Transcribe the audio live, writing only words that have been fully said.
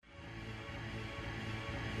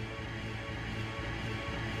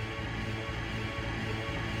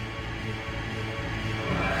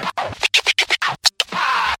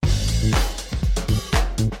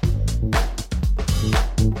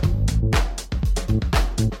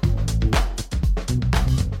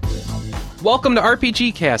Welcome to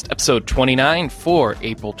RPGCast, episode 29 for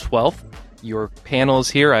April 12th. Your panel is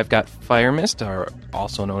here. I've got Firemist,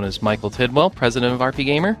 also known as Michael Tidwell, president of RP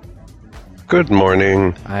Gamer. Good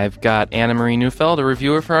morning. I've got Anna Marie Neufeld, a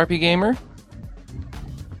reviewer for RP Gamer.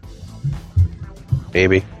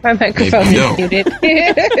 Maybe. My microphone is muted.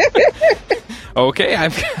 Okay,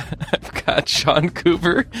 I've got Sean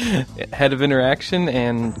Cooper, head of interaction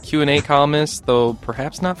and Q&A columnist, though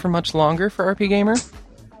perhaps not for much longer for RP Gamer.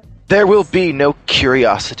 There will be no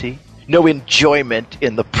curiosity, no enjoyment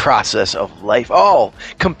in the process of life. All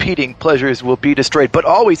competing pleasures will be destroyed. But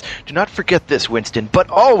always, do not forget this, Winston, but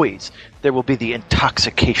always there will be the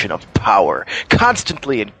intoxication of power,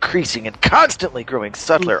 constantly increasing and constantly growing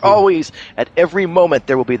subtler. Always, at every moment,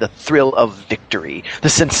 there will be the thrill of victory, the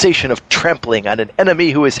sensation of trampling on an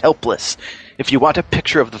enemy who is helpless. If you want a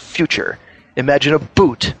picture of the future, imagine a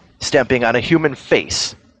boot stamping on a human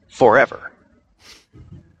face forever.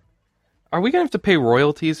 Are we going to have to pay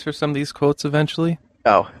royalties for some of these quotes eventually?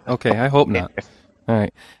 Oh. Okay, I hope not. All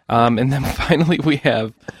right. And then finally we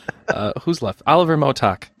have, who's left? Oliver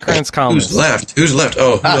Motok, Currents columnist. Who's left?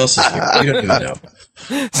 Oh, who else is here? We don't even know.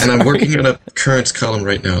 And I'm working on a Currents column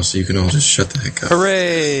right now, so you can all just shut the heck up.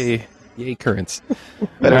 Hooray! Yay, Currents.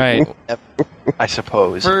 All right. I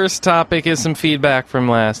suppose. First topic is some feedback from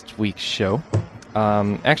last week's show.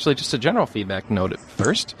 Actually, just a general feedback note at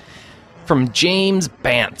first. From James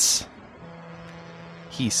Bantz.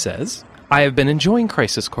 He says, I have been enjoying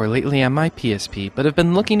Crisis Core lately on my PSP, but have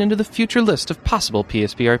been looking into the future list of possible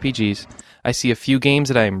PSP RPGs. I see a few games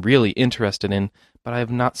that I am really interested in, but I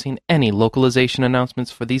have not seen any localization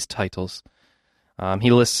announcemements for these titles.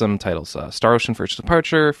 He lists some titles, Star Ocean First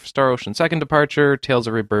Departure, Star Ocean Second Departure, Tales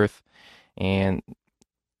of Rebirth, and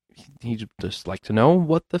he'd just like to know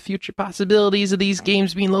what the future possibilities of these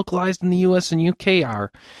games being localized in the US and UK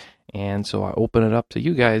are. And so I open it up to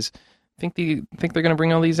you guys. Think they're going to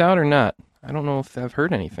bring all these out or not? I don't know if I've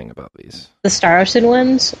heard anything about these. The Star Ocean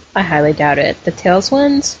ones, I highly doubt it. The Tales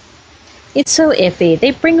ones, it's so iffy.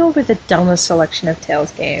 They bring over the dumbest selection of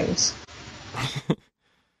Tales games.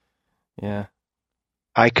 Yeah.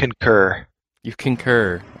 I concur. You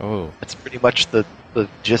concur. Oh. That's pretty much the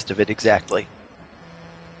gist of it exactly.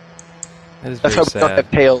 That is That's very why we don't sad.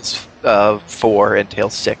 have Tales 4 and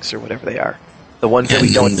Tales 6 or whatever they are. The ones that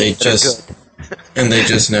we don't think are good. And they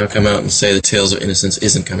just now come out and say the Tales of Innocence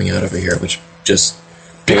isn't coming out over here, which just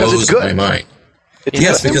Because it's blows good. my mind.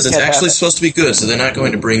 Yes, because it's actually supposed to be good, so they're not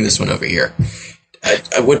going to bring this one over here.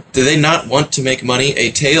 Do they not want to make money?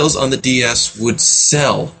 A Tales on the DS would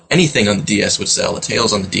sell. Anything on the DS would sell. A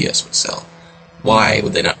Tales on the DS would sell. Why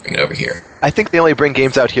would they not bring it over here? I think they only bring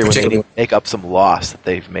games out here when they need to make up some loss that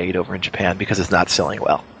they've made over in Japan because it's not selling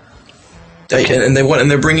well. And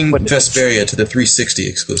they're bringing Vesperia to the 360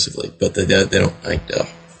 exclusively, but they don't.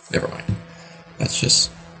 Never mind. That's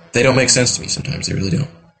just they don't make sense to me sometimes. They really don't.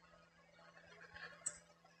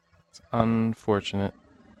 It's unfortunate.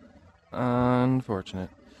 Unfortunate.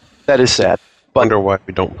 That is sad. Wonder why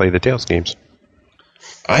we don't play the Tales games.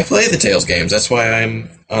 I play the Tales games. That's why I'm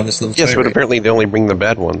on this little. Yes, but tirade. apparently they only bring the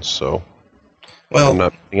bad ones, so Well, I'm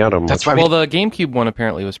not putting out them much. Well, the GameCube one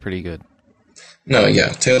apparently was pretty good. no, yeah,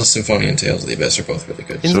 Tales of Symphonia and Tales of the Abyss are both really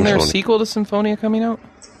good. Isn't there a Symphonia. sequel to Symphonia coming out?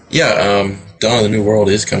 Yeah, Dawn of the New World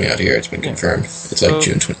is coming out here. It's been confirmed. It's So, like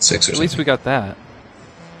June 26th or something. At least we got that.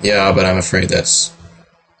 Yeah, but I'm afraid that's.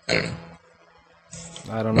 I don't know.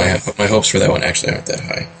 I don't know. My hopes for that one actually aren't that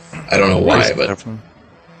high. I don't know why, but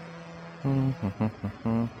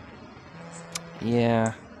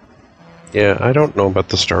Yeah. Yeah, I don't know about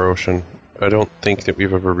the Star Ocean. I don't think that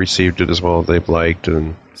we've ever received it as well as they've liked,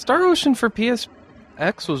 and Star Ocean for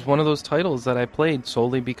PSX was one of those titles that I played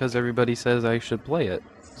solely because everybody says I should play it.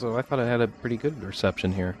 So I thought it had a pretty good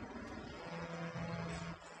reception here.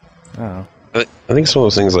 Oh. I think some of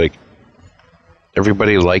those things like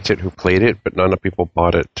everybody liked it who played it, but not enough people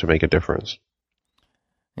bought it to make a difference.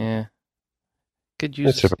 Yeah.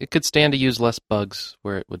 It could stand to use less bugs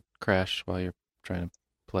where it would crash while you're trying to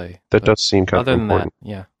play. That But does seem kind other of than important. that,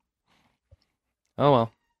 yeah. Oh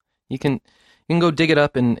well. You can go dig it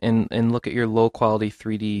up and look at your low quality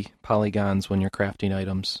 3D polygons when you're crafting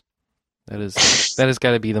items. That has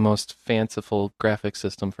got to be the most fanciful graphic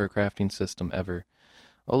system for a crafting system ever.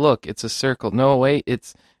 Oh look, it's a circle. No wait,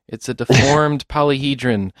 it's a deformed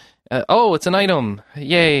polyhedron. Oh, it's an item.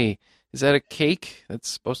 Yay. Is that a cake? That's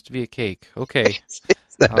supposed to be a cake. Okay.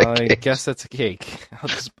 I guess that's a cake.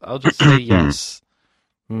 I'll just say yes.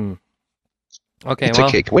 Okay, It's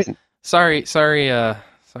a cake win. Sorry,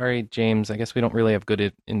 James. I guess we don't really have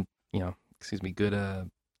good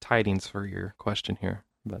tidings for your question here.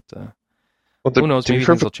 But Well, who knows? to be Maybe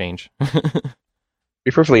fair, things will change.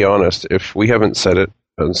 be perfectly honest, if we haven't said it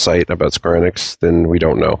on site about Square Enix, then we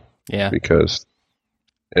don't know. Yeah.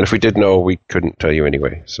 And if we did know, we couldn't tell you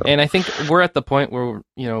anyway. So. And I think we're at the point where,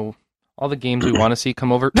 all the games we want to see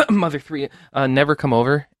come over, Mother 3, never come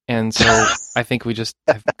over. And so I think we just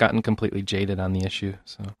have gotten completely jaded on the issue.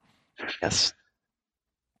 So Yes.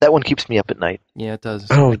 That one keeps me up at night. yeah, it does.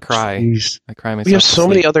 Oh, I cry. jeez. I cry myself. We have to so sleep.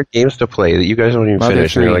 many other games to play that you guys don't even Mother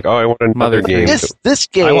finish. And you're 3. like, oh, I want another Mother 3. game. This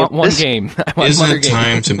game. I want one this, game. I want Isn't another it game.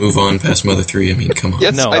 time to move on past Mother 3? I mean, come on.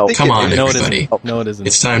 Yes, No. I think Come it on, is. No, it everybody. isn't. No, it isn't.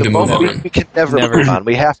 It's time The to move moment on. we can never Never. move on.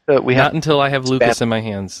 We have Not to. until I have Lucas in my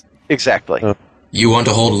hands. Exactly. You want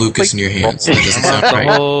to hold Lucas in your hands. That doesn't sound The right.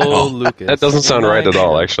 at whole all. Lucas. That doesn't sound right at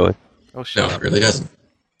all, actually. Oh, shut No, up. it really doesn't.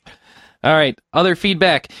 All right. Other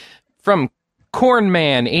feedback from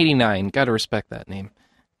Cornman89. Got to respect that name.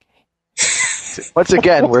 Once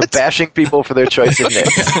again, we're bashing people for their choice of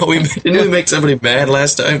names. Didn't we make somebody mad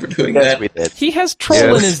last time for doing Yes, that? we did. He has troll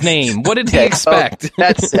Yes. in his name. What did he Okay, expect?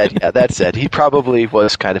 That said, he probably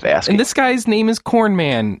was kind of asking. And this guy's name is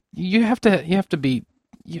Cornman. You have to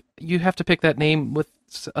pick that name with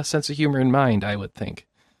a sense of humor in mind, I would think.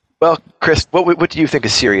 Well, Chris, what do you think a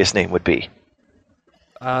serious name would be?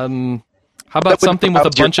 How about That would something with a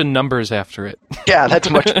about your- bunch of numbers after it? Yeah, that's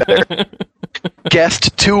much better.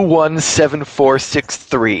 Guest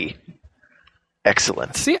 217463.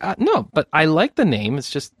 Excellent. See, no, but I like the name. It's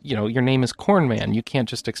just, your name is Cornman. You can't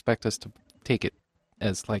just expect us to take it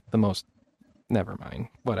as like the most. Never mind.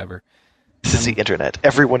 Whatever. This is the internet.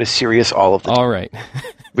 Everyone is serious all of the time. All right.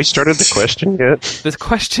 We started the question yet? The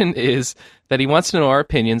question is that he wants to know our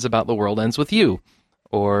opinions about The World Ends With You,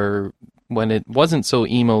 or when it wasn't so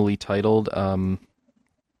emo-ly titled.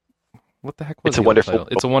 What the heck was It's a the other Wonderful title?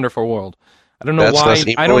 World. It's a Wonderful world. I don't know That's why. less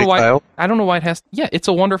I don't know why. emo-y I don't know why it has. Yeah, It's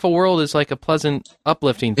a Wonderful World is like a pleasant,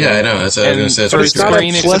 uplifting thing. Yeah, I know. That's what I was going to say. That's for what it's not a Square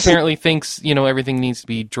Enix pleasant- apparently thinks everything needs to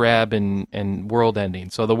be drab and world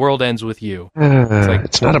ending. So the world ends with you.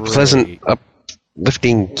 It's not a great. pleasant,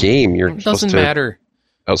 uplifting game. You're It supposed doesn't to matter.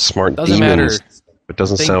 outsmart Doesn't demons. matter. It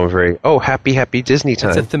doesn't They- sound very, happy Disney It's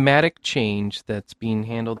a time. thematic change that's being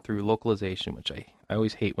handled through localization, which I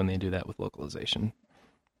always hate when they do that with localization.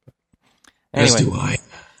 As Anyway, do I.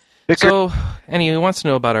 so anyway, he wants to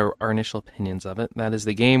know about our initial opinions of it. That is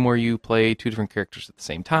the game where you play two different characters at the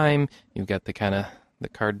same time. You've got the kind of the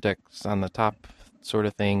card decks on the top sort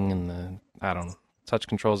of thing, and the touch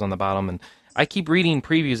controls on the bottom. And I keep reading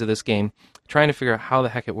previews of this game, trying to figure out how the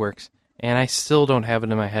heck it works, and I still don't have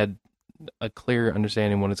it in my head a clear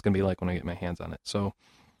understanding what it's going to be like when I get my hands on it. So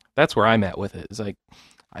that's where I'm at with it. It's like,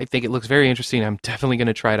 I think it looks very interesting. I'm definitely going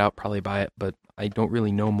to try it out, probably buy it, but I don't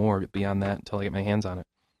really know more beyond that until I get my hands on it.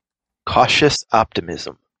 Cautious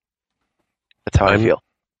optimism. That's how I I'm- feel.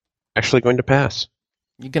 Actually going to pass.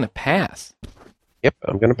 You're going to pass. Yep,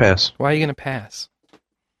 I'm going to pass. Why are you going to pass?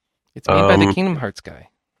 It's made by the Um, Kingdom Hearts guy.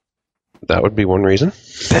 That would be one reason.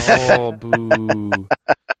 Oh, boo.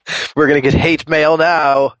 We're going to get hate mail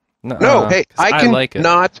now. No, hey, 'cause I can like it.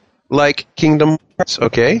 not like Kingdom Hearts,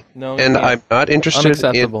 okay? No, And you can't. I'm not interested in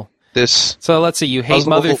Unacceptable. this. So let's see. You hate Puzzle-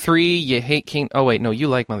 Mother 3. You hate King. Oh wait, no, you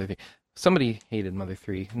like Mother 3. Somebody hated Mother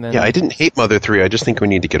 3. And then, Yeah, I didn't hate Mother 3. I just think we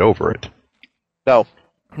need to get over it. No.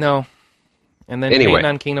 No. And then Anyway. hating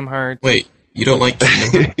on Kingdom Hearts. Wait, you don't like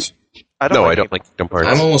Kingdom Hearts? I I don't like Kingdom Hearts.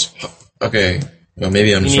 I'm almost... Okay. Well,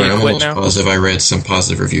 maybe I'm You just need wrong. to I'm quit almost now? positive I read some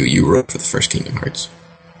positive review you wrote for the first Kingdom Hearts.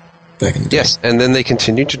 Back in the day. Yes, and then they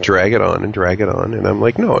continue to drag it on, and I'm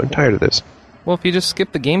like, no, I'm tired of this. Well, if you just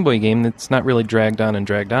skip the Game Boy game, it's not really dragged on and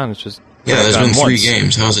dragged on. It's just Yeah, dragged there's on been 3 once.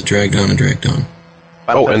 games. How's it dragged on and dragged on?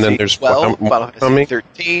 Final and then Fantasy there's 12, more Final Fantasy coming?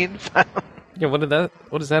 13. Yeah, what does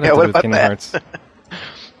that Yeah, have to what do with about Kingdom that?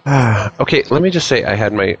 Hearts? Okay, let me just say I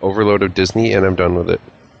had my overload of Disney, and I'm done with it.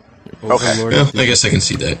 Overlord. Well, I guess I can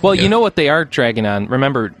see that. Well, yeah. you know what they are dragging on.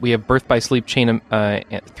 Remember, we have Birth by Sleep Chain at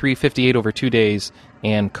 358 over 2 days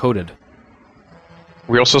and Coded.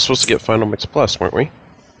 We were also supposed to get Final Mix Plus, weren't we?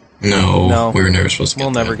 No, we were never supposed to get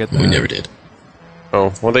We'll never get We that. never did.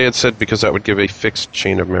 Oh, well, they had said because that would give a fixed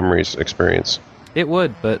chain of memories experience. It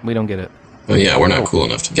would, but we don't get it. Well, yeah, we're not cool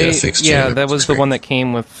enough to get a fixed yeah, chain. that was the That's one that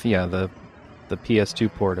came with the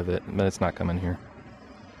PS2 port of it, but it's not coming here.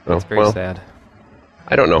 Oh, It's very well, sad.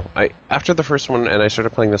 I don't know. After the first one, and I started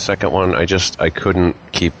playing the second one, I couldn't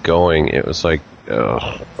keep going. It was like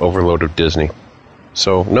overload of Disney.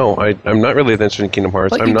 So no, I'm not really interested in Kingdom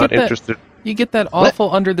Hearts. But I'm you not get that- interested. You get that awful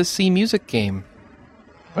Under the Sea music game.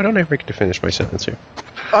 Why don't I ever get to finish my sentence here?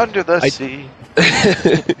 Under the sea.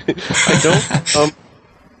 I don't.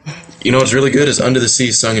 You know what's really good is Under the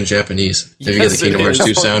Sea sung in Japanese. If you get Yes, the Kingdom it Hearts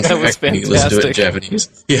is. 2 That was soundtrack and you listen to it in fantastic.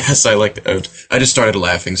 Japanese. Yes, I liked it. I just started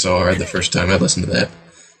laughing so hard the first time I listened to that.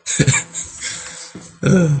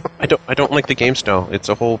 I don't like the game style. It's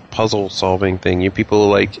a whole puzzle solving thing. You people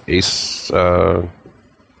like Ace, the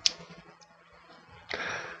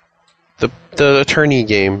attorney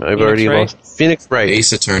game. I've already lost. Phoenix Wright.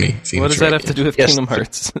 Ace Attorney. What does that have to do with Kingdom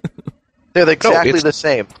Hearts? They're exactly the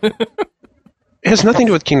same. It has nothing to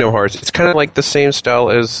do with Kingdom Hearts. It's kind of like the same style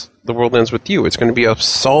as The World Ends With You. It's going to be a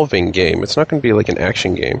solving game. It's not going to be like an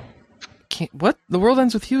action game. What? The World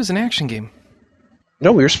Ends With You is an action game.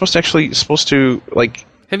 No, we were supposed to like.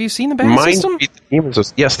 Have you seen the battle system? Beat the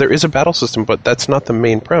demons. Yes, there is a battle system, but that's not the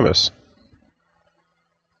main premise.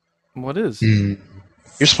 What is?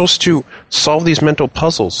 You're supposed to solve these mental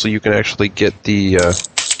puzzles so you can actually get the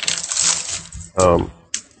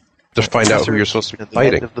to find out who you're supposed to be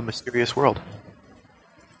fighting. End of the mysterious world.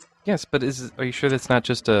 Yes, but are you sure that's not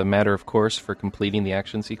just a matter of course for completing the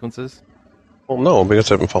action sequences? Well, no,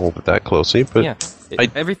 because I haven't followed it that closely. But yeah,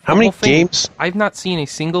 how many games? I've not seen a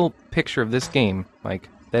single picture of this game, Mike,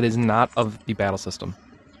 that is not of the battle system.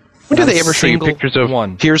 When do they ever show you pictures of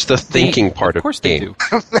one? Here's the thinking part of the game. Of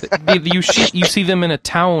course they do. You see them in a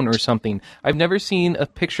town or something. I've never seen a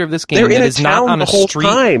picture of this game that is not on a street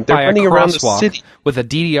by a crosswalk with a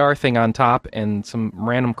DDR thing on top and some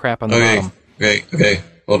random crap on the bottom. Okay.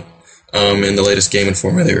 Well, in the latest Game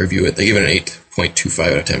Informer, they review it. They give it an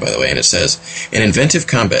 8.25 out of 10, by the way, and it says, an inventive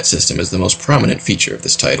combat system is the most prominent feature of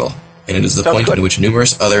this title, and it is the point in which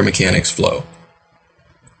numerous other mechanics flow.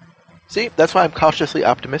 See, that's why I'm cautiously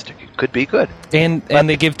optimistic. It could be good. And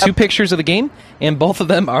they give two pictures of the game, and both of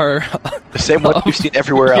them are the same one you've seen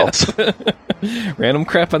everywhere else. Random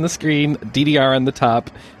crap on the screen, DDR on the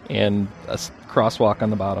top, and a crosswalk on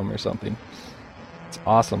the bottom or something. It's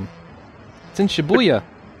awesome. It's in Shibuya.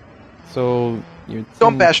 So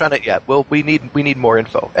don't bash on it yet. Well, we need more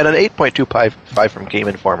info. And an 8.25 from Game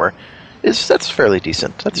Informer that's fairly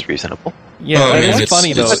decent. That's reasonable. Yeah, it's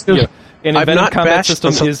funny though. An inventive combat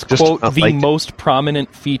system is quote the most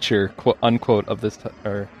prominent feature quote unquote of this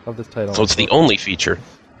title. So it's the only feature.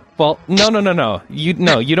 Well, no. You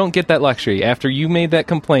don't get that luxury. After you made that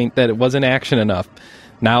complaint that it wasn't action enough,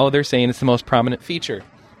 now they're saying it's the most prominent feature.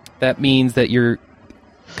 That means that your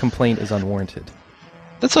complaint is unwarranted.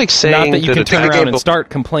 That's like saying not that you can turn around and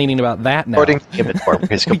start complaining about that now.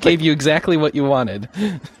 We gave you exactly what you wanted.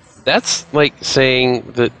 That's like saying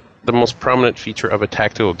that the most prominent feature of a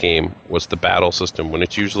tactical game was the battle system when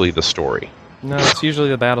it's usually the story. No, it's usually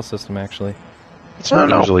the battle system, actually. It's not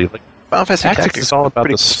usually. Like, Tactics is all about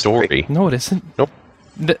the story. No, it isn't. Nope.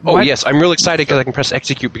 Yes, I'm real excited because I can press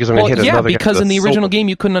execute because I'm going to hit another guy. Yeah, because in the original game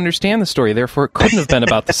you couldn't understand the story, therefore it couldn't have been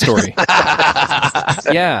about the story.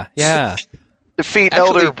 Yeah. Defeat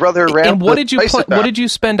Elder Brother Ram. And what did you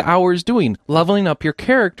spend hours doing? Leveling up your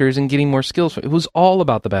characters and getting more skills. It was all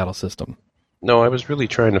about the battle system. No, I was really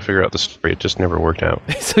trying to figure out the story. It just never worked out.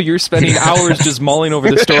 So you're spending hours just mulling over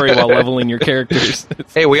the story while leveling your characters.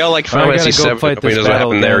 Hey, we all like Final Fantasy VII. Nobody knows what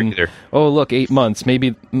happened there either. Oh, look, 8 months.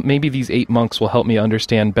 Maybe these 8 monks will help me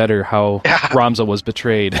understand better how Ramza was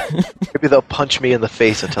betrayed. Maybe they'll punch me in the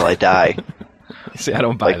face until I die. See, I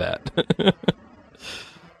don't buy that.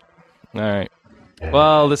 All right.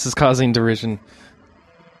 Well, this is causing derision.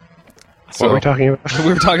 So, what were we talking about?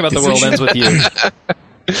 We were talking about The World Ends With You.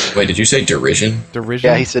 Wait, did you say derision?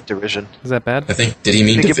 Derision? Yeah, he said derision. Is that bad? Did he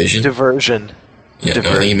mean division? Diversion. Yeah,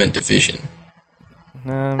 no, I think he meant division.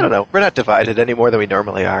 I don't know. We're not divided any more than we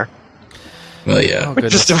normally are. Well, yeah. We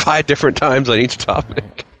just divide different times on each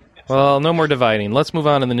topic. Well, no more dividing. Let's move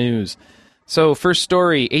on in the news. So, first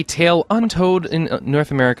story, A Tale Untold in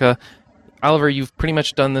North America. Oliver, you've pretty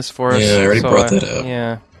much done this for us. Yeah, I already brought that up.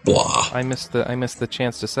 Yeah. Blah. I missed the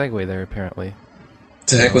chance to segue there, apparently.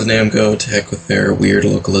 To heck with Namco, to heck with their weird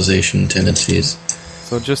localization tendencies.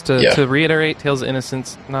 So just to reiterate, Tales of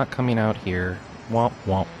Innocence not coming out here. Womp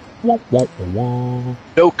womp. Womp womp womp.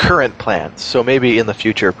 No current plans, so maybe in the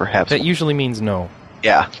future, perhaps. That usually means no.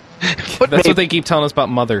 Yeah. That's what they keep telling us about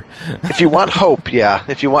Mother. If you want hope, yeah.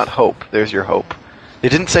 If you want hope, there's your hope. They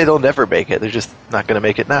didn't say they'll never make it. They're just not going to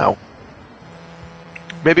make it now.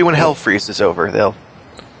 Maybe when Hell Freeze is over,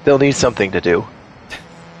 they'll need something to do.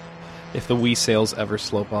 If the Wii sales ever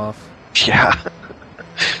slope off. Yeah.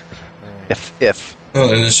 If.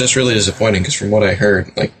 Well, and it's just really disappointing because from what I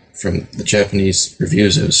heard, like from the Japanese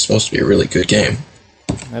reviews, it was supposed to be a really good game.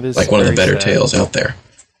 That is like one of the better sad. Tales out there.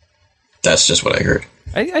 That's just what I heard.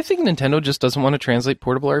 I think Nintendo just doesn't want to translate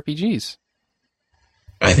portable RPGs.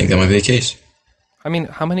 I think that might be the case. I mean,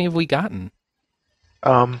 how many have we gotten?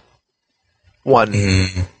 1,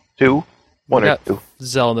 2, 1 or 2.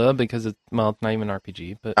 Zelda because it's not even an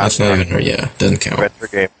RPG, but that's not even doesn't count. Retro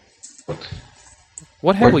game.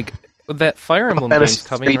 What have we? That Fire Emblem game's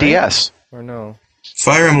coming, 3DS. Right? Or no?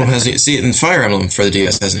 Fire Emblem and Fire Emblem for the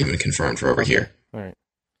DS hasn't even been confirmed for over here. All right.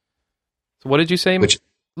 So what did you say,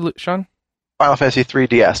 Sean? Final Fantasy 3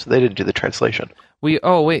 DS. They didn't do the translation. Wait,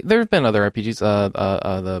 there have been other RPGs.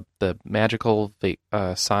 The magical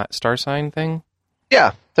star sign thing.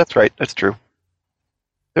 Yeah, that's right. That's true.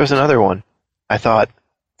 There was another one. I thought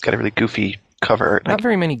it's got a really goofy cover. Not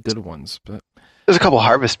very many good ones, but there's a couple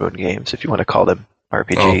Harvest Moon games, if you want to call them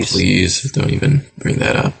RPGs. Oh, please don't even bring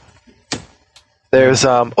that up. There's the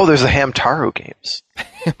Hamtaro games.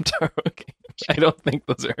 Hamtaro games. I don't think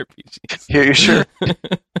those are RPGs. Here, you sure?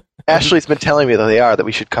 Ashley's been telling me that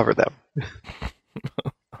we should cover them.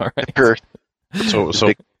 All right. Sure.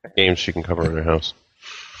 So games she can cover in her house.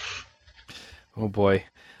 Oh boy.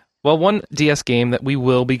 Well, one DS game that we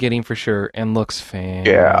will be getting for sure and looks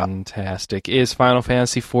fantastic is Final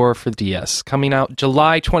Fantasy IV for DS, coming out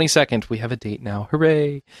July 22nd. We have a date now.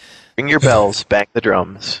 Hooray! Ring your bells, bang the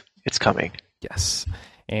drums. It's coming. Yes.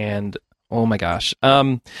 And oh my gosh.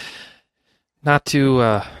 Not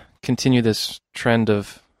to continue this trend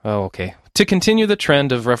of to continue the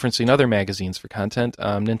trend of referencing other magazines for content,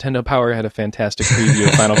 Nintendo Power had a fantastic preview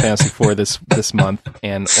of Final Fantasy IV this month,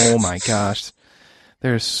 and oh my gosh,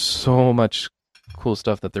 there's so much cool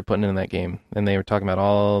stuff that they're putting in that game. And they were talking about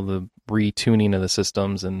all the retuning of the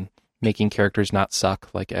systems and making characters not suck,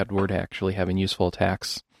 like Edward actually having useful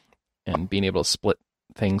attacks and being able to split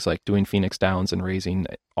things like doing Phoenix Downs and raising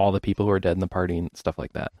all the people who are dead in the party and stuff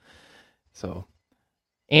like that. So,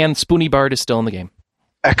 and Spoony Bard is still in the game.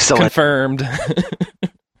 Excellent. Confirmed.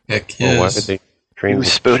 Heck yes. Why would they train You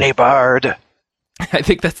Spoony Bard. I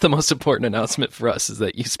think that's the most important announcement for us, is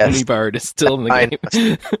that you Spoony Bard is still in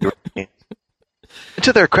the game.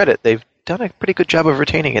 To their credit, they've done a pretty good job of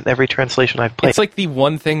retaining it in every translation I've played. It's like the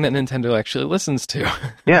one thing that Nintendo actually listens to.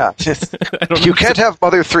 Yeah. You can't have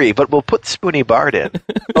Mother 3, but we'll put Spoony Bard in.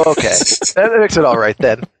 Okay. That makes it all right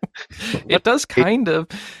then. It does kind of.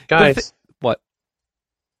 Guys. What?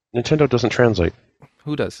 Nintendo doesn't translate.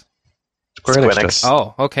 Who does? Square Enix does.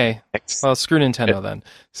 Oh, okay. Well, screw Nintendo then.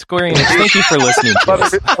 Square Enix, thank you for listening to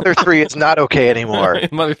us. Mother 3 is not okay anymore.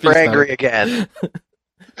 We're angry again.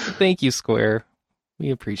 Thank you, Square. We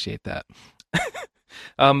appreciate that.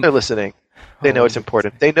 They're listening. They know it's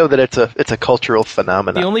important. They know that it's a cultural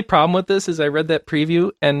phenomenon. The only problem with this is I read that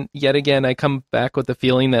preview, and yet again I come back with the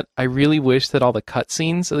feeling that I really wish that all the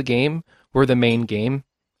cutscenes of the game were the main game,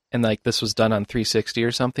 and like this was done on 360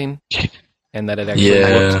 or something, and that it actually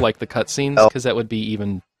looked like the cutscenes, because that would be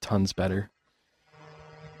even tons better.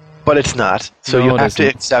 But it's not. So No, you it have to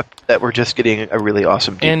isn't. accept that we're just getting a really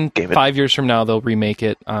awesome And game. 5 years from now, they'll remake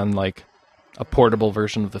it on like a portable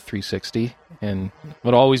version of the 360, and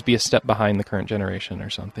would always be a step behind the current generation or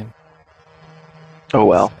something. Oh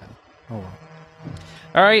well. Oh well.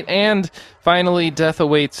 All right, and finally, Death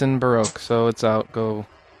Awaits in Baroque. So it's out. Go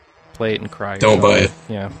play it and cry. Don't buy it.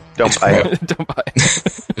 Yeah. Don't buy it. Don't buy it.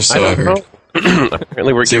 Just so I heard.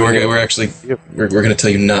 Apparently we're See, we're going to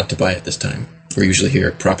tell you not to buy it this time. We're usually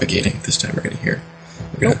here propagating. This time we're going to hear.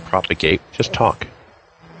 Don't propagate. Just talk.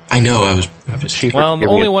 I know. I was just. Well,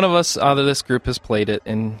 only one of us out of this group has played it,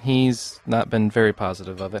 and he's not been very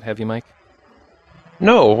positive of it. Have you, Mike?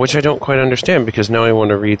 No, which I don't quite understand, because now I want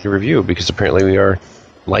to read the review, because apparently we are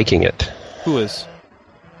liking it. Who is?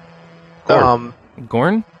 Gorn.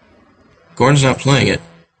 Gorn? Gorn's not playing it.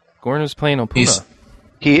 Gorn is playing Opuna.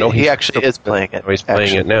 He actually is playing it. Oh, he's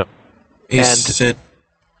playing it now. He said.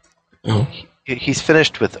 Oh. He's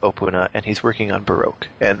finished with Opuna, and he's working on Baroque.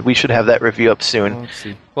 And we should have that review up soon. Let's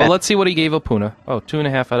see. Well, let's see what he gave Opuna. Oh,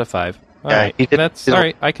 2.5 out of 5. All right. he did- That's all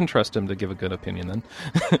right. I can trust him to give a good opinion then.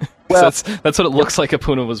 Well- that's what it looks like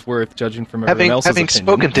Opuna was worth, judging from everyone else's Having opinion.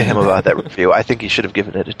 spoken to him about that review, I think he should have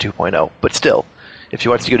given it a 2.0. But still, if he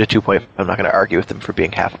wants to give it a 2.0, I'm not going to argue with him for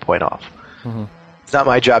being half a point off. Mm-hmm. It's not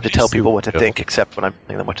my job to tell people what to think, except when I'm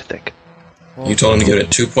telling them what to think. You told him to give it a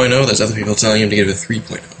 2.0. There's other people telling him to give it a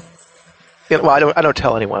 3.0. Yeah, well, I don't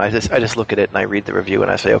tell anyone. I just look at it and I read the review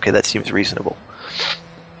and I say, okay, that seems reasonable.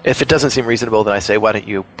 If it doesn't seem reasonable, then I say, why don't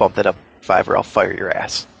you bump that up 5 or I'll fire your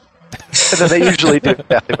ass. And then they usually do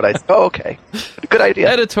exactly what I say. Oh, okay. Good idea.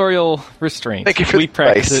 Editorial restraint. Thank you for we the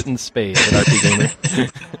practice advice. it in spades at RP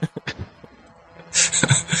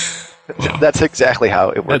Gamer. That's exactly how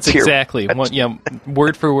it works That's here. exactly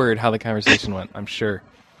word for word how the conversation went, I'm sure.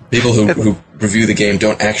 People who review the game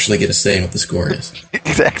don't actually get a say in what the score is.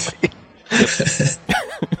 Exactly.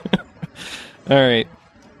 All right.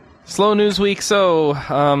 Slow news week. So,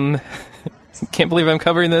 can't believe I'm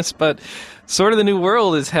covering this, but Sword of the New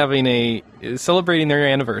World is is celebrating their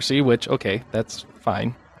anniversary, which, okay, that's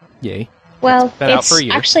fine. Yay. Well, Been out it's for a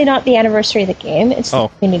year. actually not the anniversary of the game, it's Oh.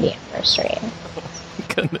 the community anniversary.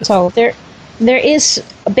 Goodness. So There is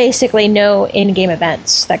basically no in-game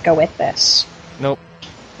events that go with this. Nope.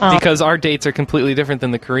 Because our dates are completely different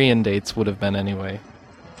than the Korean dates would have been anyway.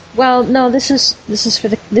 Well, no, this is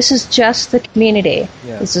just the community.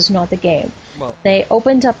 Yeah. This is not the game. Well, They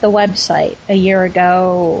opened up the website a year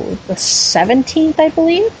ago, the 17th, I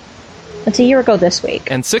believe. It's a year ago this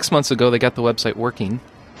week. and 6 months ago, they got the website working.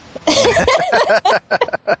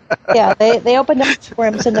 Yeah, they opened up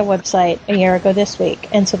forums in the website a year ago this week,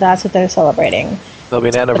 and so that's what they're celebrating. There'll be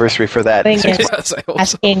an anniversary for that. Doing is Yes, I hope so.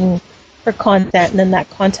 asking for content, and then that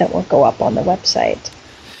content will go up on the website.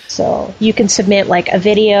 So you can submit like a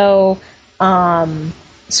video,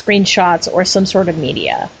 screenshots, or some sort of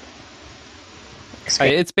media.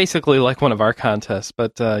 It's basically like one of our contests,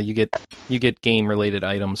 but you get game-related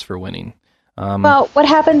items for winning. Well, what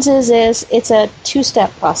happens is it's a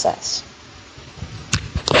two-step process.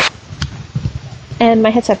 And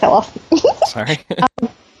my headset fell off. Sorry.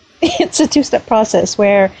 It's a two-step process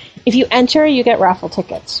where if you enter, you get raffle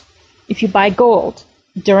tickets. If you buy gold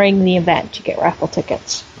during the event, you get raffle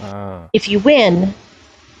tickets. If you win,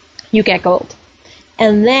 you get gold.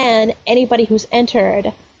 And then anybody who's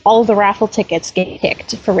entered, all the raffle tickets get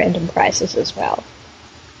picked for random prizes as well.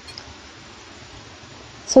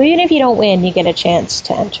 So even if you don't win, you get a chance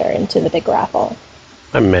to enter into the big raffle.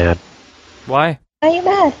 I'm mad. Why? Why are you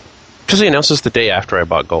mad? Because he announces the day after I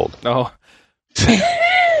bought gold. Oh,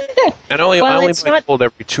 And I only it's buy not- gold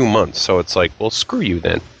every 2 months, so it's like, well, screw you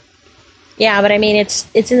then. Yeah, but I mean, it's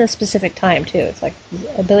in a specific time too. It's like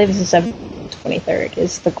I believe it's the 23rd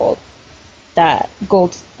is the gold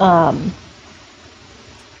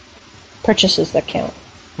purchases that count.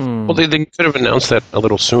 Well, they could have announced that a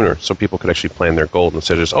little sooner, so people could actually plan their gold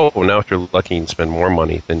instead of just, now if you're lucky and spend more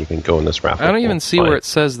money, then you can go in this raffle. I don't even see Fine. where it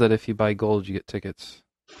says that if you buy gold, you get tickets.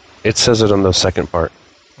 It says it on the second part.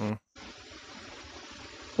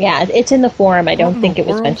 Yeah, it's in the forum. I don't in think the it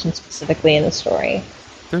was world? mentioned specifically in the story.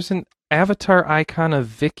 There's an avatar icon of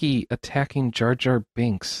Vicky attacking Jar Jar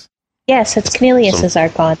Binks. Yes, it's Cornelius as our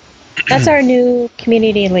con. That's our new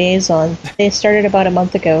community liaison. They started about a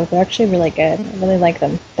month ago. They're actually really good. I really like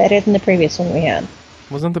them. Better than the previous one we had.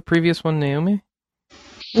 Wasn't the previous one Naomi?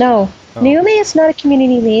 No, Oh. Naomi is not a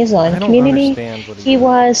community liaison. I don't Community. understand what He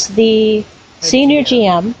was the senior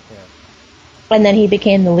GM, and then he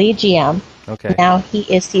became the lead GM. Okay. Now he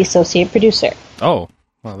is the associate producer. Oh,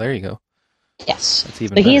 well, there you go. Yes. That's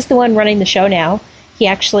even So he's the one running the show now. He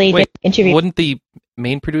actually Wait, did an interview. wouldn't the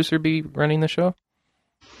main producer be running the show?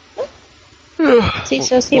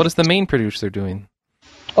 Associate What is the main producer doing?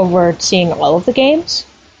 overseeing all of the games.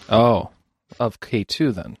 Oh, of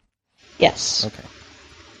K2 then. Yes. Okay.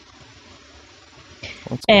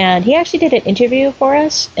 That's cool. And he actually did an interview for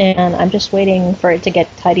us, and I'm just waiting for it to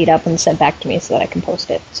get tidied up and sent back to me so that I can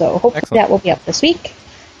post it. So hopefully Excellent. that will be up this week.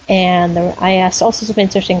 And I asked also some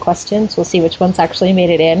interesting questions. We'll see which ones actually made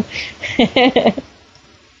it in.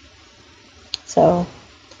 So,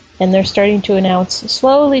 and they're starting to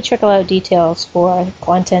slowly trickle out details for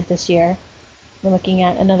content this year. We're looking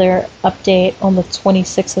at another update on the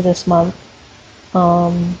 26th of this month,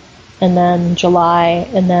 and then July,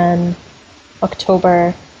 and then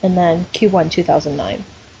October, and then Q1 2009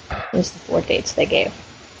 is the 4 dates they gave.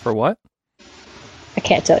 For what? I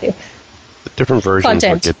can't tell you. The different versions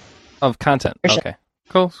Content. would get Of content. For sure. Okay.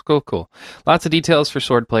 Cool. Lots of details for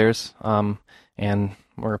Sword players. And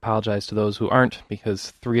we apologize to those who aren't,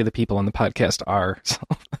 because 3 of the people on the podcast are. So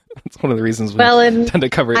that's one of the reasons we And tend to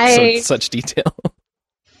cover it in such detail.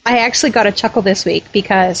 I actually got a chuckle this week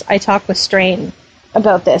because I talked with Strain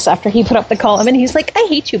about this after he put up the column, and he's like, I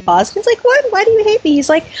hate you, boss. And he's like, what? Why do you hate me? He's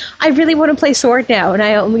like, I really want to play Sword now, and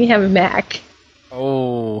I only have a Mac.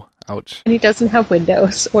 Oh, ouch. And he doesn't have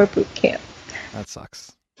Windows or Boot Camp. That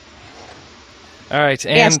sucks. All right,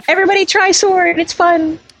 and Yes, everybody try Sword. It's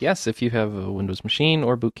fun. yes, if you have a Windows machine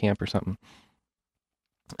or Boot Camp or something.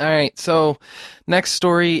 All right, so next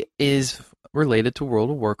story is related to World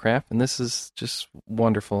of Warcraft, and this is just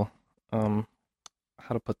wonderful. How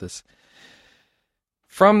to put this?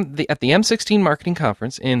 At the M16 marketing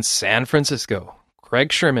conference in San Francisco,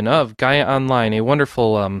 Craig Sherman of Gaia Online, a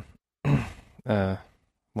wonderful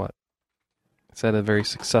what? Is that a very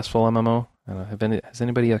successful MMO? Has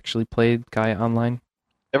anybody actually played Gaia Online?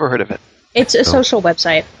 Never heard of it. It's a social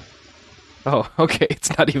website. Oh, okay.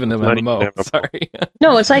 It's not even a Not MMO. even a MMO. Sorry.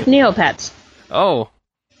 No, it's like Neopets. Oh,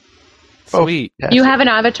 sweet. Yes. You have an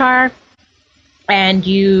avatar, and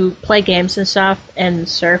you play games and stuff, and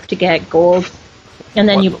surf to get gold, and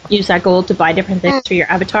then you use that gold to buy different things for your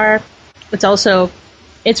avatar.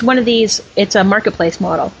 It's one of these. It's a marketplace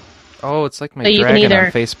model. Oh, it's like my So you can dragon either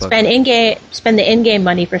on Facebook. spend the in-game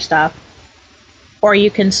money for stuff, or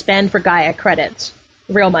you can spend for Gaia credits,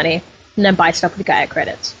 real money, and then buy stuff with Gaia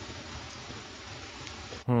credits.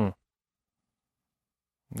 All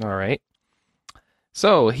right.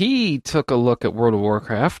 So he took a look at World of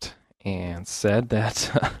Warcraft and said that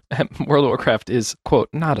World of Warcraft is, quote,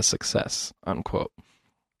 not a success, unquote.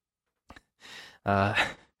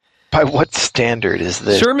 By what standard is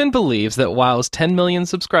this? Sherman believes that WoW's 10 million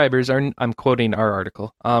subscribers are, I'm quoting our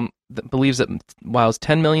article, believes that WoW's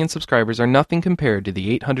 10 million subscribers are nothing compared to the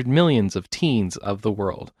 800 millions of teens of the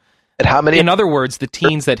world. And how many? In other words, the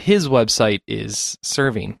teens that his website is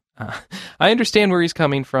serving. I understand where he's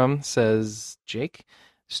coming from, says Jake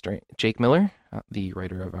Miller, the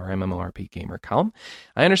writer of our MMORPG Gamer column.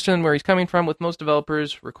 I understand where he's coming from with most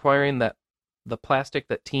developers requiring that the plastic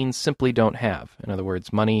that teens simply don't have. In other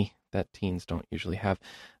words, money that teens don't usually have.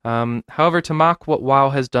 However, to mock what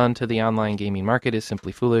WoW has done to the online gaming market is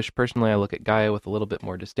simply foolish. Personally, I look at Gaia with a little bit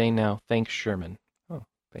more disdain now. Thanks, Sherman. Oh,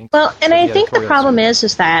 thanks. Well, and I think the problem is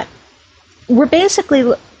that we're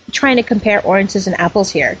basically trying to compare oranges and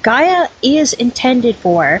apples here. Gaia is intended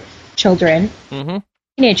for children,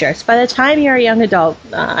 teenagers. By the time you're a young adult,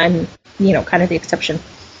 I'm, kind of the exception.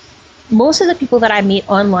 Most of the people that I meet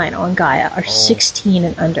online on Gaia are 16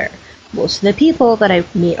 and under. Most of the people that I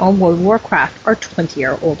meet on World of Warcraft are 20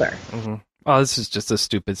 or older. Oh, this is just a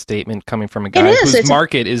stupid statement coming from a guy whose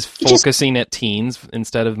market is focusing at teens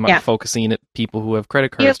instead of focusing at people who have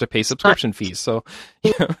credit cards to pay subscription fees. So,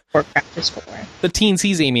 Warcraft is for. The teens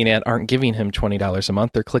he's aiming at aren't giving him $20 a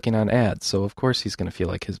month. They're clicking on ads. So, of course, he's going to feel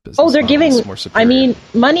like his business they're giving. Is more superior.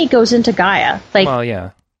 Money goes into Gaia.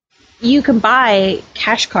 You can buy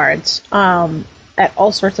cash cards at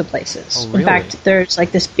all sorts of places. Oh, really? In fact, there's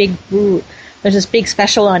this big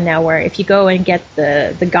special on now where if you go and get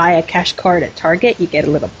the Gaia cash card at Target, you get a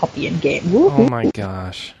little puppy in game. Woo-hoo. Oh my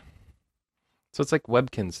gosh! So it's like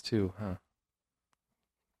Webkins too, huh?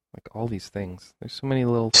 Like all these things. There's so many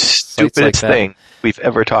little stupidest thing we've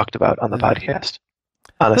ever talked about on the podcast.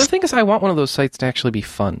 Honestly. The thing is, I want one of those sites to actually be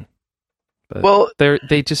fun. But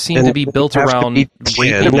they just seem to be built around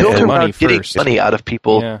getting money out of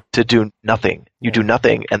people to do nothing. You do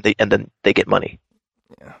nothing, and then they get money.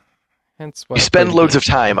 Yeah. Hence you spend loads of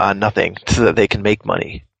time on nothing so that they can make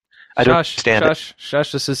money. I don't understand it.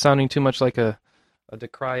 Shush, this is sounding too much like a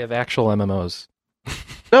decry of actual MMOs.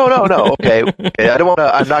 No. Okay. I don't want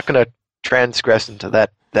to. I'm not going to transgress into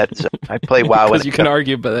that. I play WoW. Because you can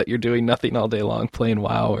argue that you're doing nothing all day long playing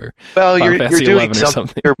WoW or you're doing or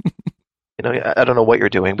something. I don't know what you're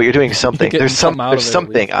doing, but you're doing something. There's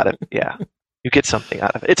something out of it. Yeah, you get something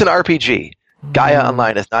out of it. It's an RPG. Gaia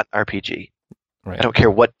Online is not an RPG. Right. I don't care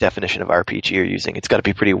what definition of RPG you're using. It's got to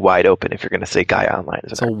be pretty wide open if you're going to say Gaia Online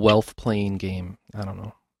is an RPG. It's a wealth playing game. I don't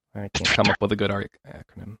know. I can't come up with a good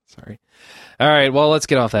acronym. Sorry. All right, well, let's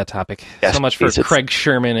get off that topic. Yes, so much for Craig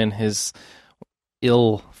Sherman and his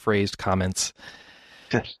ill-phrased comments.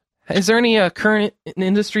 Is there any current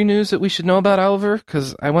industry news that we should know about, Oliver?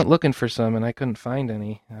 Because I went looking for some and I couldn't find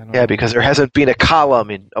any. Because there hasn't been a column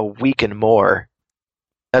in a week and more.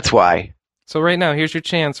 That's why. So right now, here's your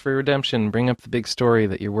chance for redemption. Bring up the big story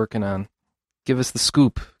that you're working on. Give us the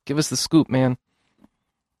scoop. Give us the scoop, man.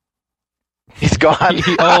 He's gone.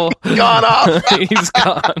 He's gone off. He's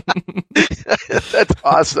gone. That's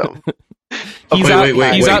awesome. He's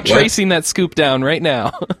out tracing that scoop down right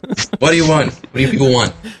now. What do you want? What do you people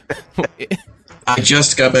want? I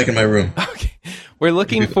just got back in my room. Okay. We're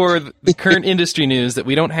looking for the current industry news that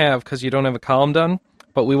we don't have because you don't have a column done,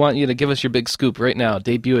 but we want you to give us your big scoop right now.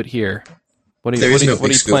 Debut it here. There is no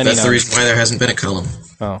big scoop. That's the reason why there hasn't been a column.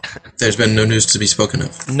 Oh. There's been no news to be spoken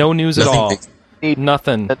of. No news at all.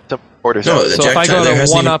 Nothing. No, so if I go to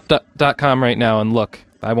oneup.com right now and look,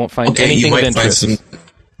 I won't find anything of interest.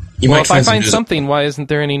 If I find something, why isn't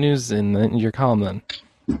there any news in your column then?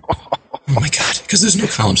 Oh my god, because there's no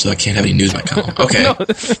column, so I can't have any news in my column. Okay. No,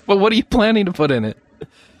 but what are you planning to put in it?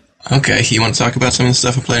 Okay, you want to talk about some of the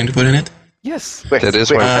stuff I'm planning to put in it? Yes. That is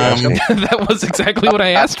what I asked. That was exactly what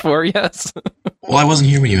I asked for, yes. Well, I wasn't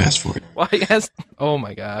here when you asked for it. Well, I asked... Oh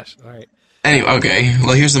my gosh, all right. Anyway, okay,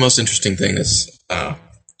 well, here's the most interesting thing that's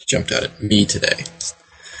jumped out at me today.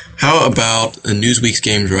 How about the Newsweek's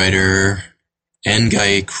games writer...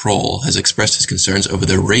 Guy Kroll has expressed his concerns over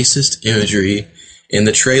the racist imagery in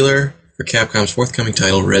the trailer for Capcom's forthcoming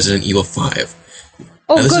title, Resident Evil 5.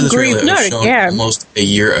 Oh, now, this good is a trailer grief. that was shown almost a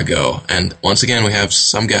year ago, and once again we have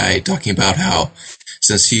some guy talking about how,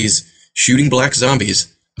 since he's shooting black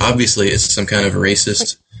zombies, obviously it's some kind of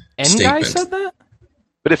racist statement. Guy said that?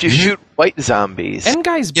 But if you shoot white zombies...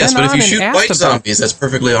 N-Guy's been Yes, but on if you and shoot asked white about... zombies, that's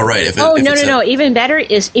perfectly all right. No. Even better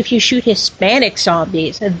is if you shoot Hispanic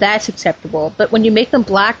zombies. That's acceptable. But when you make them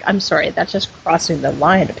black, I'm sorry, that's just crossing the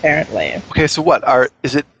line, apparently. Okay, so what?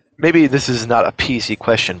 Is it... Maybe this is not a PC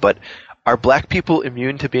question, but are black people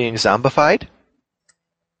immune to being zombified?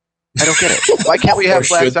 I don't get it. Why can't we have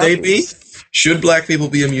black should zombies? they be? Should black people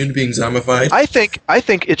be immune to being zombified? I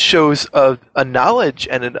think it shows a knowledge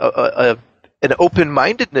and an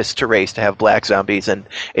open-mindedness to race to have black zombies and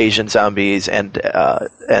Asian zombies and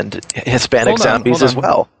Hispanic zombies as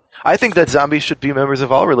well. I think that zombies should be members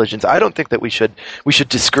of all religions. I don't think that we should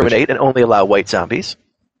discriminate and only allow white zombies.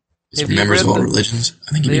 Members of all religions?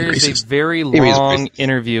 I think you're There's racist. a very long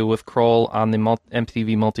interview with Kroll on the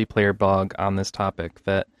MTV Multiplayer blog on this topic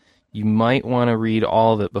that you might want to read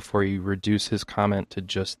all of it before you reduce his comment to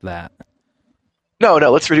just that. No,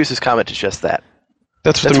 let's reduce his comment to just that.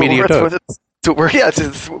 That's what the media does.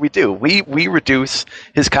 That's what we do. We reduce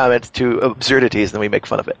his comments to absurdities and then we make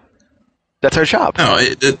fun of it. That's our job. No,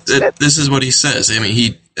 this is what he says. I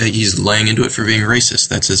mean, he's laying into it for being racist.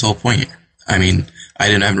 That's his whole point here. I mean, I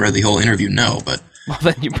haven't read the whole interview, but... Well,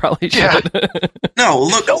 then you probably should. Yeah. No,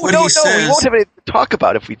 look, what he says... we won't have anything to talk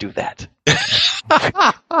about if we do that.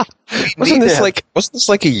 Wasn't this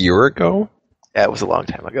like a year ago? Yeah, it was a long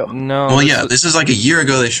time ago. No. Well, yeah, this is like a year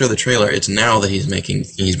ago they showed the trailer. It's now that he's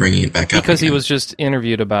bringing it back up. Because again. he was just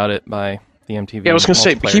interviewed about it by the MTV. Yeah, I was going to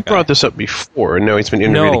say, he brought this up before, and now he's been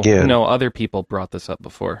interviewed again. No, other people brought this up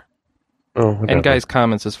before. Oh, whatever. N-Guy's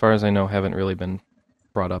comments, as far as I know, haven't really been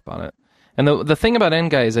brought up on it. And the thing about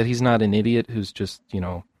N-Guy is that he's not an idiot who's just,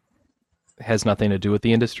 has nothing to do with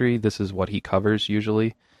the industry. This is what he covers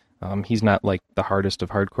usually. He's not like the hardest of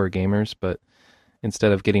hardcore gamers, but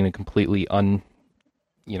instead of getting a completely anyway,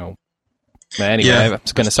 I'm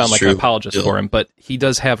going to sound like an apologist for him, but he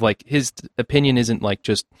does have his opinion isn't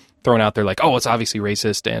just thrown out there like, oh, it's obviously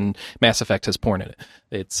racist and Mass Effect has porn in it.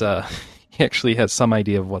 It's he actually has some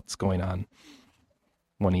idea of what's going on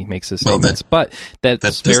when he makes his statements. But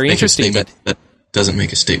that's very interesting. That doesn't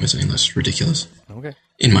make a statement any less ridiculous. Okay.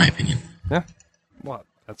 In my opinion. Yeah. Well,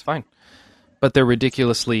 that's fine. But they're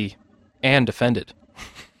ridiculously and defended.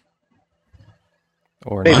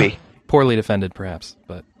 Or maybe. Not. Poorly defended, perhaps.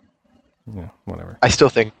 But, whatever. I still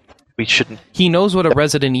think we shouldn't... He knows what a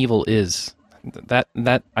Resident Evil is. That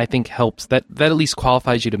I think helps. That at least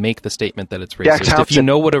qualifies you to make the statement that it's racist. If you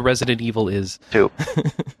know what a Resident Evil is... Too.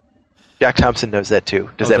 Jack Thompson knows that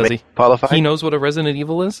too. Does that make him qualify? He knows what a Resident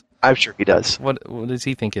Evil is? I'm sure he does. What does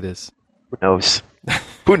he think it is? Who knows?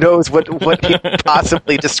 Who knows what he could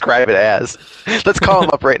possibly describe it as? Let's call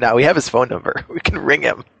him up right now. We have his phone number. We can ring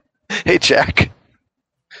him. Hey, Jack.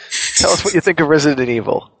 Tell us what you think of Resident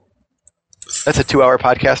Evil. That's a 2-hour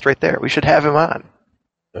podcast right there. We should have him on.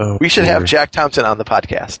 Oh, we should have Jack Thompson on the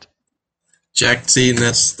podcast. Jack, see,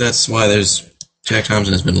 that's why Jack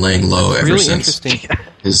Thompson has been laying low ever since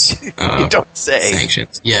his you don't say.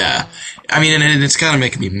 Sanctions. Yeah. I mean, and it's kind of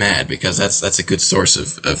making me mad because that's a good source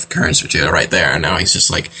of currency material right there. And now he's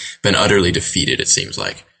just been utterly defeated, it seems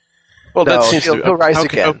like. Well, no, he'll rise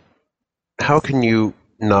again. How can you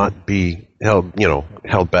not be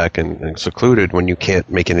held back and secluded when you can't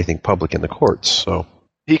make anything public in the courts? So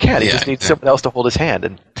he can. He just needs someone else to hold his hand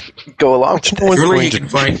and go along with it.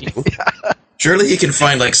 Surely he can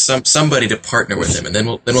find somebody to partner with him, and then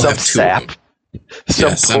we'll have two of them.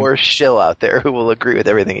 Some poor shill out there who will agree with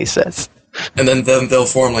everything he says. And then they'll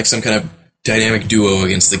form some kind of dynamic duo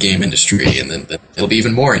against the game industry, and then it'll be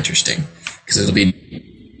even more interesting because it'll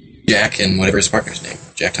be Jack and whatever his partner's name,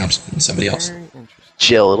 Jack Thompson and somebody else.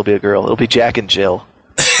 Jill, it'll be a girl. It'll be Jack and Jill.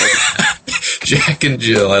 Jack and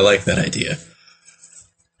Jill, I like that idea.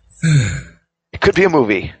 It could be a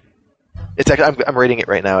movie. It's actually, I'm reading it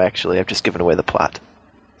right now. Actually, I've just given away the plot.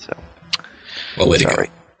 So, well, way to go.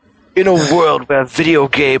 In a world where video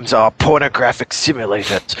games are pornographic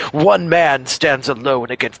simulators, one man stands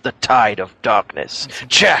alone against the tide of darkness.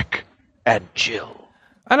 Jack and Jill.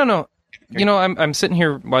 I don't know. I'm sitting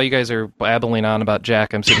here while you guys are babbling on about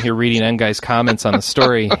Jack. I'm sitting here reading N-Guy's comments on the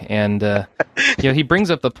story, and he brings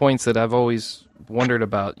up the points that I've always wondered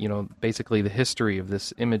about. Basically the history of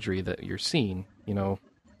this imagery that you're seeing.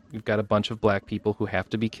 You've got a bunch of black people who have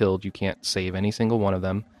to be killed. You can't save any single one of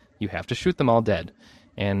them. You have to shoot them all dead.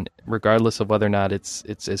 And regardless of whether or not it's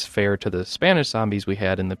as fair to the Spanish zombies we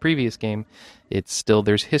had in the previous game, it's still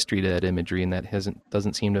there's history to that imagery, and that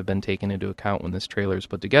doesn't seem to have been taken into account when this trailer is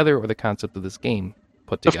put together or the concept of this game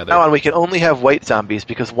put together. From now on, we can only have white zombies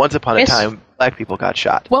because once upon a time, black people got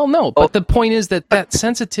shot. Well, no, but the point is that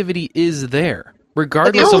sensitivity is there.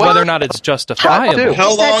 regardless of whether or not it's justifiable.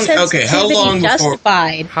 How long? That Okay, how sensitivity long before?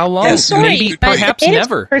 justified. How long? I'm sorry, Maybe, but perhaps it is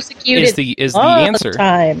never. Persecuted is the all answer. the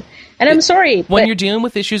time. And I'm sorry, When but you're dealing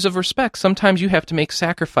with issues of respect, sometimes you have to make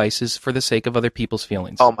sacrifices for the sake of other people's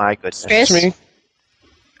feelings. Oh my goodness. Chris, me.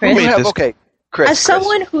 Chris, made this? Okay, Chris. as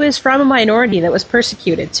someone who is from a minority that was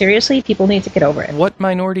persecuted, seriously, people need to get over it. What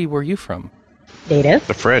minority were you from? Native.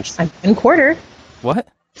 The French. I'm 1/4. What?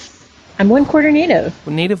 I'm 1/4 Native.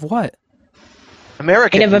 Native what?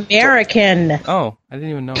 American. Native American. Oh, I didn't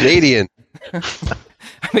even know. Canadian.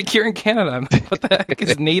 I'm like, you're in Canada. I'm like, what the heck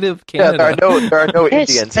is Native Yeah, Canada? there are no Yes,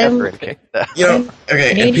 Indians I'm- ever in Canada. You know, okay,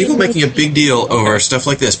 and Canadian people making a big deal over stuff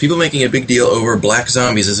like this, people making a big deal over black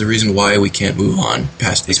zombies is the reason why we can't move on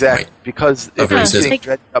past this Exactly, point. because Of it's racism. getting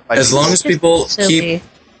dredged up by As people. long as people Silly.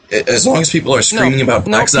 as long as people are screaming about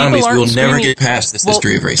black people zombies, aren't we'll never screaming- get past this Well,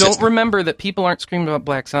 history of racism. Don't remember that people aren't screaming about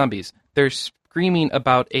black zombies. They're screaming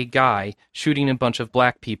about a guy shooting a bunch of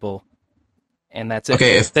black people, and that's it.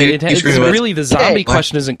 Okay, if It's you scream about really the zombie black-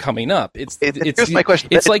 question isn't coming up. Here's my question.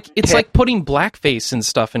 It's like putting blackface and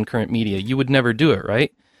stuff in current media. You would never do it,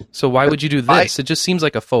 right? So why would you do this? It just seems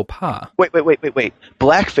like a faux pas. Wait.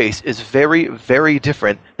 Blackface is very, very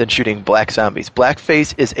different than shooting black zombies.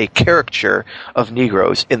 Blackface is a caricature of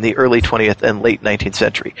Negroes in the early 20th and late 19th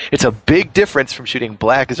century. It's a big difference from shooting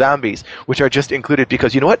black zombies, which are just included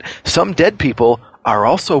because, you know what? Some dead people are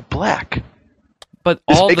also black. But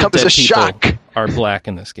This all may the come dead as a people shock. are black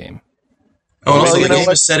in this game. Oh, Well, also you the know game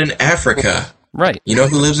what? is set in Africa. Right. You know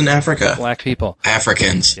who lives in Africa? Black people.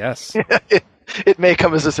 Africans. Yes. It may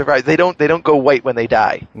come as a surprise. They don't go white when they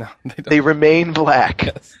die. No, they don't. They remain black.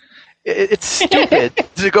 Yes. It's stupid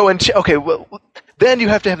to go and okay. Well, then you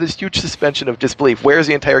have to have this huge suspension of disbelief. Where is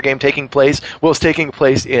the entire game taking place? Well, it's taking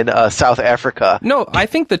place in South Africa. No, I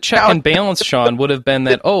think the check and balance, Sean, would have been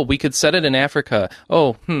that, we could set it in Africa.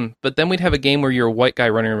 But then we'd have a game where you're a white guy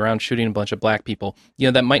running around shooting a bunch of black people. You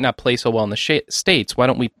know, that might not play so well in the States. Why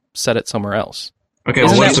don't we set it somewhere else? Okay,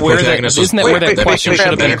 Isn't well, what if that the where that- protagonist was isn't that where that black? question should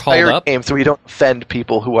have been called entire up? game so we don't offend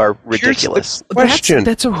people who are ridiculous. Question.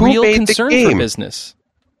 That's a Who real made the concern for game? business.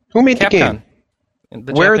 Who made the Capcom. game?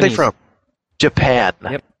 The Where are they Japanese. from? Japan.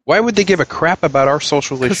 Yep. Why would they give a crap about our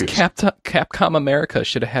social Because issues? Capcom America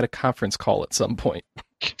should have had a conference call at some point.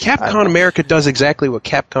 Capcom America does exactly what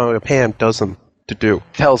Capcom Japan does them to do.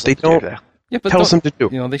 Tells They them to do don't- that. Yeah, but Tells them to do.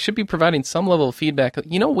 You know, they should be providing some level of feedback.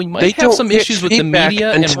 You know, we might They have don't some get issues with the feedback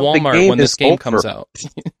media and until the Walmart game when this is game over. comes out.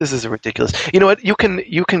 This is ridiculous. You know what? You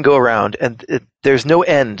can go around, and there's no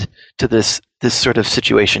end to this sort of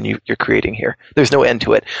situation you're creating here. There's no end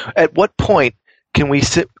to it. At what point can we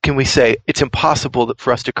say it's impossible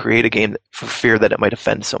for us to create a game for fear that it might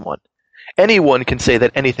offend someone? Anyone can say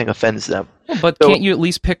that anything offends them. But So- can't you at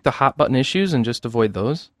least pick the hot button issues and just avoid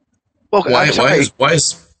those? Well, Why I'm sorry.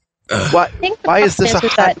 I think the Why is this a problem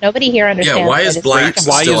is hot? that nobody here understands. why that is it's black racist.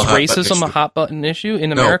 Why still is a hot button racism a issue? hot button issue in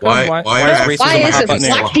No, America? why is are racism Why a is hot it button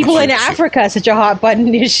black issue? people in issue? Africa such a hot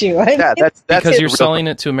button issue? Yeah, that's Because the you're real- selling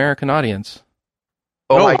it to American audience.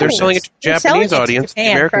 Oh No, my they're goodness. selling it to They're Japanese selling it to audience. The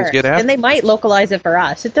Japan Americans first, get after and they might localize it for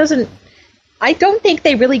us. It doesn't. I don't think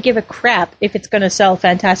they really give a crap if it's going to sell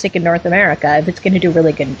fantastic in North America if it's going to do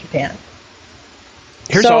really good in Japan.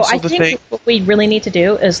 Here's so also I the think thing. what we really need to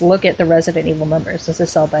do is look at the Resident Evil numbers. Does it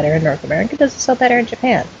sell better in North America? Does it sell better in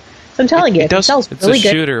Japan? So I'm telling you, It if it does- sells It's really a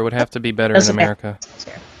good, shooter. It would have to be better in doesn't matter. America.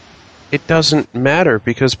 It doesn't matter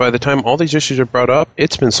because by the time all these issues are brought up,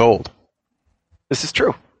 it's been sold. This is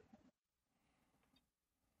true.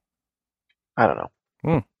 I don't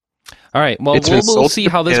know. All right. Well, It's been we'll sold see to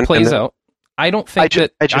how this Japan, plays and then- out. I don't think I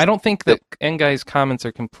that just- I don't think that Ngai's comments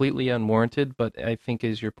are completely unwarranted, but I think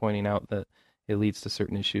as you're pointing out that it leads to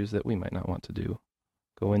certain issues that we might not want to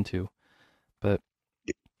go into. But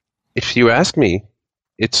If you ask me,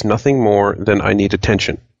 it's nothing more than I need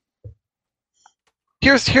attention.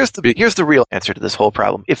 Here's the real answer to this whole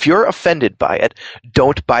problem. If you're offended by it,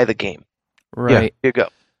 don't buy the game. right. Here you go.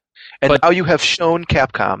 And But- now you have shown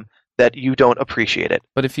Capcom that you don't appreciate it.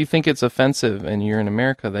 But if you think it's offensive and you're in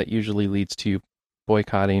America, that usually leads to you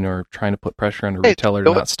boycotting or trying to put pressure on a Hey, retailer you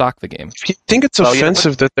to know not stock the game. If you think it's Well, you know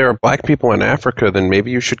offensive that there are black people in Africa, then maybe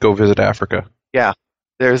you should go visit Africa.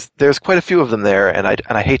 There's quite a few of them there, and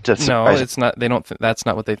I hate to No, surprise it's not. They don't. That's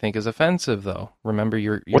not what they think is offensive, though. Remember,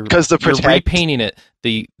 you're because the you're protagonist. repainting it.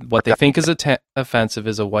 What they think is offensive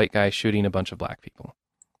is a white guy shooting a bunch of black people,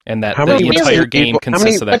 and that How the many entire black game people- how consists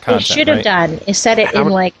many- of that What they content. should have Right? done is set it How in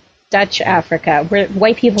many- like Dutch Africa, where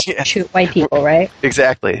white people Yeah. shoot white people, right?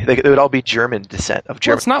 Exactly. They would all be German descent of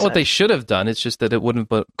German. Well, it's not what they descent. should have done. It's just that it wouldn't,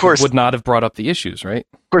 but course. would not have brought up the issues, right?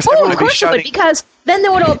 course, Oh, everyone of would be course it would, shouting. because then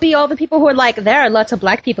there would be all the people who are like, there are lots of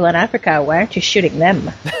black people in Africa. Why aren't you shooting them?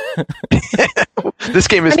 This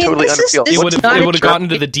game is totally this is- unreal. this It would is not have a gotten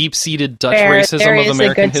to the deep-seated Dutch There racism of is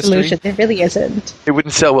American a good history. solution. There really isn't. It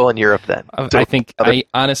wouldn't sell well in Europe then. I think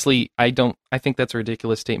I think that's a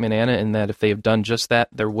ridiculous statement, Anna, in that if they have done just that,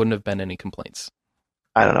 there wouldn't have been any complaints.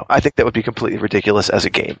 I don't know. I think that would be completely ridiculous as a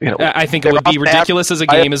game. You know, I think it would be ridiculous as a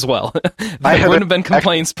game as well. There wouldn't have been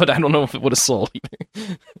complaints, but I don't know if it would have sold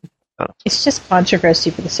either. It's just controversy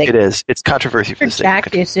for the sake It is. It's controversy for the sake Jack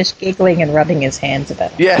of it. is just giggling and rubbing his hands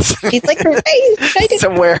about it. Yes. He's like, hooray, I did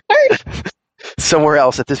somewhere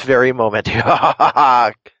else at this very moment.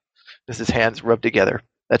 This is hands rubbed together.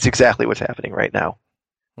 That's exactly what's happening right now.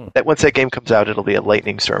 That once that game comes out, it'll be a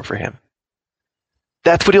lightning storm for him.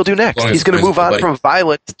 That's what he'll do next. As long as He's going it's to move on buddy. from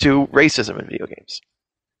violence to racism in video games.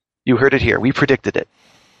 You heard it here. We predicted it.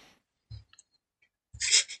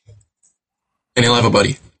 And he'll have a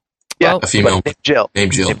buddy. Yeah, A female named Jill.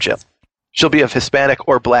 named Jill. Named Jill. She'll be of Hispanic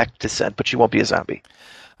or black descent, but she won't be a zombie.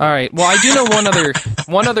 All right. Well, I do know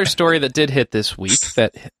one other story that did hit this week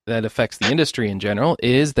that affects the industry in general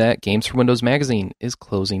is that Games for Windows magazine is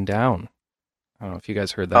closing down. I don't know if you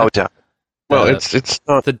guys heard that. Oh, damn. Well, it's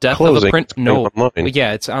not the death closing, of the print. it's going online.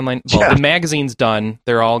 Yeah, it's online. Well, Yeah. the magazine's done.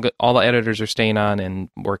 They're all the editors are staying on and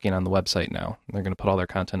working on the website now. They're going to put all their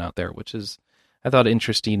content out there, which is I thought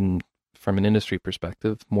interesting from an industry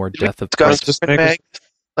perspective. More Did we death of discuss print. Print Mag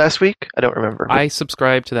last week? I don't remember. I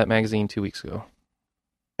subscribed to that magazine 2 weeks ago.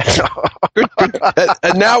 Good.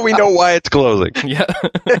 And now we know why it's closing. Yeah.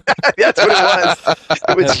 That's what it was.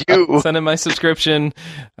 It was you. Sent in my subscription.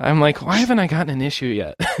 I'm like, why haven't I gotten an issue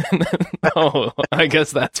yet? Oh, I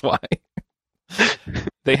guess that's why.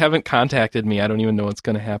 They haven't contacted me. I don't even know what's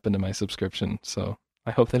going to happen to my subscription. So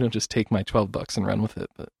I hope they don't just take my $12 and run with it.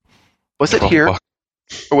 But Was it here,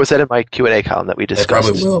 or was that in my Q&A column that we They discussed?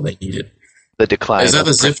 probably will. They need it. The decline. Is that of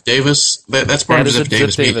the print. Ziff Davis? That's part that of is Ziff a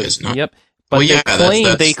Davis Ziff media, Davis. is not. Yep. But Well, yeah, they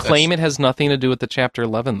that's- claim it has nothing to do with the Chapter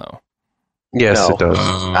 11, though. Yes, No. it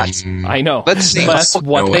does. I know. Let's see. That's what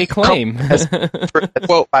No they way. claim.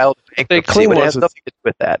 Well, filed they bankruptcy, claim but it was has a- nothing to do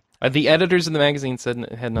with that. The editors in the magazine said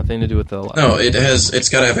it had nothing to do with the 11. No, it's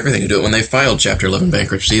got to have everything to do it. When they filed Chapter 11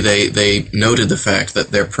 bankruptcy, they noted the fact that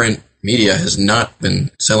their print media has not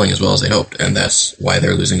been selling as well as they hoped, and that's why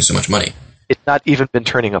they're losing so much money. It's not even been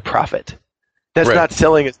turning a profit. That's Right. not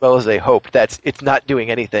selling as well as they hoped. It's not doing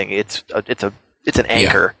anything. It's an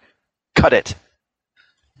anchor. Cut it.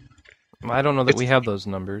 I don't know that we have those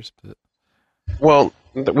numbers, but Well,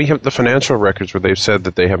 we have the financial records where they've said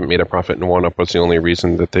that they haven't made a profit, and OneUp was the only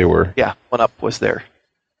reason that they were. Yeah, OneUp was their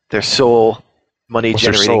sole money Was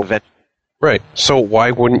their generating sole- venture. Right. So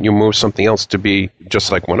why wouldn't you move something else to be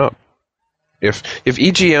just like OneUp? If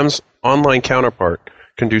EGM's online counterpart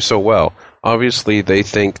can do so well, obviously they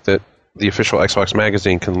think that the official Xbox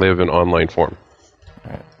magazine can live in online form.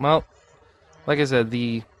 all right. Well, like I said,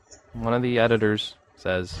 one of the editors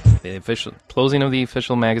says the official closing of the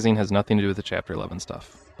official magazine has nothing to do with the Chapter 11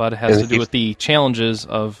 stuff, but it has And to do if- with the challenges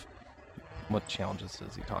of what challenges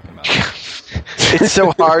is he talking about? It's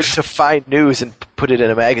so hard to find news and put it in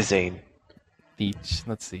a magazine.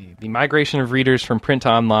 Let's see, the migration of readers from print to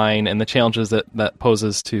online and the challenges that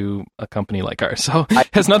poses to a company like ours. So it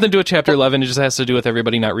has nothing to do with Chapter 11. It just has to do with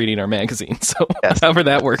everybody not reading our magazine. So Yes. however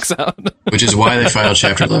that works out, Which is why they filed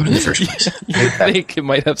Chapter 11 in the first place. you think it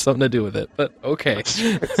might have something to do with it, but okay.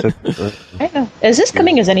 I don't know. Is this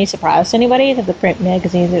coming as any surprise to anybody that the print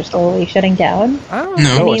magazines are slowly shutting down? I don't know.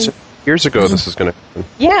 No, No, mean- it's years ago this is going to happen.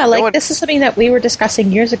 Yeah, like one- this is something that we were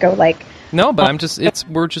discussing years ago. Like, No, but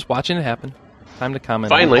we're just watching it happen. Time to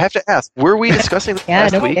comment. on it. Finally. I have to ask, were we discussing this yeah,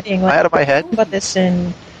 last no week? kidding. Am I Like, out of my head? talking about this in.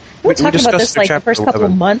 We We were talking about discussed this the like the chapter first couple of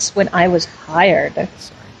 11. months when I was hired. Sorry.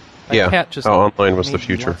 My Yeah, cat just how online was the made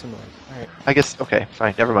future. lots of noise. All right. I guess, okay,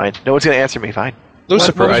 fine, never mind. No one's going to answer me, fine.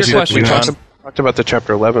 Lucifer, what was your I did- we question, talked about the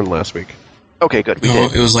Chapter 11 last week. Okay, good, we No,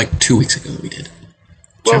 did. it was like 2 weeks ago that we did.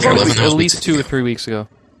 Well, Chapter well, 11, that At was least weeks 2 or ago. 3 weeks ago.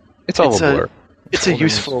 It's all It's a a- blur. It's a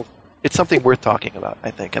useful, it's something worth talking about, I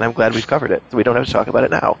think, and I'm glad we've covered it, so we don't have to talk about it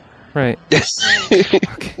now. Right.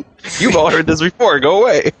 You've all heard this before. Go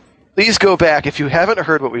away. Please go back. If you haven't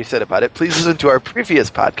heard what we said about it, please listen to our previous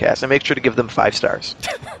podcast and make sure to give them 5 stars.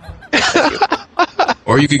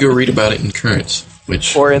 Or you could go read about it in Currents,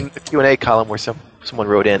 which Or in the Q&A column where someone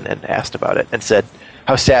wrote in and asked about it and said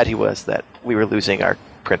how sad he was that we were losing our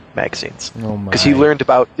print magazines. Oh my. Because he learned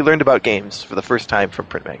about games for the first time from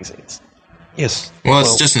print magazines. Yes. well,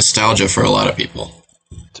 it's just nostalgia for a lot of people.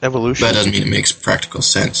 It's evolution. That doesn't mean it makes practical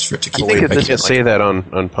sense for it to keep think making it I does- can't say that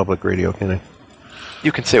on public radio, can I?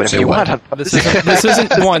 You can say whatever Say you what? want. This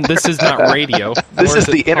isn't one. This is not radio. This nor is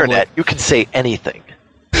the it internet. public. You can say anything.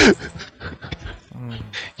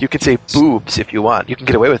 You can say boobs if you want. You can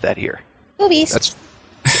get away with that here. Boobies. That's.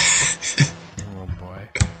 Oh boy.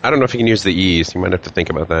 I don't know if you can use the E's. You might have to think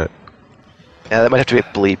about that. Yeah, that might have to be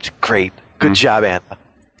bleeped. Great. Good job, Anna.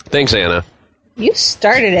 Thanks, Anna. You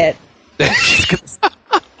started it.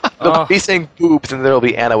 They'll be saying boobs, and there'll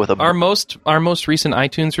be Anna with a Our most recent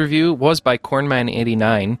iTunes review was by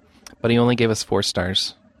Cornman89, but he only gave us 4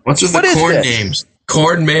 stars. What's with What the is corn this? names?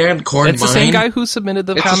 Corn Man, Corn It's the same guy who submitted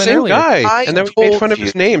the It's the comment same earlier. guy. I And then we made told fun of you.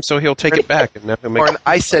 his name, so he'll take it back. And now he'll make Corn,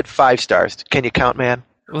 I said 5 stars. Can you count, man?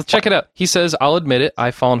 Well, check it out. He says, "I'll admit it.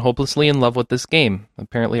 I've fallen hopelessly in love with this game."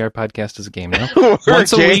 Apparently, our podcast is a game now.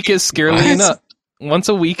 Once a Okay. week is scarcely What? enough. Once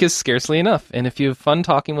a week is scarcely enough. And if you have fun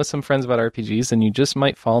talking with some friends about RPGs, then you just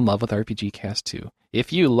might fall in love with RPGCast too.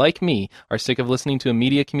 If you, like me, are sick of listening to a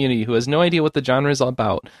media community who has no idea what the genre is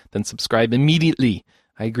about, then subscribe immediately.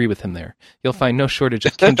 I agree with him there. You'll find no shortage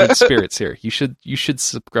of kindred spirits here. You should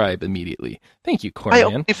subscribe immediately. Thank you, I Cornman.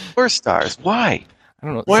 only 4 stars. Why? I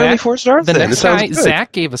don't know. Why Zach, only 4 stars? the then? next It sounds guy, good.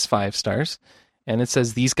 Zach, gave us 5 stars, and it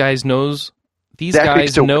says these guys know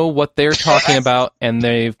what they're talking about, and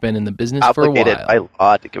they've been in the business for a Obligated while. by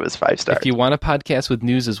law to give us 5 stars. If you want a podcast with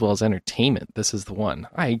news as well as entertainment, this is the one.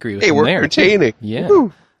 I agree with Hey, him we're there. entertaining. Yeah.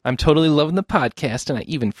 Woo. I'm totally loving the podcast, and I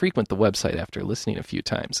even frequent the website after listening a few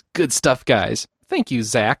times. Good stuff, guys. Thank you,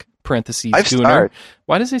 Zach. Parentheses, 5 Gooner. stars.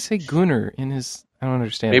 Why does he say Gooner in his... I don't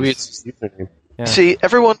understand. Maybe this. it's his username. Yeah. See,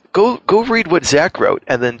 everyone, go read what Zach wrote,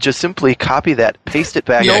 and then just simply copy that, paste it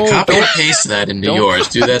back. Yeah, No, copy don't- and paste that into don't- yours.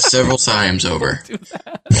 Do that several times over. Do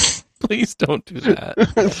that. Please don't do that.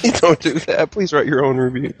 Please don't do that. Please write your own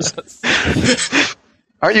reviews.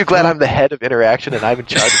 Aren't you glad I'm the head of interaction and I'm in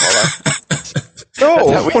charge of all that?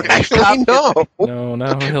 No, That's how we actually, no. No,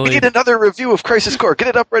 not We really. need another review of Crisis Core. Get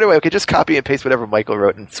it up right away. Okay, just copy and paste whatever Michael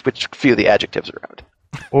wrote and switch a few of the adjectives around.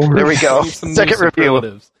 There we go. Some Second new review.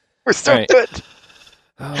 superlatives. We're so All right. good.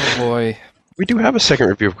 Oh, boy. We do have a second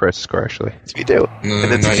review of Crisis Core, actually. Yes, we do. No,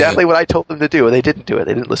 And it's not exactly what I told them to do, and they didn't do it.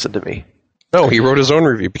 They didn't listen to me. No, he wrote his own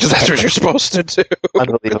review because that's what you're supposed to do.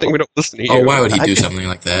 Unbelievable. Good thing we don't listen to you. Oh, why would he I do give- something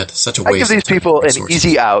like that? Such a I waste. give these of time people and an resources.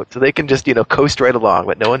 easy out, so they can just coast right along.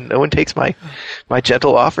 But no one takes my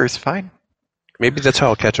gentle offers. Fine. Maybe that's how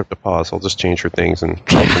I'll catch up to pause. I'll just change her things and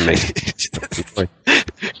make.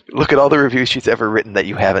 Look at all the reviews she's ever written that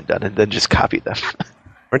you haven't done, and then just copy them.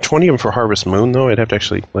 Aren't 20 of them for Harvest Moon, though? I'd have to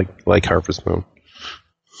actually like Harvest Moon.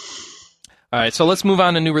 All right, so let's move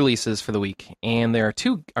on to new releases for the week. And there are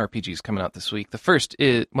 2 RPGs coming out this week. The first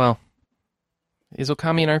is Okami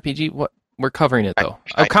an RPG? What? We're covering it, though.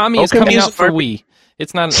 Okami is Okami coming is out an for RPG. Wii.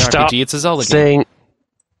 It's not an Stop RPG, it's a Zelda game. Saying,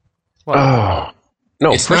 What? oh.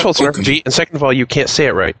 No, It's first of all, it's not an RPG, and second of all, you can't say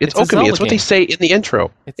it right. It's It's a Okami. Zelda It's what game. they say in the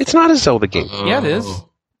intro. It's not a Zelda game. Yeah, it is. Oh.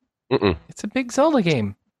 Mm-mm. It's a big Zelda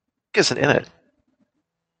game. Isn't in it.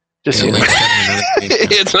 Just so Yeah, you know. Link's got another game.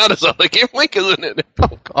 It's not a Zelda game. Link isn't in it.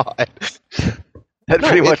 Oh, God. that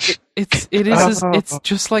pretty much. It's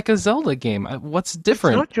just like a Zelda game. What's It's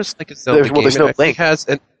different? not just like a Zelda game. There's no It actually Link. has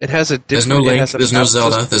a different... There's no it Link, has a there's no battle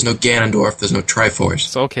Zelda, system. there's no Ganondorf, there's no Triforce.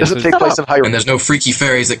 So, okay, Doesn't so take place in Hyrule. And there's no freaky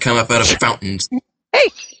fairies that come up out of fountains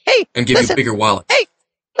Hey, and give you bigger wallets.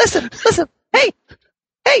 listen, listen. Hey,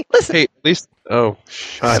 listen. Hey, at least... Oh,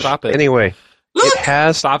 gosh. Stop it. Anyway, it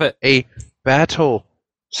has stop it. a battle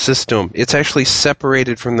system. It's actually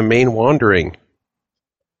separated from the main wandering.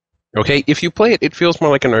 Okay, if you play it, it feels more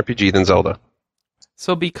like an RPG than Zelda.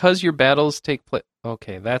 So because your battles take place...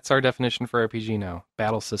 Okay, that's our definition for RPG now.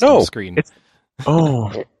 Battle system No, screen. it's-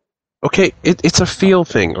 Oh. Okay, it's a feel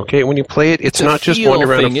thing, okay? When you play it, it's a not just feel one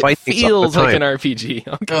around thing. and fight It things all feels the time. like an RPG.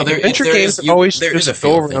 Okay. No, Adventure there games is, you, always there is a just go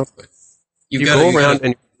feel thing. around- but you You gotta- go you around gotta-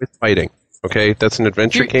 and you're fighting, okay? That's an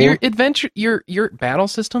adventure game. Your battle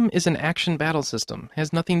system is an action battle system. It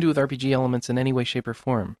has nothing to do with RPG elements in any way, shape, or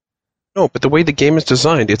form. No, but the way the game is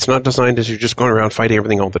designed, it's not designed as you're just going around fighting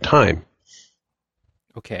everything all the time.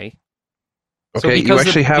 Okay. Okay, So you because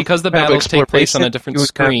actually have because the have battles take place on a exploration, different you have-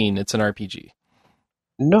 screen, it's an RPG.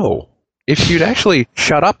 No. If you'd actually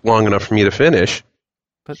shut up long enough for me to finish,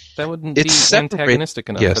 But that wouldn't It's be separate- antagonistic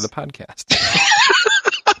enough yes. for the podcast.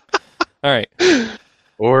 All right.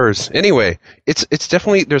 Ors. Anyway, it's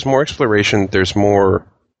definitely, there's more exploration, there's more...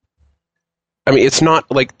 I mean, it's not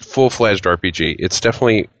like full-fledged RPG. It's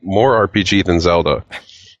definitely more RPG than Zelda.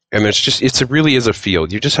 And it really is a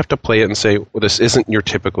field. You just have to play it and say, well, this isn't your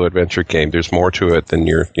typical adventure game. There's more to it than run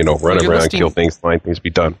you're around, listing- kill things, find things,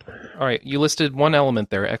 be done. All right. You listed one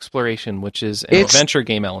element there, exploration, which is an It's- adventure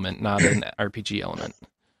game element, not an RPG element.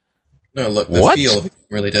 No, look, the What? feel of it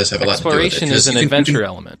really does have a lot to do with it. Exploration is an adventure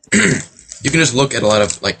element. You can just look at a lot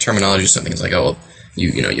of like terminology or something. It's like, oh, well,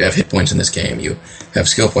 You have hit points in this game, you have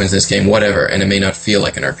skill points in this game, whatever, and it may not feel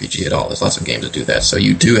like an RPG at all. There's lots of games that do that, so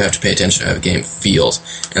you do have to pay attention to how a game feels,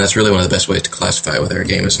 and that's really one of the best ways to classify whether a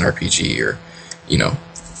game is an RPG or,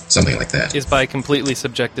 something like that. Is by completely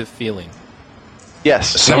subjective feeling.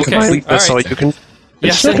 Yes. It's not Okay. complete, that's All all right. you can...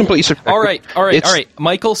 Yes, It's not completely subjective. All right. It's-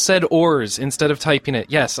 Michael said "ors" instead of typing it.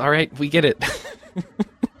 Yes, all right, we get it.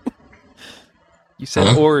 You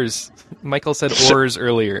said "ors." Michael said "ors"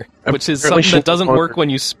 earlier, which is Apparently something that doesn't she- work when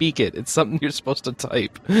you speak it. It's something you're supposed to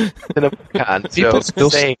type. People still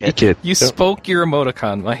saying speak it. You spoke your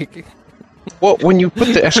emoticon, Mike. Well, when you put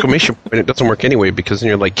the exclamation point, it doesn't work anyway because then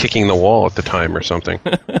you're like kicking the wall at the time or something.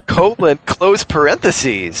 colon, close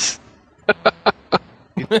parentheses.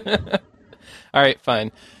 All right,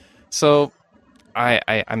 fine. So,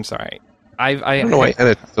 I'm sorry. I don't know why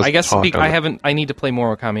Edit doesn't I guess talk on it. I need to play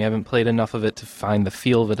more Okami. I haven't played enough of it to find the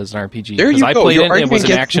feel of it as an RPG. There 'Cause you I go. played Your it and it was argument an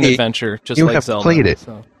gets action me. adventure, just You like have Zelda. played it.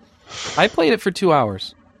 So. I played it for 2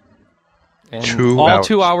 hours. And 2 all hours.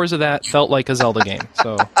 2 hours of that felt like a Zelda game.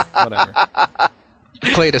 So, whatever.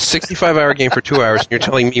 You played a 65-hour game for 2 hours, and you're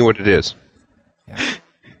telling me what it is. Yeah.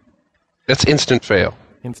 That's instant fail.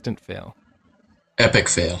 Instant fail. Epic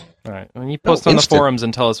fail. All right. When you post on the instant. forums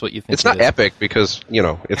and tell us what you think It's not it is. epic because,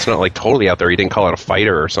 it's not like totally out there. You didn't call it a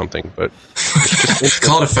fighter or something, but...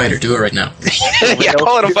 Call it a fighter. Do it right now. yeah,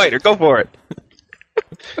 call it a fighter. Go for it.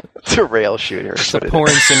 It's a rail shooter. It's a porn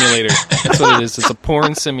simulator. That's what it is. It's a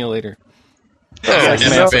porn simulator. Epic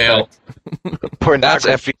Mass fail. Effect. That's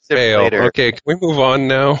epic fail. Okay, can we move on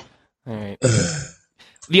now? All right.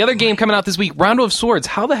 The other game coming out this week, Rondo of Swords.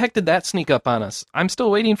 How the heck did that sneak up on us? I'm still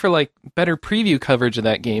waiting for better preview coverage of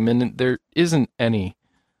that game, and there isn't any.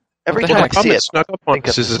 Every What the time I heck? see Problem it, that snuck up on think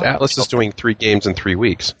us of is Atlas is doing 3 games in 3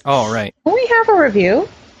 weeks. Oh, right. Will we have a review?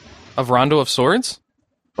 Of Rondo of Swords?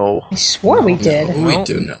 oh, I swore we did. No, we No.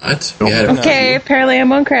 do not. No. We had Okay, apparently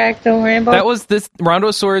I'm on crack. Don't worry about That was this. Rondo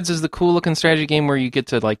of Swords is the cool looking strategy game where you get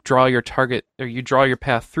to draw your target, or you draw your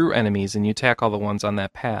path through enemies, and you attack all the ones on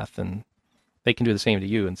that path, and they can do the same to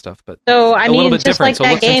you and stuff. But So, I a little mean, bit just like different, so it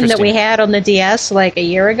that looks game that we interesting. had on the DS like a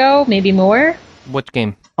year ago, maybe more, What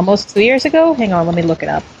game? almost 2 years ago. Hang on, let me look it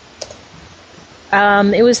up.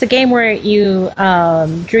 It was the game where you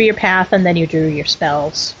drew your path and then you drew your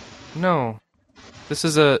spells. No, this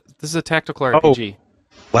is a tactical RPG.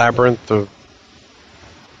 Labyrinth of...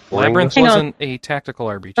 Labyrinth Hang on. wasn't a tactical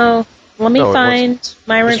RPG. Oh, let me No, it find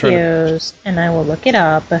my Just trying to- reviews and I will look it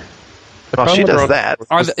up. well, she does that.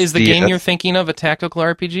 Is the game you're thinking of a tactical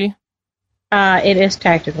RPG? It is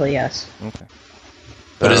tactical, yes. Okay.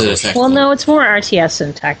 What is it? Attack? Well, no, it's more RTS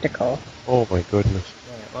than tactical. Oh my goodness.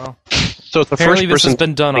 Well, So it's the apparently first this has person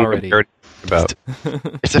been done thing already. we've heard about.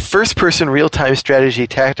 It's a first-person real-time strategy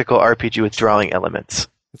tactical RPG with drawing elements.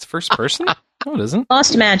 It's first person? No, it isn't.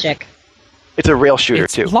 Lost Magic. It's a rail shooter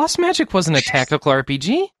It's- too. Lost Magic wasn't a tactical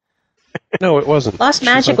RPG. No, it wasn't. Lost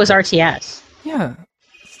Magic was RTS. Yeah.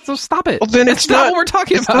 So stop it. Well, then That's it's not not- what we're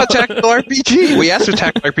talking It's about. not tactical RPG. We asked for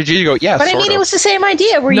tactical RPG. You go, yeah, But I sort mean, of. it was the same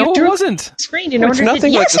idea where No, you it drew wasn't. the screen in Well, it's order to...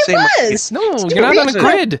 nothing like Yes, the same it idea. was! No, It's you're not on a reason.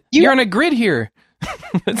 grid. You- You're on a grid here.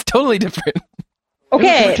 It's totally different. Okay,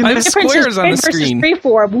 I have the difference squares is on the grid versus screen.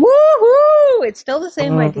 freeform. Woohoo! It's still the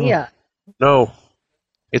same idea. No,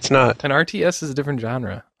 it's not. An RTS is a different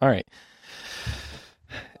genre. All right.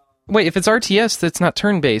 Wait, if it's RTS, that's not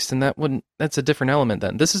turn-based, and that's a different element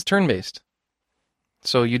then. This is turn-based.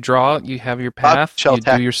 So you draw, you have your path, shell you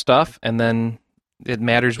tack. do your stuff, and then it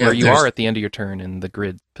matters Yeah, where you there's- are at the end of your turn in the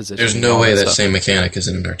grid position. There's and no all way that stuff. same mechanic is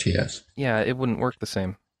in an RTS. Yeah, it wouldn't work the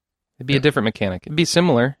same. It'd be a different mechanic. It'd be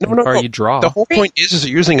similar, No, or no. you draw. The whole point is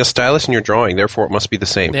you're using a stylus and you're drawing, therefore it must be the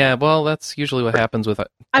same. Yeah, well, that's usually what happens with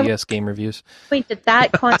I- DS game reviews. Point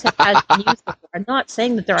that concept has been used before. I'm not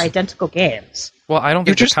saying that they're identical games. Well, I don't You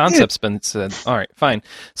think the just concept's been said. All right, fine.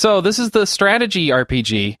 So this is the strategy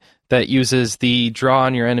RPG that uses the draw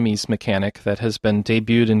on your enemies mechanic that has been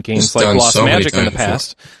debuted in games It's like done Lost so many Magic in the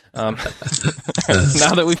times past.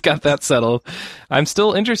 Now that we've got that settled, I'm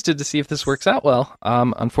still interested to see if this works out well.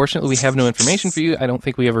 Unfortunately, we have no information for you. I don't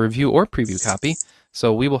think we have a review or preview copy,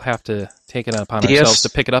 so we will have to take it upon DS ourselves to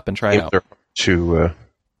pick it up and try it Games out. are to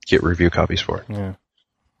get review copies for. Yeah.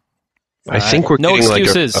 I think we're no getting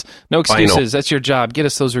excuses. like No final. excuses. That's your job. Get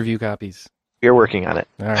us those review copies. We're working on it.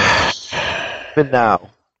 All right. Even now,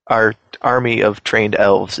 our army of trained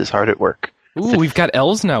elves is hard at work. Ooh, we've got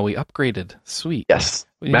elves now. We upgraded. Sweet. Yes,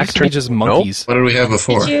 We Mac used to be turned- just no. monkeys. What did we have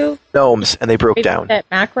before? Did you gnomes, and they broke read down. that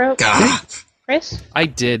macro, God. Chris? I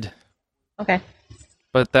did, Okay.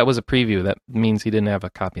 but that was a preview. That means he didn't have a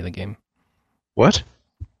copy of the game, what?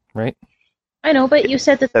 right? I know, but you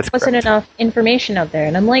said that there That's wasn't correct. enough information out there,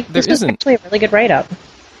 and I'm like, There this was isn't. actually a really good write-up.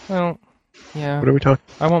 Well, Yeah. What are we talking?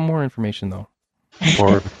 I want more information, though.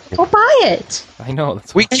 Or Go buy it. I know.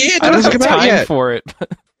 That's we can't. I It don't doesn't have come out time yet. for it.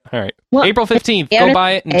 All right. Well, April 15th. yeah, Go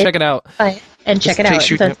buy it and check it out. Buy it and check it out. takes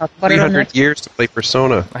you Then talk about it on 300 next. years to play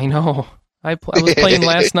Persona. I know. I was playing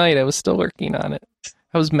last night. I was still working on it.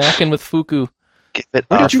 I was macking with Fuku. Give it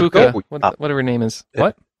Where up. did you Fuka, go? whatever her name is.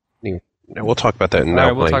 What? We'll talk about that All now.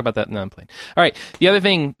 right, we'll talk about that now. I'm playing. All right. The other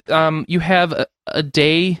thing, you have a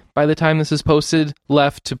day by the time this is posted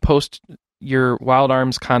left to post your Wild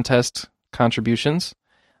Arms contest contributions.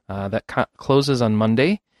 That closes on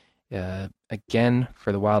Monday. Again,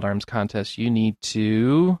 for the Wild Arms contest, you need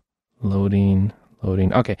to loading.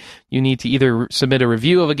 Okay, you need to either submit a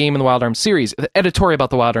review of a game in the Wild Arms series, an editorial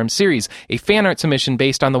about the Wild Arms series, a fan art submission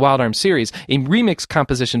based on the Wild Arms series, a remix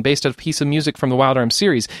composition based on a piece of music from the Wild Arms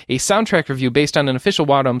series, a soundtrack review based on an official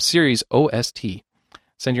Wild Arms series OST.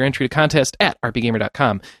 Send your entry to contest at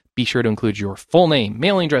rpgamer.com. Be sure to include your full name,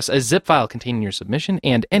 mailing address, a zip file containing your submission,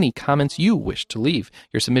 and any comments you wish to leave.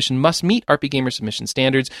 Your submission must meet RPGamer submission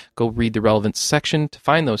standards. Go read the relevant section to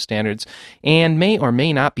find those standards, and may or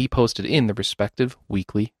may not be posted in the respective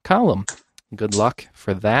weekly column. Good luck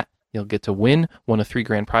for that. You'll get to win one of 3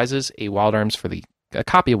 grand prizes, a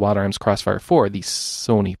copy of Wild Arms Crossfire 4, the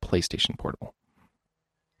Sony PlayStation Portable.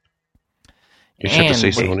 You should have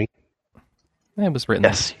to say Sony. It was written.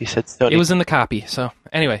 Yes, you said Sony. It was in the copy. So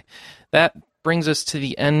anyway, that brings us to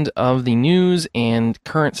the end of the news and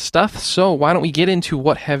current stuff. So why don't we get into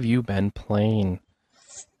what have you been playing?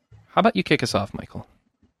 How about you kick us off, Michael?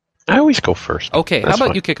 I always go first. Okay, That's how about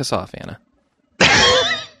fine. you kick us off, Anna?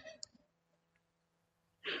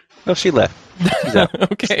 No, she left.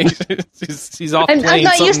 Okay, she's off I'm playing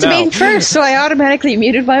not used to something being else. first, so I automatically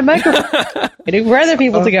muted my microphone. Waiting for other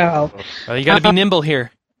people to go. Well, you got to be nimble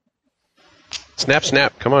here.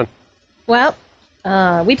 Snap. Come on. Well,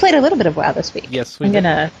 we played a little bit of WoW this week. Yes, we I'm did.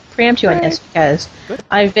 going to preempt you on this because Good.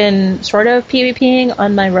 I've been sort of PvPing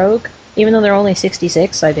on my rogue. Even though they're only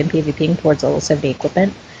 66, I've been PvPing towards level 70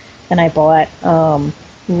 equipment. And I bought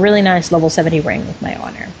really nice level 70 ring with my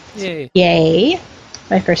honor. Yay. Yay.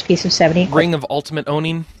 My first piece of 70 equipment. Ring of Ultimate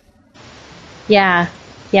Owning. Yeah,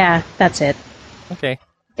 that's it. Okay.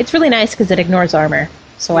 It's really nice because it ignores armor.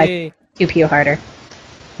 So Yay. I pew harder.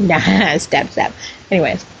 Nah, stab.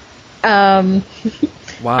 Anyways. Wow.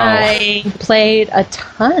 I played a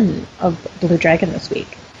ton of Blue Dragon this week.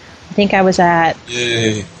 I think I was at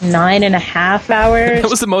Yay. 9.5 hours. That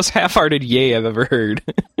was the most half-hearted yay I've ever heard.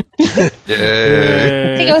 I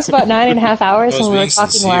think it was about 9.5 hours I was when we were being talking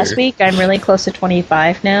sincere. last week. I'm really close to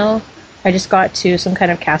 25 now. I just got to some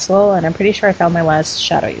kind of castle, and I'm pretty sure I found my last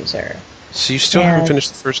shadow user. So you still Yeah. haven't finished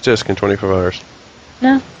the first disc in 25 hours.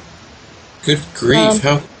 No. Good grief.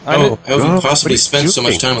 How have you what possibly are you spent so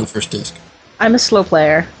much doing? time on the first disc? I'm a slow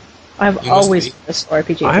player. I've You must always be. been a slow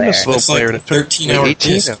RPG I'm player. a slow That's like player. and it took 13-hour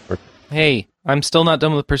 18 disc. hours. Hey, I'm still not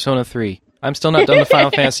done with Persona 3. I'm still not done with Final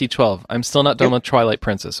Fantasy 12. I'm still not done with Twilight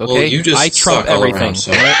Princess, okay? Well, you just I trump suck all everything. around,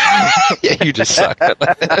 so- Yeah, you just suck.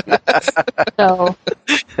 So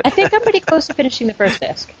I think I'm pretty close to finishing the first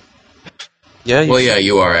disc. Yeah. Well, yeah,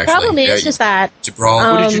 you are actually. Problem yeah, is just that, to brawl.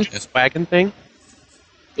 Um, What did you do? This wagon thing?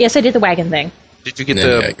 yes, I did the wagon thing. Did you get Yeah,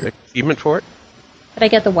 the yeah. achievement for it? Did I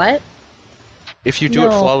get the what? If you do it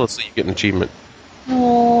No. flawlessly, you get an achievement.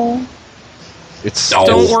 Oh. It's No.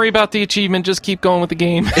 Don't worry about the achievement, just keep going with the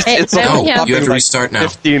game. It's I No, only have- you have to like restart now.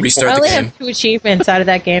 15 I Restart the only game. have 2 achievements out of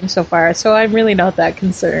that game so far, so I'm really not that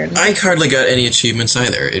concerned. I hardly got any achievements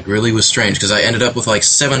either. It really was strange because I ended up with like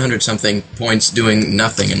 700 something points doing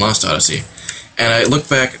nothing in Lost Odyssey. And I look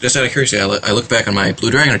back, just out of curiosity, I look back on my Blue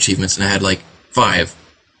Dragon achievements and I had like 5.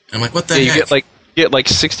 And I'm like, what the you heck? get like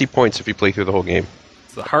 60 points if you play through the whole game.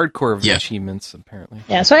 It's the hardcore of Yeah. achievements, apparently.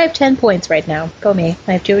 Yeah, so I have 10 points right now. Go me.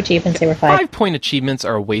 I have 2 achievements, they were 5. 5-point achievements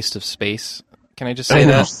are a waste of space. Can I just I say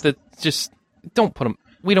know. that just don't put them.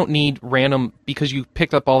 We don't need random because you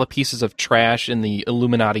picked up all the pieces of trash in the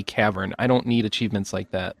Illuminati cavern. I don't need achievements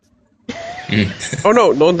like that. Oh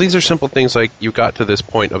no! These are simple things like you got to this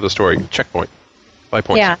point of the story. Checkpoint. 5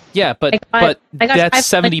 points. Yeah. Yeah, but I got that's 5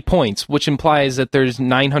 70 points, which implies that there's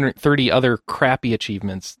 930 other crappy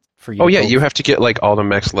achievements for you. Oh to yeah, go you have to get like all the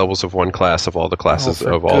max levels of one class of all the classes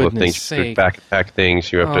for of all the goodness things. sake. Backpack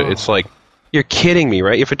things. You have to. Oh. It's like you're kidding me,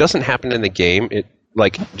 right? If it doesn't happen in the game, it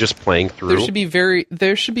like just playing through.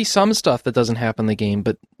 There should be some stuff that doesn't happen in the game,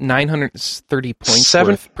 but 930 points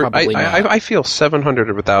worth, probably not. I feel 700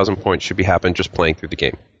 of 1,000 points should be happening just playing through the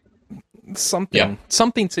game. Something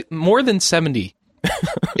more than 70.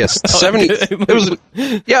 Yes, 70. It was.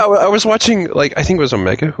 Yeah, I was watching. Like I think it was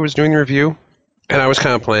Omega who was doing the review, and I was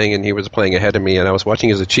kind of playing, and he was playing ahead of me, and I was watching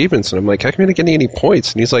his achievements, and I'm like, how come you're not getting any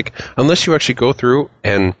points? And he's like, unless you actually go through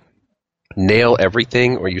and nail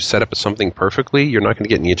everything or you set up something perfectly, you're not going to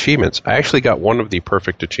get any achievements. I actually got one of the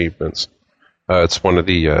perfect achievements. It's one of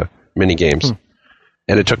the mini games,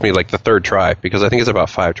 and it took me like the third try because I think it's about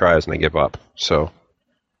 5 tries and I give up. So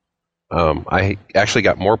I actually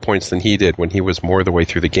got more points than he did when he was more of the way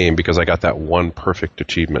through the game because I got that one perfect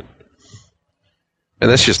achievement. And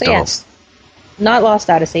that's just dumb. Yes, not Lost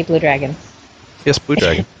Odyssey, Blue Dragon. Yes, Blue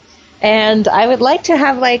Dragon. And I would like to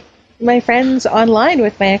have like my friends online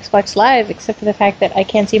with my Xbox Live, except for the fact that I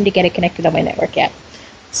can't seem to get it connected on my network yet.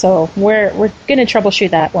 So we're going to troubleshoot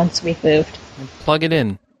that once we've moved. Plug it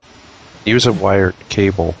in. Use a wired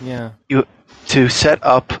cable. Yeah. To set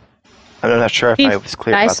up. I'm not sure if I was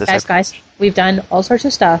clear about this. Guys, we've done all sorts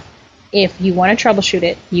of stuff. If you want to troubleshoot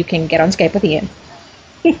it, you can get on Skype with Ian.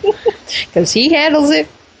 Because he handles it,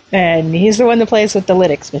 and he's the one that plays with the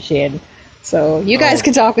Linux machine. So you guys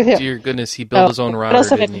can talk with him. Dear goodness, he built his own router. What else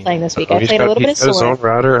have I didn't been he? playing this week? I played a little bit of He's got his own Sword.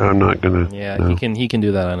 router. I'm not gonna. Yeah, no. he can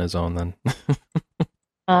do that on his own then.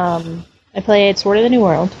 I played Sword of the New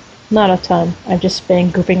World. Not a ton. I've just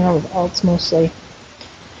been goofing around with alts mostly.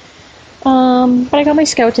 But I got my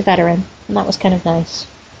Scout to Veteran, and that was kind of nice.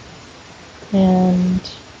 And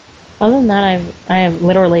other than that, I have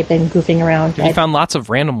literally been goofing around. Have you found lots of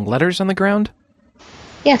random letters on the ground?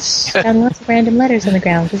 Yes, found lots of random letters on the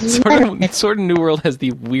ground. This is Sword of New World has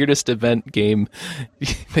the weirdest event game.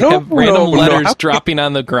 They have random letters dropping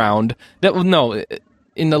on the ground.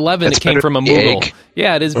 In 11 That's it came better from a than Moogle. egg.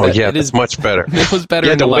 Yeah, it is. Oh, yeah, it that's is much better. It was better You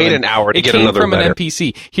had in to 11. wait an hour to it get came another from letter. an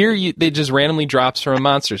NPC. Here, they just randomly drops from a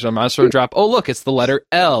monster. So a monster will drop. Oh, look, it's the letter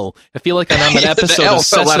L. I feel like I'm on an episode L of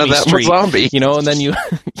fell out of Sesame that Street. zombie. You know, and then you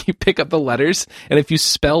you pick up the letters, and if you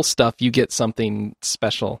spell stuff, you get something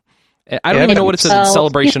special. I don't even know what it's a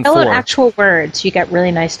celebration if you spell out for. actual words, you get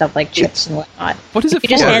really nice stuff like chips and whatnot. What is it if you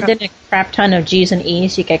for? just hand in a crap ton of G's and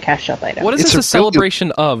E's, you get cash up items. What is It's this a a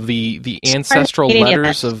celebration of? The ancestral community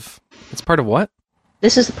letters event. of... It's part of what?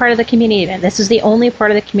 This is the part of the community event. This is the only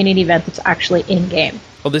part of the community event that's actually in-game.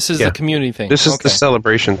 Oh, this is the community thing. This is Okay. the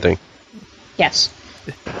celebration thing. Yes.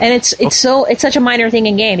 And it's such a minor thing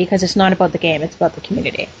in game because it's not about the game, it's about the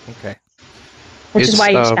community. Okay. Which is It's, why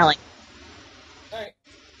you're spelling.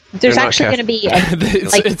 There's They're not actually going to be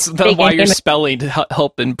it's big why you're in-game- spelling to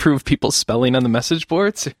help improve people's spelling on the message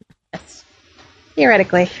boards.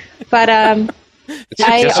 theoretically. But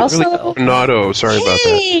I also Nato, sorry about that.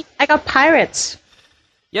 Hey, I got Pirates.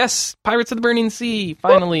 Yes, Pirates of the Burning Sea.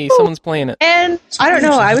 Finally, someone's playing it. And I don't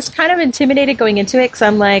know, I was kind of intimidated going into it because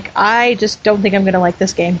I'm like, I just don't think I'm going to like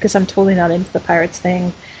this game because I'm totally not into the Pirates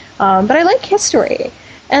thing. But I like history.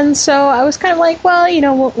 And so I was kind of like, well, you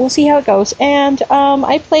know, we'll see how it goes. And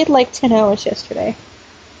I played like 10 hours yesterday.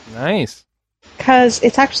 Nice. Because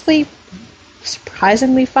it's actually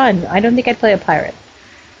surprisingly fun. I don't think I'd play a pirate.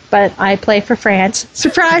 But I play for France.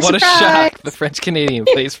 Surprise, What surprise! a shock. The French Canadian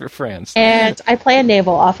plays for France. And I play a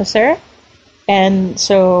naval officer. And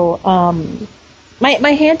so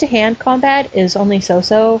my hand-to-hand combat is only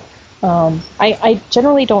so-so. I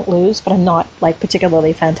generally don't lose, but I'm not like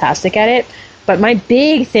particularly fantastic at it. But my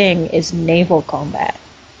big thing is naval combat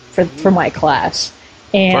for my class.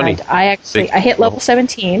 And Funny. I hit level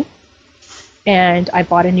 17, and I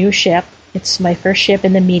bought a new ship. It's my first ship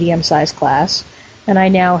in the medium-sized class. And I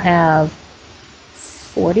now have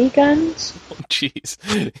 40 guns. Oh, jeez.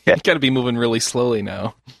 You gotta be moving really slowly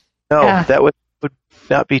now. No, Yeah. that would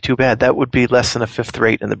not be too bad. That would be less than a fifth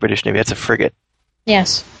rate in the British Navy. That's a frigate.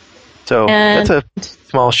 Yes. So And- that's a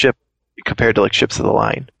small ship compared to like ships of the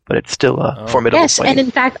line, but it's still a formidable Yes, fighting. and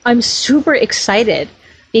in fact, I'm super excited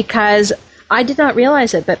because I did not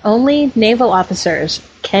realize it, but only naval officers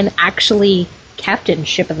can actually captain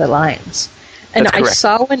ship of the lines. And That's I correct.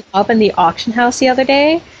 saw one up in the auction house the other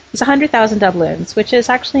day. It's 100,000 doubloons, which is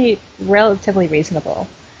actually relatively reasonable.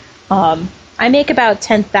 I make about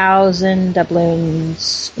 10,000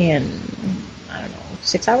 doubloons in, I don't know,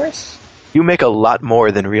 6 hours? You make a lot more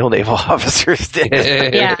than real naval officers did.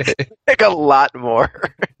 Yeah. You make a lot more.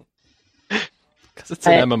 Because it's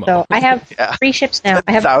an MMO. So I have Yeah. 3 ships now.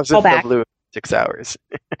 I have 1,000 fallback. doubloons, 6 hours.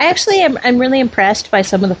 I actually am really impressed by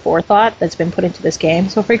some of the forethought that's been put into this game.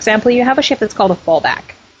 So, for example, you have a ship that's called a fallback.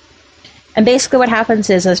 And basically what happens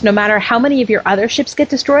is no matter how many of your other ships get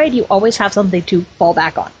destroyed, you always have something to fall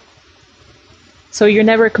back on. So you're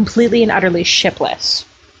never completely and utterly shipless.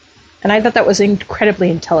 And I thought that was incredibly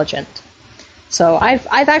intelligent. So I've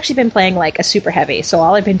actually been playing like a super heavy. So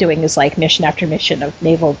all I've been doing is like mission after mission of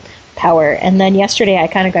naval power. And then yesterday I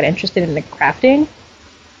kind of got interested in the crafting.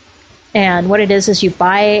 And what it is you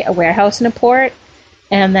buy a warehouse in a port,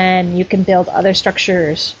 and then you can build other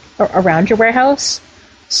structures around your warehouse.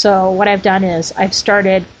 So what I've done is I've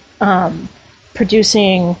started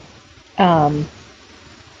producing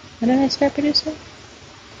what did I start producing?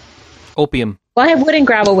 Opium. Well, I have wood and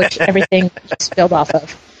gravel, which everything just built off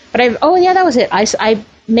of. But that was it. I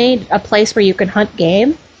made a place where you can hunt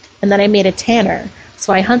game, and then I made a tanner.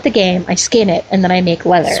 So I hunt the game, I skin it, and then I make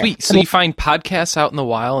leather. Sweet. So you find podcasts out in the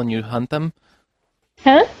wild and you hunt them?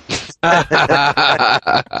 Huh?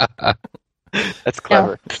 That's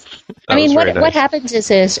clever. I mean, what happens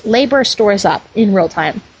is labor stores up in real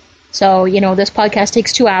time. So, this podcast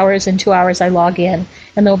takes 2 hours. In 2 hours, I log in,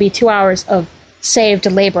 and there'll be 2 hours of saved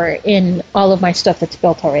labor in all of my stuff that's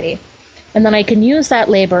built already. And then I can use that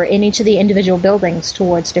labor in each of the individual buildings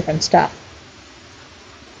towards different stuff.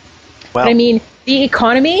 Well, but I mean, the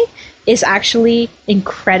economy is actually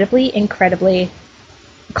incredibly, incredibly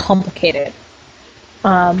complicated.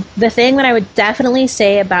 The thing that I would definitely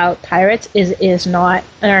say about Pirates is it's not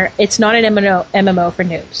an MMO for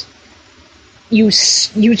noobs. You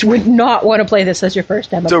would not want to play this as your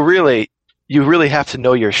first MMO. So really, you really have to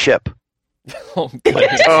know your ship.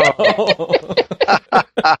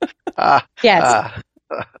 Yes.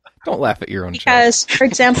 Don't laugh at your own joke. Because, for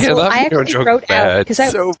example, I actually wrote out because I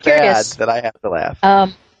was so curious. bad that I have to laugh.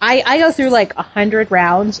 I go through like 100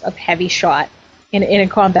 rounds of heavy shot in a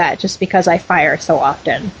combat just because I fire so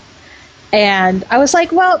often. And I was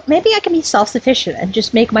like, well, maybe I can be self-sufficient and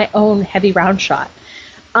just make my own heavy round shot.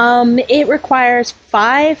 It requires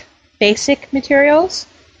 5 basic materials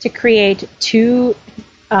to create 2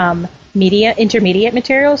 intermediate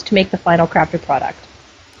materials to make the final crafted product.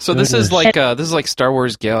 So this is like Star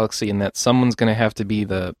Wars Galaxy in that someone's going to have to be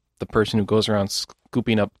the person who goes around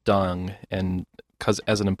scooping up dung and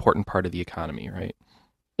as an important part of the economy, right?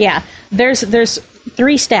 Yeah, there's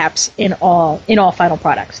 3 steps in all final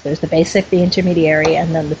products. There's the basic, the intermediary,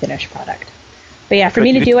 and then the finished product. But yeah, for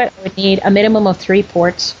me to do it, I would need a minimum of 3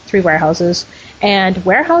 ports, 3 warehouses, and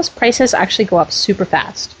warehouse prices actually go up super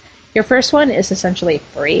fast. Your first one is essentially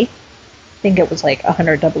free. I think it was like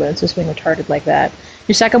 100 doubloons, is being retarded like that.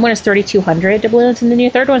 Your second one is 3,200 doubloons, and then your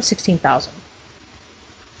third one is 16,000.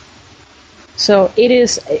 So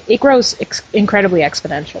it grows incredibly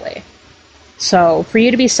exponentially. So for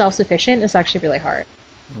you to be self-sufficient is actually really hard.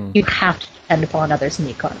 You have to depend upon others in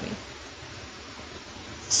the economy.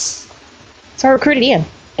 So I recruited Ian,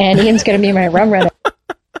 and Ian's going to be my rum runner.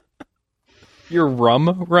 Your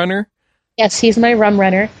rum runner? Yes, he's my rum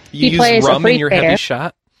runner. He plays rum in your heavy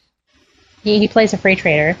shot? He plays a free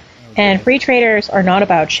trader. Okay. And free traders are not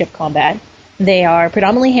about ship combat. They are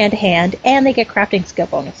predominantly hand-to-hand, and they get crafting skill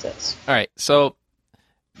bonuses. All right, so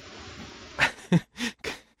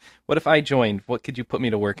what if I joined? What could you put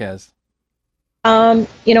me to work as? You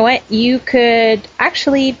know what? You could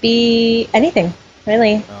actually be anything,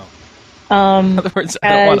 really. Oh. In other words, I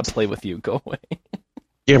don't want to play with you. Go away.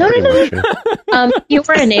 Yeah, no. Much. You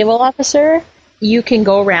were a naval officer. You can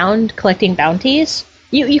go around collecting bounties.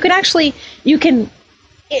 You can.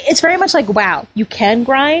 It's very much like WoW. You can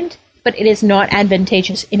grind, but it is not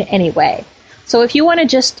advantageous in any way. So if you want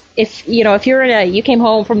to if you came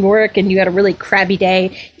home from work and you had a really crabby day,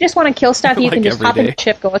 you just want to kill stuff, you can just hop in the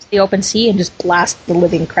ship, go out to the open sea, and just blast the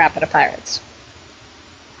living crap out of pirates.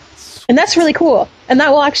 And that's really cool. And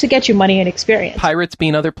that will actually get you money and experience. Pirates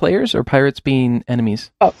being other players or pirates being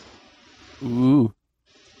enemies? Oh. Ooh.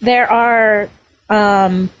 There are...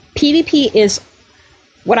 PvP is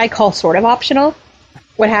what I call sort of optional.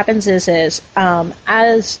 What happens is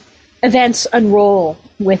as events unroll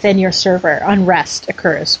within your server, unrest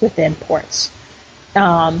occurs within ports.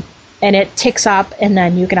 And it ticks up, and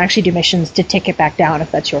then you can actually do missions to tick it back down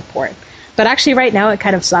if that's your port. But actually right now it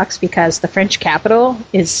kind of sucks because the French capital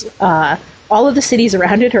is... all of the cities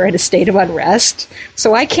around it are in a state of unrest.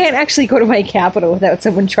 So I can't actually go to my capital without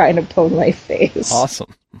someone trying to pwn my face.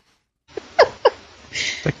 Awesome.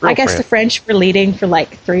 I guess the French were leading for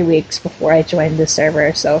like 3 weeks before I joined the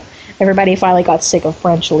server, so everybody finally got sick of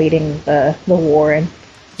French leading the war. And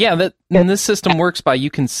this system works by you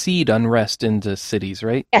can seed unrest into cities,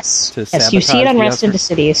 right? Yes, you seed unrest into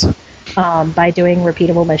cities by doing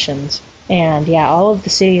repeatable missions. And yeah, all of the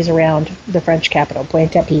cities around the French capital,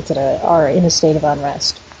 Pointe-à-Pitre, are in a state of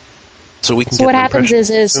unrest. So we can. So what happens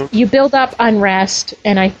is you build up unrest,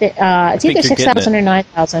 and it's either 6,000 or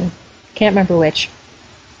 9,000. Can't remember which.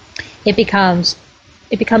 It becomes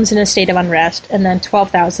in a state of unrest, and then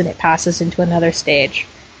 12,000 it passes into another stage,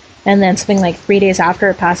 and then something like 3 days after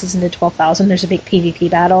it passes into 12,000, there's a big PvP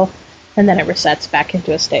battle, and then it resets back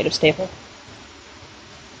into a state of stable.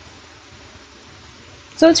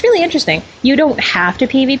 So it's really interesting. You don't have to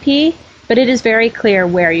PvP, but it is very clear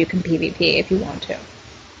where you can PvP if you want to.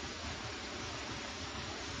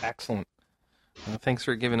 Excellent. Well, thanks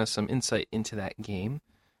for giving us some insight into that game.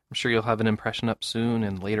 I'm sure you'll have an impression up soon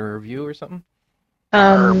and later review or something.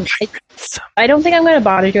 I don't think I'm going to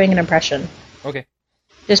bother doing an impression. Okay.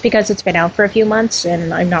 Just because it's been out for a few months,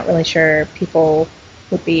 and I'm not really sure people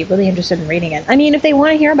would be really interested in reading it. I mean, if they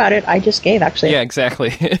want to hear about it, I just gave, actually. Yeah,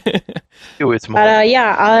 exactly. It's more. But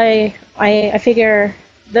yeah, I figure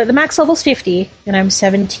the max level's 50, and I'm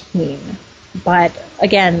 17. But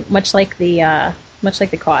again, much like the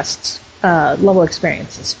costs, level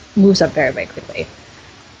experience moves up very, very quickly.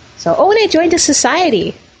 So, and I joined a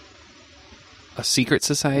society. A secret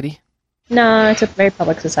society? No, it's a very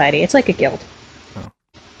public society. It's like a guild.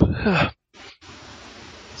 Oh.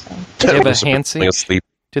 So. Do they have a handshake?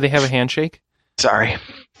 Do they have a handshake? Sorry.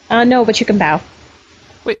 No, but you can bow.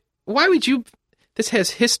 Wait, why would you... This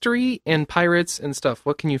has history and pirates and stuff.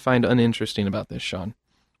 What can you find uninteresting about this, Sean?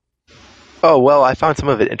 Oh, well, I found some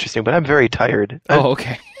of it interesting, but I'm very tired. Oh,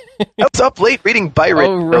 okay. I was up late reading Byron.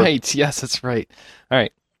 Oh, right. Yes, that's right. All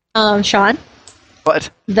right. Sean? What?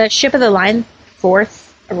 The ship of the line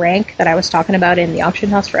 4th rank that I was talking about in the auction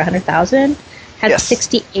house for 100,000 had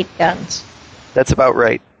 68 guns. That's about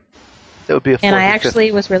right. That would be a 4th. And I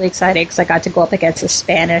actually was really excited because I got to go up against a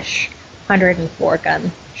Spanish 104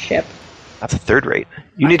 gun ship. That's a 3rd rate.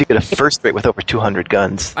 You need to get a 1st rate with over 200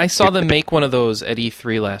 guns. I saw them make one of those at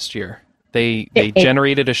E3 last year. They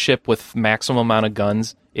generated a ship with maximum amount of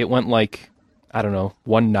guns. It went like, I don't know,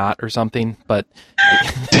 1 knot or something, but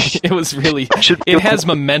it was really... It has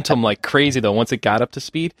momentum like crazy, though, once it got up to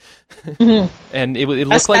speed. Mm-hmm. And it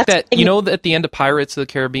looked like that... You know, at the end of Pirates of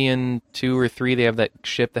the Caribbean 2 or 3, they have that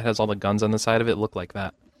ship that has all the guns on the side of it. It looked like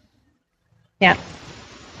that. Yeah.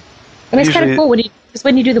 And it's kind of cool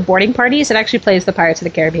when you do the boarding parties, it actually plays the Pirates of the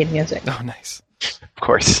Caribbean music. Oh, nice. Of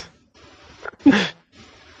course.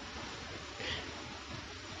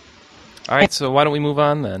 All right, so why don't we move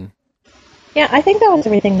on then? Yeah, I think that was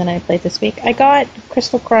everything that I played this week. I got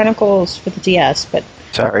Crystal Chronicles for the DS, but...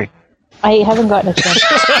 Sorry. I haven't gotten a chance.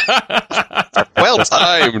 Well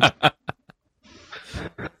timed!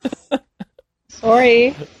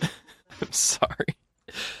 Sorry. I'm sorry.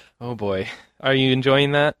 Oh boy. Are you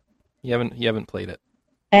enjoying that? You haven't played it.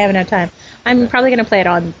 I haven't had time. I'm probably going to play it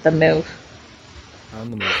on the move. On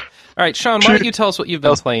the move. All right, Sean, why don't you tell us what you've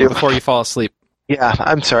been playing before you fall asleep? Yeah,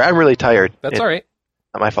 I'm sorry. I'm really tired. That's all right.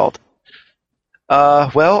 Not my fault.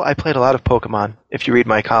 Well, I played a lot of Pokemon, if you read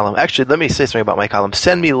my column. Actually, let me say something about my column.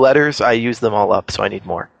 Send me letters. I use them all up, so I need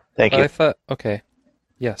more. Thank you. I thought... Okay.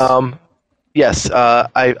 Yes. Yes,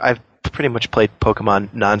 I've pretty much played Pokemon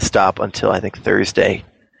nonstop until, I think, Thursday.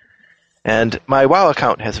 And my WoW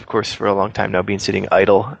account has, of course, for a long time now been sitting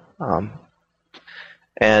idle.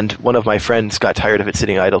 And one of my friends got tired of it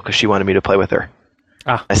sitting idle because she wanted me to play with her.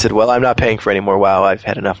 Ah. I said, well, I'm not paying for any more WoW. I've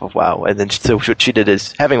had enough of WoW. And then so what she did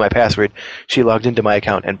is, having my password, she logged into my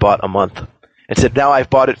account and bought a month. And said, now I've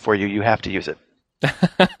bought it for you. You have to use it.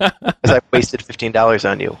 Because I've wasted $15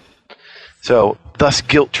 on you. So, thus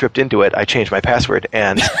guilt tripped into it. I changed my password.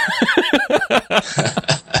 And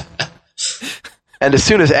and as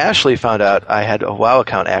soon as Ashley found out I had a WoW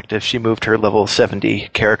account active, she moved her level 70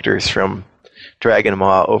 characters from Dragon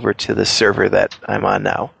Maw over to the server that I'm on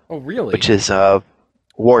now. Oh, really? Which is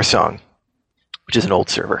Warsong, which is an old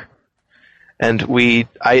server. And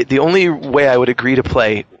the only way I would agree to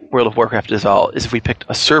play World of Warcraft Dissolve is if we picked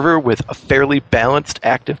a server with a fairly balanced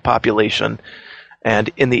active population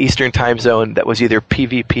and in the Eastern time zone that was either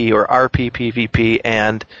PvP or RP PvP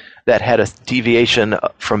and that had a deviation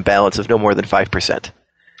from balance of no more than 5%.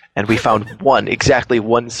 And we found exactly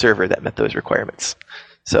one server that met those requirements.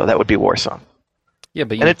 So that would be Warsong. Yeah,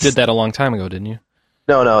 but you did that a long time ago, didn't you?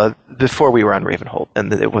 No, before we were on Ravenhold,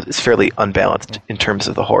 and it's fairly unbalanced in terms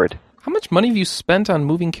of the Horde. How much money have you spent on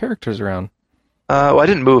moving characters around? Well, I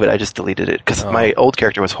didn't move it, I just deleted it, because my old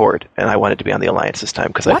character was Horde, and I wanted to be on the Alliance this time,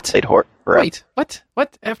 because I played Horde forever. Wait,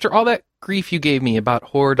 what? After all that grief you gave me about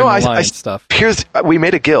Horde and Alliance stuff. We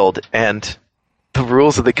made a guild, and the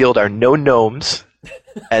rules of the guild are no gnomes,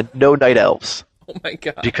 and no night elves. Oh my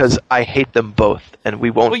god. Because I hate them both, and we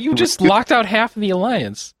won't... Well, you just locked out half of the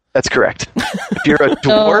Alliance. That's correct. If you're a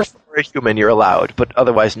dwarf or a human, you're allowed, but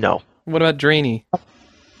otherwise, no. What about Draenei?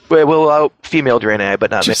 We'll allow female Draenei,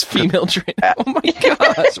 but not just female Draenei. Oh my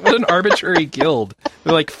gosh, what an arbitrary guild.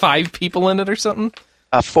 There are like 5 people in it or something?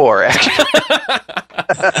 4, actually.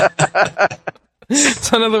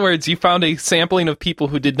 So in other words, you found a sampling of people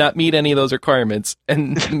who did not meet any of those requirements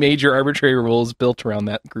and made your arbitrary rules built around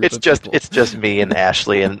that group of people. It's just me and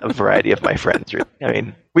Ashley and a variety of my friends. I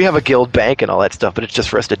mean, we have a guild bank and all that stuff, but it's just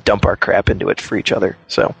for us to dump our crap into it for each other.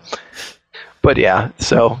 So, but yeah,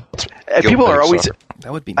 so people are always...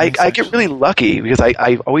 That would be nice, I get really lucky because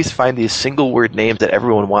I always find these single word names that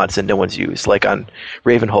everyone wants and no one's used. Like on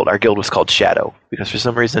Ravenhold, our guild was called Shadow because for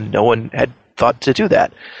some reason no one had thought to do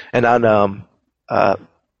that. And on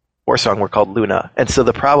Warsong, we're called Luna. And so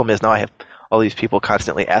the problem is now I have all these people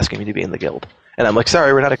constantly asking me to be in the guild. And I'm like,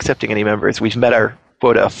 sorry, we're not accepting any members. We've met our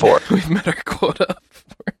quota of 4. We've met our quota of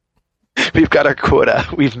 4. We've got our quota.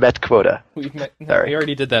 We've met quota. No, Sorry. we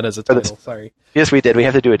already did that as a title. Sorry. Yes, we did. We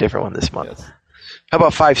have to do a different one this month. Yes. How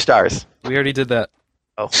about 5 stars? We already did that.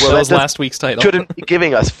 Oh, That was last week's title. Shouldn't be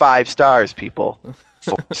giving us 5 stars, people.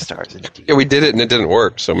 4 stars indeed. Yeah, we did it and it didn't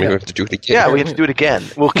work, so we have to do it again. Yeah, we have to do it again.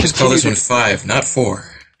 We'll Just call continue this one 5, not 4.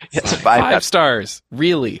 Yes, 5 5 stars.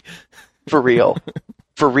 Really? for real.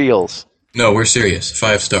 For reals. No, we're serious.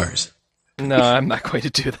 5 stars. No, I'm not going to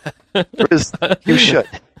do that. You should.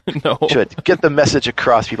 No. Should. Get the message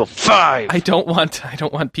across, people. 5! I don't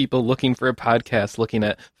want people looking for a podcast looking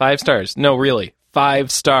at 5 stars. No, really.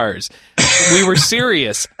 5 stars. We were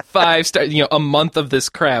serious. 5 stars. A month of this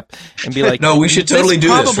crap, and be like, No, we should totally do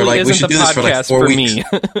this for probably we should isn't do the this for podcast 4 for weeks.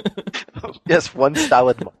 me. Yes, 1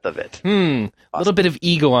 solid month of it. A little bit of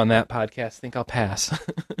ego on that podcast. Think I'll pass.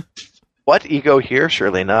 What? Ego here?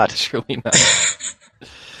 Surely not. Surely not.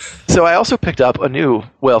 So I also picked up a new,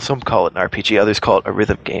 well, some call it an RPG, others call it a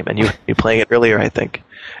rhythm game, and you playing it earlier, I think.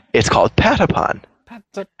 It's called Patapon.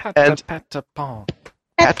 Patapon.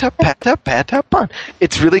 Patapon.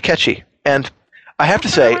 It's really catchy. And I have to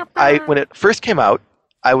say, when it first came out,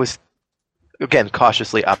 I was, again,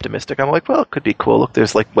 cautiously optimistic. I'm like, well, it could be cool. Look,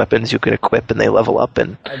 there's like weapons you can equip and they level up.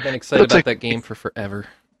 And I've been excited about that game for forever.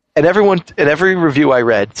 And every review I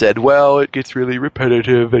read said, well, it gets really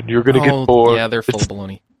repetitive and you're going to get bored. Yeah, they're full of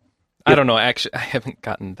baloney. I don't know. Actually, I haven't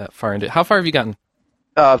gotten that far into it. How far have you gotten?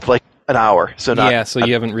 Like an hour. So not. Yeah, so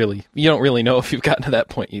you don't really know if you've gotten to that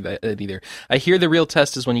point either. I hear the real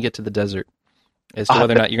test is when you get to the desert, as to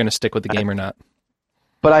whether or not you're going to stick with the game or not.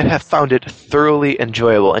 But I have found it thoroughly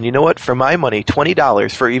enjoyable. And you know what? For my money,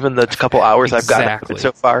 $20 for even the couple hours I've gotten out of it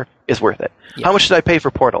so far is worth it. Yeah. How much did I pay for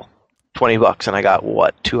Portal? $20, and I got,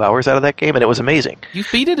 2 hours out of that game, and it was amazing. You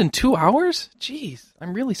beat it in 2 hours? Jeez,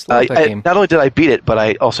 I'm really slow at that game. Not only did I beat it, but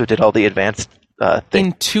I also did all the advanced things.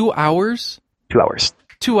 In 2 hours? 2 hours.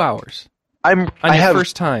 2 hours.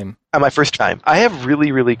 First time. On my first time. I have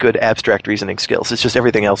really, really good abstract reasoning skills. It's just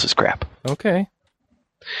everything else is crap. Okay.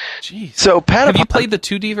 Jeez. So, have you played the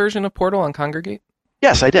 2D version of Portal on Congregate?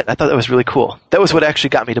 Yes, I did. I thought that was really cool. That was what actually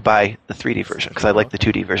got me to buy the 3D version, because I like the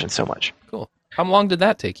 2D version so much. Cool. How long did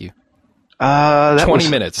that take you? 20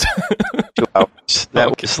 minutes. 2 hours.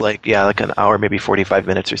 That was like an hour, maybe 45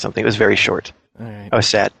 minutes or something. It was very short. All right. I was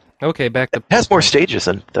sad. Okay, back to... It has more stages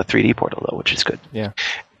than the 3D Portal, though, which is good. Yeah.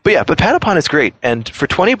 But Patapon is great. And for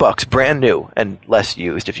 $20, brand new and less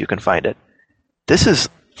used, if you can find it, this is,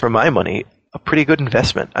 for my money, a pretty good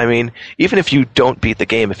investment. I mean, even if you don't beat the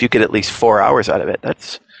game, if you get at least 4 hours out of it,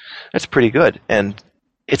 that's pretty good. And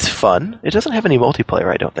it's fun. It doesn't have any multiplayer,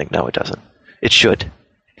 I don't think. No, it doesn't. It should.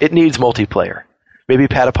 It needs multiplayer. Maybe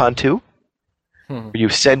Patapon 2? Where you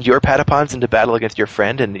send your Patapons into battle against your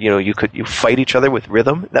friend, and you fight each other with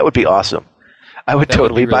rhythm. That would be awesome. I would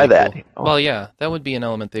totally buy that. Cool. Well, yeah, that would be an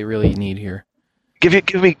element they really need here. Give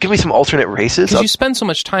me some alternate races. Because you spend so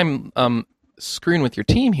much time screwing with your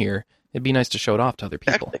team here, it'd be nice to show it off to other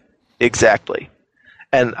people. Exactly.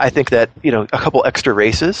 And I think that a couple extra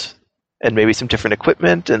races and maybe some different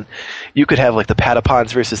equipment, and you could have like the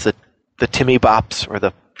Patapons versus the Timmy Bops or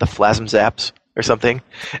the Flasm Zaps or something,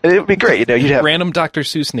 and it would be great. You'd have random Dr.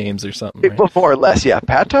 Seuss names or something. Right? More or less, yeah.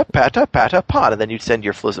 Patapon, and then you'd send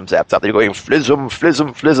your Flism Zaps out there going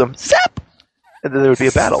Flism, Zap, and then there would be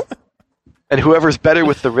a battle. And whoever's better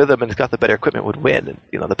with the rhythm and has got the better equipment would win, and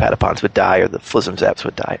the Patapons would die or the Flism Zaps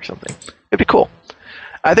would die or something. It'd be cool.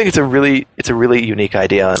 I think it's a really unique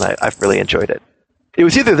idea, and I've really enjoyed it. It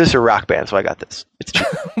was either this or Rock Band, so I got this. It's cheap.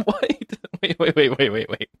 Wait.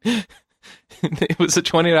 It was a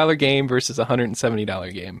 $20 game versus a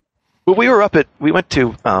 $170 game. Well, we went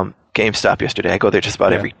to GameStop yesterday. I go there just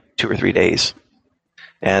about every 2 or 3 days.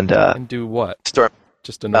 And do what?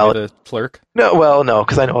 Just annoy the clerk? No,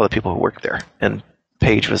 because I know all the people who work there. And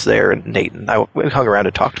Paige was there, and Nate, and we hung around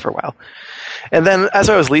and talked for a while. And then as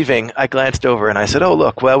I was leaving, I glanced over and I said, oh,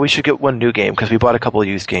 look, well, we should get one new game, because we bought a couple of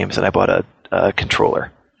used games, and I bought a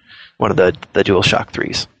controller, one of the DualShock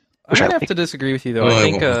 3s. I'm going to have to disagree with you, though. I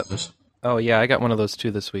think... I got one of those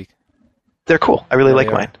too this week. They're cool. I really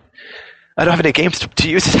like mine. I don't have any games to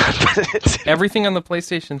use it on, but everything on the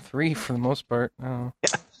PlayStation 3 for the most part. Oh.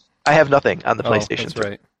 Yeah. I have nothing on the PlayStation 3.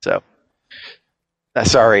 Right. So,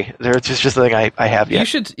 sorry. There's just the thing I have yet. You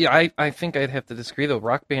should... Yeah, I think I'd have to disagree, though.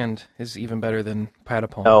 Rock Band is even better than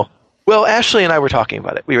Patapon. Well, Ashley and I were talking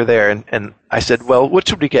about it. We were there, and I said, well, what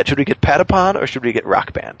should we get? Should we get Patapon or should we get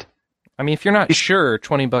Rock Band? I mean, if you're not sure,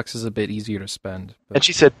 $20 is a bit easier to spend. But... And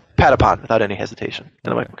she said Patapon without any hesitation.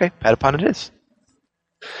 And I'm like, okay, Patapon it is.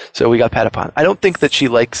 So we got Patapon. I don't think that she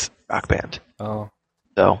likes Rock Band. Oh.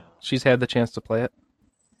 So she's had the chance to play it?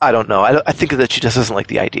 I don't know. I think that she just doesn't like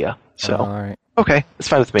the idea. So all right. Okay, it's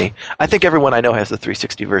fine with me. I think everyone I know has the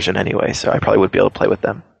 360 version anyway, so I probably would be able to play with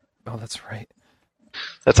them. Oh, that's right.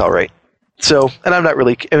 That's all right. So, and I'm not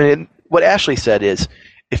really... I mean, what Ashley said is,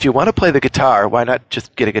 if you want to play the guitar, why not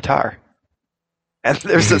just get a guitar? And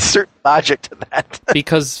there's a certain logic to that.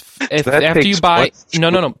 Because after you buy...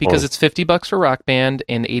 No. Because it's $50 for Rock Band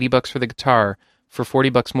and $80 for the guitar. For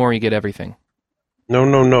 $40 more, you get everything.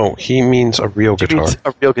 No. He means a real guitar. Means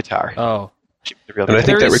a real guitar. Oh. And I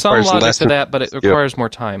think there is some logic less to that, but it requires more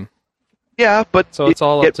time. Yeah, but... So it's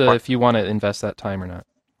all up to if you want to invest that time or not.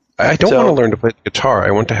 I don't want to learn to play the guitar.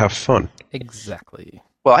 I want to have fun. Exactly.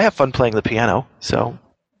 Well, I have fun playing the piano, so...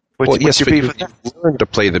 What's your beef with that? You learned to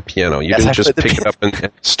play the piano. You didn't just pick it up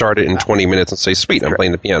and start it in 20 minutes and say, sweet, I'm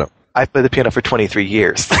playing the piano. I played the piano for 23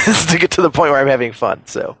 years to get to the point where I'm having fun,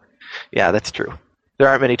 so... Yeah, that's true. There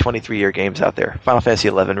aren't many 23-year games out there. Final Fantasy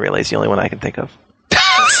XI really is the only one I can think of.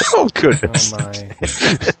 Oh, goodness. Oh,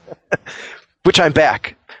 my. Which I'm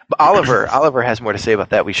back. But Oliver has more to say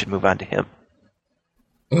about that. We should move on to him.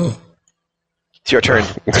 Oh. It's your turn.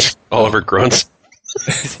 Oliver grunts.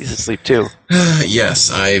 He's asleep, too. Yes,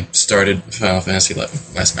 I started Final Fantasy XI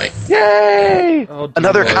last night. Yay! Oh,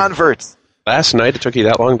 Another Lord. convert. Last night it took you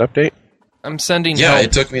that long to update? I'm sending Yeah, help.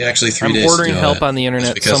 it took me actually 3 days. I'm ordering to do help that. on the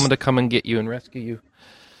internet, Because someone to come and get you and rescue you.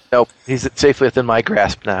 Nope, he's safely within my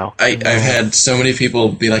grasp now. I've had so many people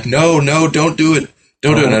be like, no, don't do it.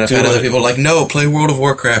 Don't do it. And I've had other people like, no, play World of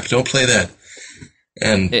Warcraft. Don't play that.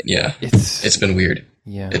 And it's been weird.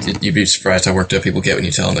 Yeah. You'd be surprised how worked up people get when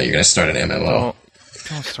you tell them that you're going to start an MMO.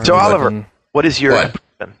 Don't start So, me Oliver, looking. what is your What?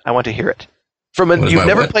 impression? I want to hear it. What is You've my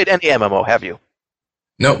never what? played any MMO, have you?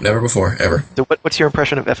 Nope, never before, ever. So what's your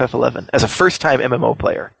impression of FF11 as a first-time MMO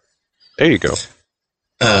player? There you go.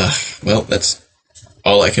 Well, that's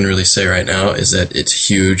all I can really say right now is that it's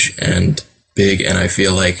huge and big, and I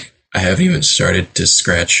feel like I haven't even started to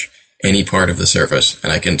scratch any part of the surface,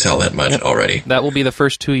 and I can tell that much already. That will be the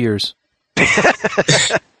first 2 years. I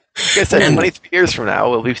guess that 23 years from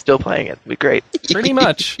now, we'll be still playing it. It'll be great. Pretty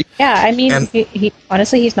much. Yeah, I mean, And- he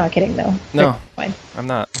honestly, he's not kidding, though. No. Fine. I'm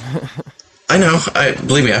not. I know.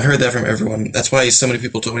 Believe me, I've heard that from everyone. That's why so many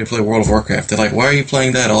people told me to play World of Warcraft. They're like, why are you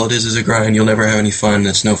playing that? All it is a grind. You'll never have any fun.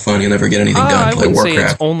 It's no fun. You'll never get anything done. I Play wouldn't say it's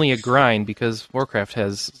Warcraft. only a grind, because Warcraft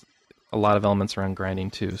has a lot of elements around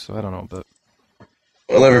grinding, too, so I don't know, but...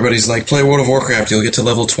 Well, everybody's like, play World of Warcraft. You'll get to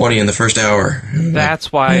level 20 in the first hour.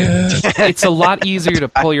 That's why it's a lot easier to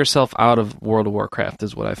pull yourself out of World of Warcraft,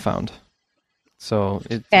 is what I found. So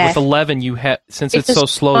with 11, since it's so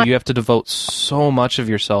slow, you have to devote so much of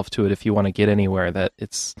yourself to it if you want to get anywhere, that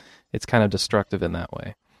it's kind of destructive in that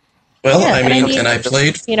way. Well, Yeah, I mean, and I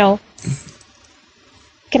played... You know,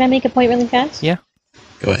 can I make a point really fast? Yeah.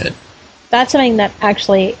 Go ahead. That's something that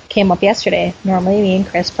actually came up yesterday. Normally, me and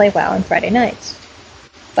Chris play WoW on Friday nights.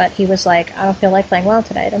 But he was like, I don't feel like playing WoW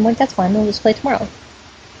tonight. I'm like, that's fine, we'll just play tomorrow.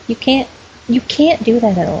 You can't do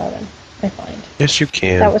that at 11, I find. Yes, you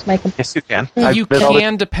can. That was my complaint. Yes, you can. You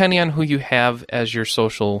can, depending on who you have as your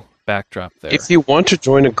social backdrop there. If you want to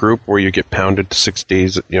join a group where you get pounded 6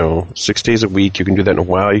 days, 6 days a week, you can do that in a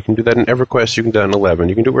WoW. You can do that in EverQuest. You can do that in 11.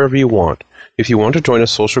 You can do it wherever you want. If you want to join a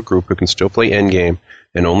social group who can still play Endgame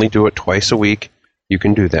and only do it twice a week, you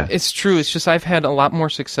can do that. It's true. It's just I've had a lot more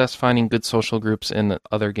success finding good social groups in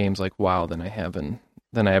other games like WoW than I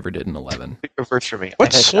ever did in 11. Reverse for me.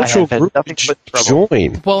 What social group did you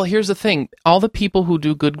join? Well, here's the thing. All the people who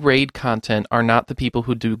do good raid content are not the people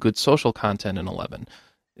who do good social content in 11.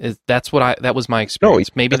 That was my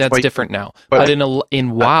experience. Maybe that's different now. But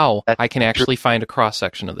in WoW, I can actually find a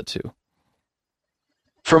cross-section of the two.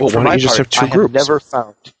 For my part, I have never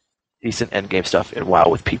found decent endgame stuff in WoW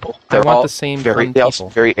with people. They're all the same they're also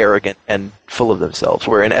very arrogant and full of themselves.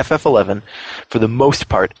 Where in FF11, for the most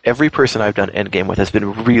part, every person I've done endgame with has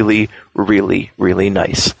been really, really, really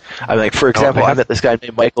nice. I'm like, for example, I met this guy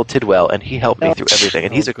named Michael Tidwell, and he helped me through everything,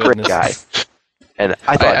 and he's a great guy. And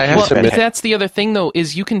I thought he was fantastic. That's the other thing, though,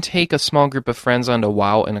 is you can take a small group of friends onto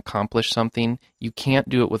WoW and accomplish something. You can't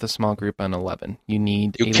do it with a small group on 11. You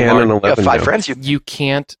need on 11, 5 friends. You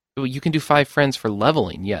can't. You can do 5 friends for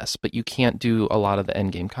leveling, yes, but you can't do a lot of the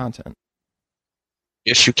endgame content.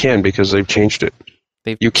 Yes, you can, because they've changed it.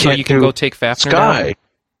 You can go take Fafnir Sky. down?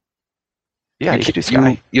 Yeah, you can do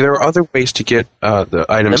Sky. There are other ways to get the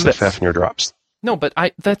items that Fafnir drops. No, but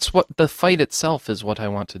that's what the fight itself is what I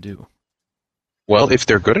want to do. Well, if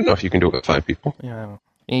they're good enough, you can do it with 5 people. Yeah.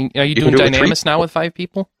 Are you can doing do it with Dynamis 3 now with 5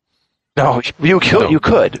 people? No, you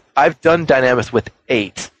could. I've done Dynamis with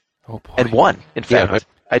 8 Oh boy. and 1. In fact, Yeah,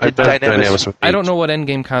 I did I've done Dynamis. with I don't 8. know what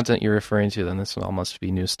endgame content you're referring to. Then this all must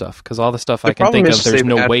be new stuff because all the stuff The I can problem think is of, there's they've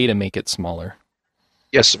no added- way to make it smaller.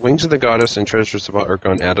 Yes, Wings of the Goddess and Treasures of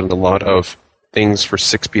Argon added a lot of things for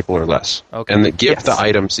 6 people or less. Okay. And that give Yes. the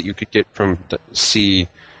items that you could get from the sea,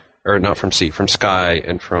 or not from sea, from Sky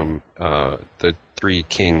and from the 3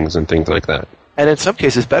 Kings and things like that. And in some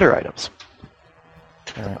cases, better items.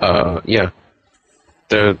 Yeah.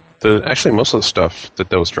 Actually, most of the stuff that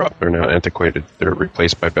those drop are now antiquated. They're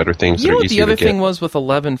replaced by better things You that know are what easier the other to get. thing was with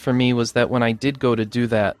 11 for me was that when I did go to do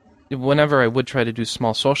that, whenever I would try to do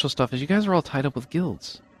small social stuff, is you guys were all tied up with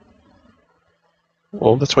guilds.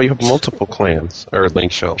 Well, that's why you have multiple clans, or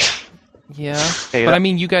link shells. Yeah, Hey, but I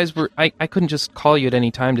mean, you guys were. I couldn't just call you at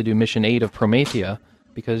any time to do Mission 8 of Promethea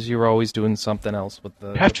because you were always doing something else with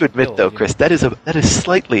the. I have to with the admit, guild, though, you know? Chris, that is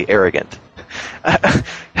slightly arrogant.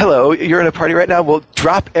 Hello, you're in a party right now? Well,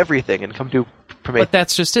 drop everything and come do Prometheus. But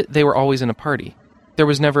that's just it. They were always in a party. There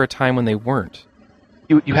was never a time when they weren't.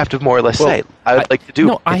 You have to more or less Well, say, I would like to do...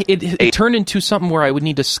 No, it turned into something where I would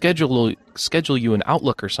need to schedule you an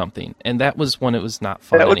Outlook or something, and that was when it was not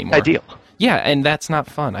fun that would be anymore. ideal. Yeah, and that's not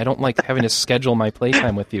fun. I don't like having to schedule my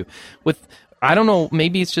playtime with you. I don't know,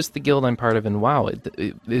 maybe it's just the guild I'm part of in WoW.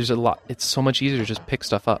 There's a lot. It's so much easier to just pick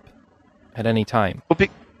stuff up at any time.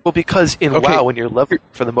 Well, because in Okay. WoW, when you're level,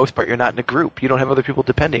 for the most part, you're not in a group. You don't have other people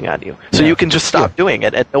depending on you. So Yeah. you can just stop doing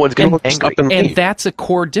it, and no one's going to be Just angry. up and And leave. that's a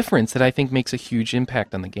core difference that I think makes a huge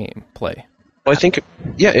impact on the game play. Well, I think,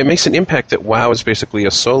 it makes an impact that WoW is basically a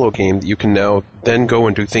solo game that you can now then go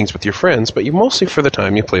and do things with your friends, but you mostly, for the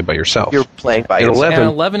time, you play by yourself. You're playing by In yourself. 11, And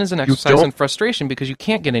 11 is an exercise don't- in frustration because you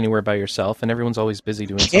can't get anywhere by yourself, and everyone's always busy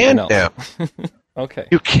doing can something else. now. Okay.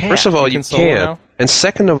 You can't. First of all, You you can solo can. now? And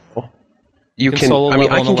second of all, you can can. solo I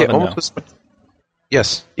mean, level I in can get 11 almost as much.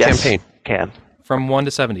 Yes, Yes, campaign. can. From 1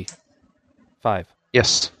 to 75.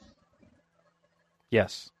 Yes.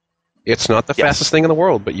 Yes. It's not the Yes. fastest thing in the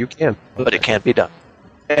world, but you can. But it can be done.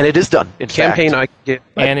 And it is done, in Campaign, fact. I can get.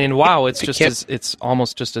 And in WoW, it's You just can't- it's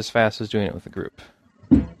almost just as fast as doing it with a group.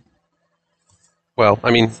 Well,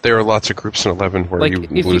 I mean, there are lots of groups in 11 where Like you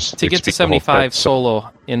if lose to get to XP the whole 75 time, so solo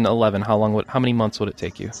in 11, how many months would it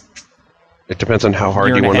take you? it depends on how hard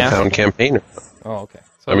Year you and a want to half? pound campaign. Oh, okay.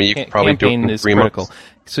 So I mean, you could probably do it campaign in is 3 critical. months.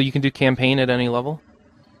 So you can do campaign at any level?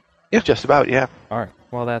 Just about, yeah. All right.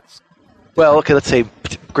 Well, that's Well, okay, let's say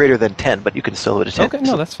greater than 10, but you can still do it at 10. okay.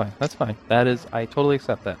 No, that's fine. That's fine. That is, I totally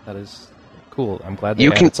accept that. That is cool. I'm glad they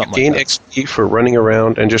You added can something gain like that. XP for running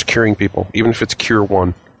around and just curing people, even if it's cure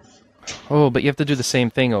 1. Oh, but you have to do the same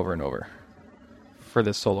thing over and over for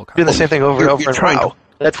this solo Doing content. the same thing over and You're over in trying to- WoW.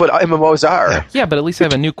 That's what MMOs are. Yeah. Yeah, but at least I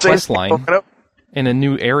have a new quest Same thing line over and over. in a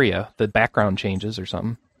new area. The background changes or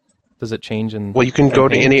something. Does it change in? Well, you can go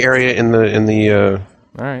to campaign? any area in the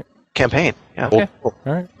All right. Campaign, yeah. Okay. old-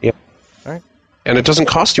 All right. Yep. All right. And it doesn't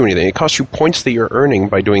cost you anything. It costs you points that you're earning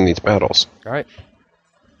by doing these battles. All right.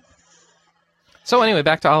 So anyway,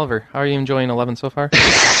 back to Oliver. How are you enjoying 11 so far?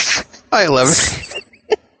 I love it.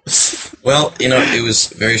 Well, it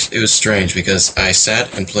was strange because I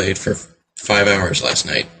sat and played for 5 hours last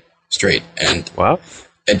night straight, and Wow.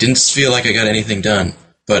 I didn't feel like I got anything done,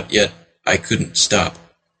 but yet I couldn't stop.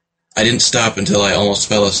 I didn't stop until I almost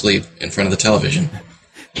fell asleep in front of the television.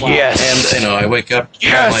 Yes. And I wake up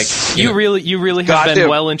and I'm like, You really have Got been him.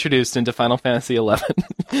 well introduced into Final Fantasy 11.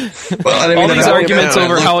 well, I mean, All these I- arguments I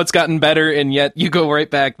over looked- how it's gotten better, and yet you go right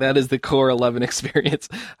back. That is the core 11 experience.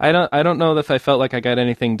 I don't know if I felt like I got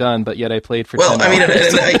anything done, but yet I played for 10 Well, I mean,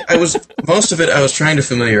 hours. and I was most of it. I was trying to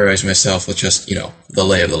familiarize myself with just the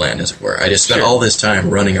lay of the land, as it were. I just spent Sure. all this time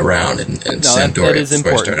running around in No, Sandoria that is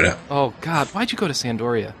before I important. started out. Oh God, why'd you go to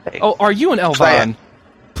Sandoria? Hey. Oh, are you an Elvon? Fine.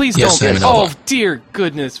 Please Yes, don't. I'm an Oh Elvon. dear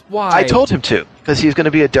goodness, why? I told him to, because he's going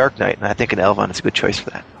to be a Dark Knight, and I think an Elvon is a good choice for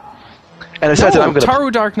that. And no, besides that, I'm going to...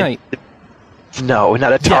 Taru Dark Knight. No,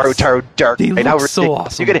 not a Taru, Yes. Taru Dark They Knight. look How so ridiculous.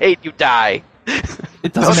 awesome. You can hate, you die.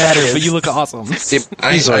 It doesn't matter, but you look awesome.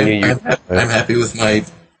 I'm happy with my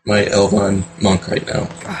Elvon monk right now.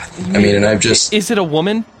 I mean, and I've just Is it a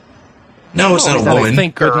woman? no, it's No, not it's a not a woman.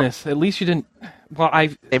 Thank goodness. At least you didn't. Well,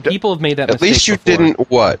 people have made that At mistake least you before. didn't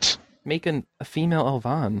what? Make a female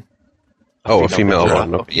Elvon. Oh, a female female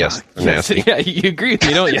Elvon. one. Yes, nasty. Yeah, you agree with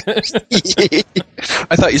me, don't you?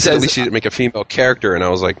 I thought you said at least you didn't make a female character, and I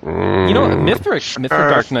was like, You know what? Mithril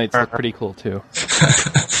Dark Knights look pretty cool too.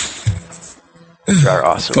 You are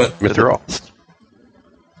awesome. But Mithril.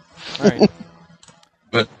 All right.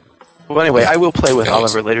 but Well, anyway, I will play with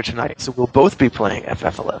Oliver later tonight, so we'll both be playing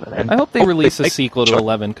FF11. And I hope they release a sequel to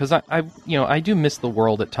 11 because I do miss the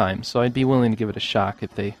world at times, so I'd be willing to give it a shock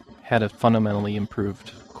if they had a fundamentally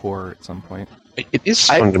improved core at some point. It is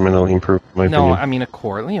fundamentally improved, in my opinion. I mean a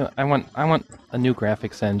core. I want a new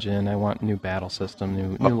graphics engine. I want new battle system,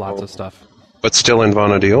 new lots of stuff. But still in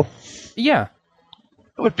Vana'diel? Yeah.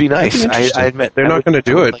 It would be nice. I admit they're not going to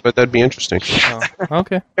do it, but that'd be interesting. Oh,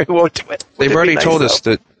 okay. I won't do it. They've already told us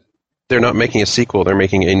that they're not making a sequel; they're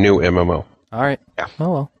making a new MMO. All right. Yeah.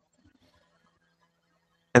 Oh well.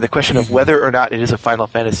 And the question of whether or not it is a Final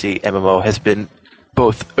Fantasy MMO has been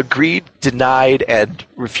both agreed, denied, and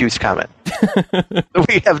refused comment.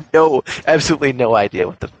 We have absolutely no idea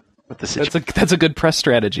what the situation. That's a good press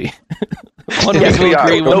strategy. One Yes, week we we'll are.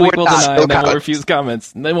 agree, No, one week we're we'll not. deny, No and then we'll comments. refuse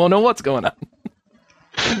comments, and they won't know what's going on.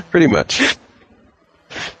 Pretty much.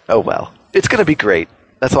 Oh well, it's going to be great.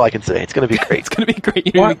 That's all I can say. It's going to be great. It's going to be great.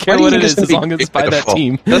 You don't even care what it is as long as it's by that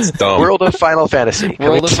team. That's dumb. World of Final Fantasy.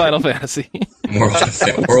 World of Final Fantasy. World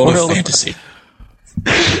of Fantasy.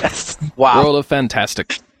 Yes. Wow. World of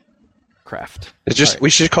Fantastic Craft. It's just we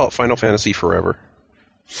should call it Final Fantasy Forever.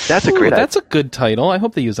 That's a great That's a good title. I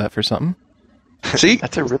hope they use that for something. See,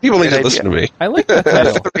 That's a really people need good to listen to idea. me. I like that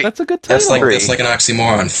title. That's a good title. That's like an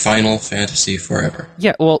oxymoron. Final Fantasy Forever.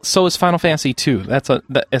 Yeah, well, so is Final Fantasy 2.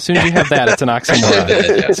 As soon as you have that, it's an oxymoron.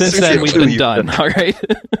 Yeah. Since then, we've been done. All right.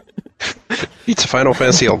 It's Final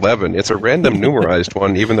Fantasy 11. It's a random numerized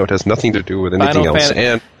one, even though it has nothing to do with anything Final else, Fan-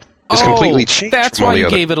 and it's completely changed. That's from all why the you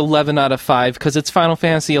other. gave it 11 out of 5, because it's Final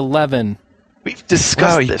Fantasy 11. We've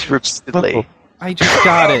discussed Wow, this repeatedly. I just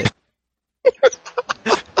got it.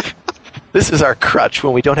 This is our crutch.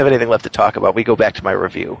 When we don't have anything left to talk about, we go back to my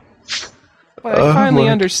review. But I finally my-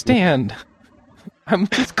 understand. I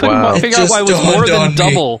just couldn't Wow. figure out why it was more than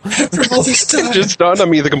double. After all this time. It just dawned on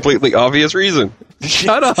me the completely obvious reason.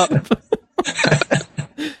 Shut up.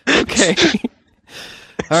 Okay.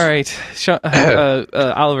 All right.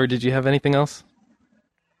 Oliver, did you have anything else?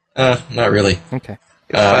 Not really. Okay.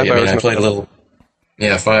 I played a little.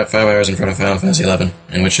 Yeah, 5 hours in front of Final Fantasy 11,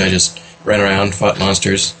 in which I just ran around, fought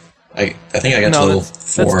monsters. I think I got to level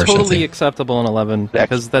 4 or that's totally something. acceptable in 11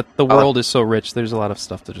 because the world is so rich. There's a lot of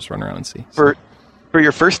stuff to just run around and see. For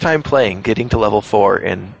your first time playing, getting to level 4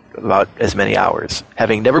 in about as many hours,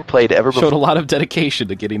 having never played ever before, Showed a lot of dedication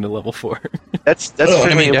to getting to level 4. that's Oh, I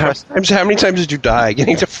extremely mean, impressive. How many times did you die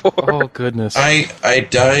getting to 4? Oh goodness. I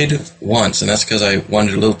died once, and that's because I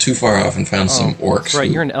wandered a little too far off and found some orcs. That's right.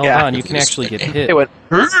 who- You're an Elron. Yeah. You can actually get hit. It went,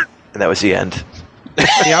 and that was the end.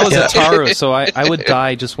 See, I was a Taru, so I would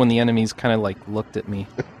die just when the enemies kind of like looked at me.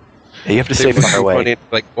 You have to stay far away.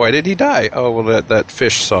 Like, why did he die? Oh, well, that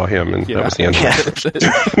fish saw him, and that was the end.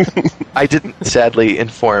 Yeah. I didn't sadly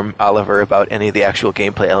inform Oliver about any of the actual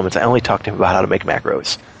gameplay elements. I only talked to him about how to make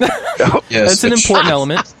macros. So, Yes, That's an which- important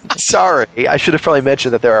element. sorry, I should have probably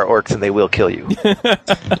mentioned that there are orcs and they will kill you.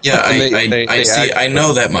 Yeah, they I see. I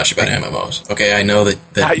know that much about MMOs. Okay, I know How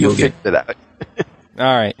that you you'll get. figure that out?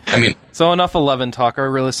 All right. I mean, So enough 11 talk. Our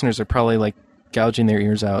listeners are probably like gouging their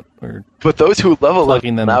ears out. Or But those who level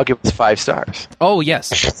Plugging them them. now give us 5 stars. oh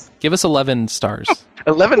yes, give us 11 stars.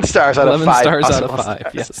 11 stars out 11 of 5. stars out of possible 5.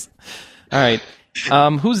 stars. Yes. All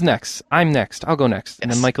right. Who's next? I'm next. I'll go next, and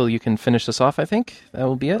then Yes. Michael, you can finish this off. I think that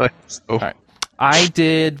will be it. Oh, right. I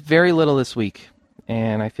did very little this week,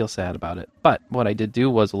 and I feel sad about it. But what I did do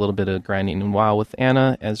was a little bit of grinding in WoW with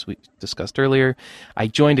Anna, as we discussed earlier. I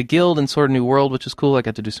joined a guild in Sword of New World, which is cool. I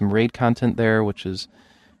got to do some raid content there, which is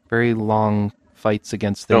very long fights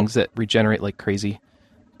against things that regenerate like crazy.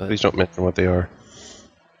 please don't mention what they are.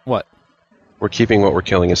 What? We're keeping what we're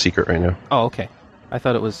killing a secret right now. Oh, okay. I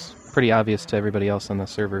thought it was pretty obvious to everybody else on the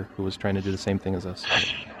server who was trying to do the same thing as us.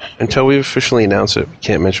 Until we officially announce it, we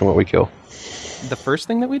can't mention what we kill. The first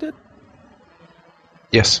thing that we did?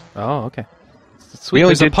 Yes. Oh, okay. Sweet. We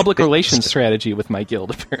only There's a did- public relations strategy with my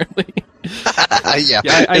guild, apparently. Yeah.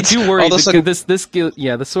 Yeah, I do worry all of a because sudden- this guild,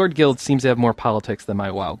 yeah, the Sword Guild seems to have more politics than my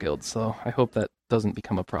WoW guild, so I hope that doesn't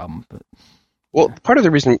become a problem. But Well, part of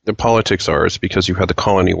the reason the politics are is because you had the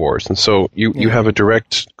colony wars, and so you Yeah. have a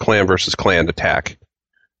direct clan versus clan attack,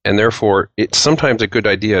 and therefore it's sometimes a good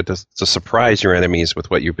idea to surprise your enemies with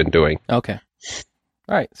what you've been doing. okay,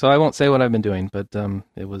 all right. So I won't say what I've been doing, but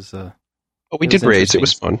it was But we It did was raids; it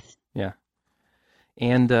interesting. was fun.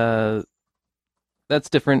 and that's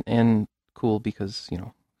different and cool because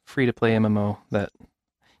free to play MMO that.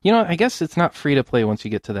 I guess it's not free to play once you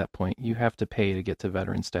get to that point. You have to pay to get to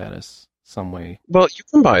veteran status some way. Well, you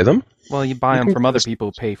can buy them. Well, you buy You them can from other just- people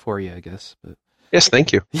who pay for you, I guess. But Yes,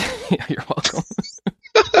 thank you. yeah, you're welcome.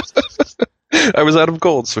 I was out of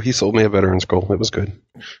gold, so he sold me a veteran's gold. It was good.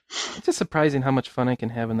 It's just surprising how much fun I can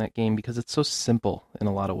have in that game because it's so simple in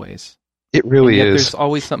a lot of ways. It really Yet is. There's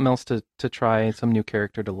always something else to try, some new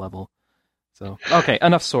character to level. So okay,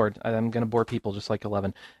 enough sword. I'm gonna bore people just like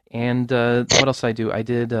 11. And what else did I do?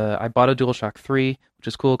 I bought a DualShock 3, which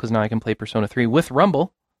is cool because now I can play Persona 3 with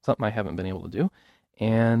Rumble, something I haven't been able to do.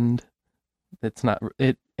 And it's not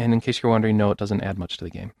it. And in case you're wondering, no, it doesn't add much to the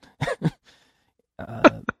game.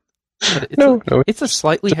 But it's a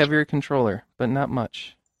slightly heavier controller, but not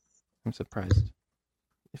much. I'm surprised.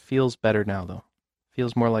 It feels better now, though.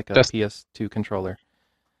 Feels more like a PS2 controller.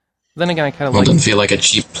 Then again, I kind of Well, like. it doesn't feel like a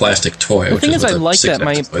cheap plastic toy. The thing is, I what like that 6X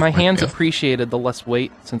my toy hands might be. appreciated the less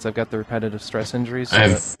weight since I've got the repetitive stress injuries.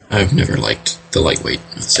 So I've never liked the lightweight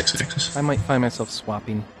of the 6Xs. I might find myself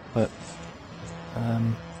swapping, but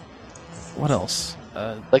what else?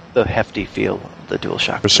 Like the hefty feel of the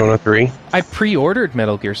DualShock. Persona 3. I pre-ordered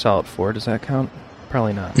Metal Gear Solid 4. Does that count?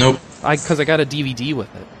 Probably not. Nope. Because I got a DVD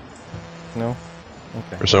with it. No.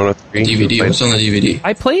 Okay. Persona 3. DVD. What's on the DVD?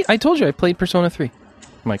 I told you I played Persona 3.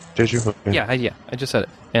 Mike. Did you? Okay. Yeah. I just said it,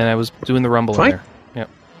 and I was doing the Rumble in Fine. there. Yep.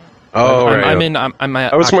 Oh, right. I'm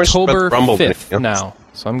at I was more about October the Rumble than 5th anything else. now,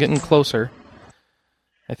 so I'm getting closer.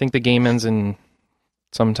 I think the game ends in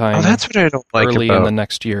sometime Oh, that's what I don't like early about. in the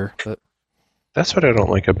next year. But That's what I don't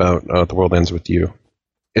like about The World Ends With You.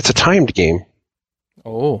 It's a timed game.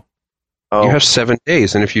 oh, Oh, You have 7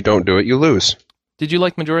 days, and if you don't do it, you lose. did you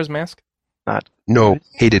like Majora's Mask? No,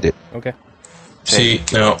 hated it. Okay. See,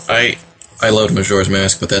 now, I loved Majora's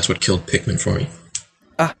Mask, but that's what killed Pikmin for me.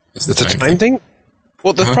 It's the It's a time time thing?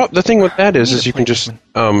 Well, the thing with that Need is to you play can just,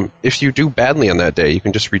 if you do badly on that day, you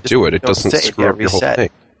can just redo it. It don't doesn't save, screw yeah, up your whole reset. thing.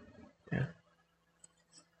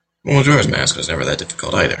 Well, Majora's Mask was never that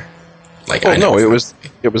difficult either. Like, Oh, I no, never-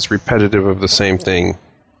 it was repetitive of the same thing.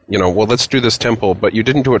 You know, well, let's do this temple, but you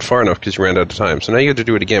didn't do it far enough because you ran out of time. So now you have to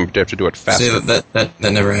do it again, but you have to do it faster. See, that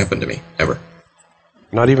never happened to me, ever.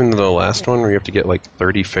 Not even the last one where you have to get like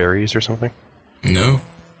 30 fairies or something? No.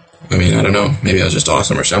 I mean, I don't know. Maybe I was just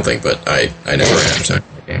awesome or something, but I never ran out of time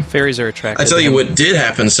for the game. Fairies are attractive. I tell you what did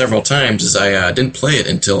happen several times is I didn't play it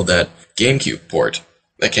until that GameCube port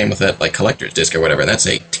that came with that like collector's disc or whatever. That's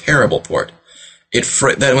a terrible port.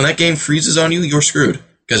 That when that game freezes on you, you're screwed.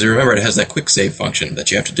 Because remember, it has that quick save function that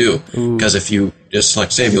you have to do. Because if you just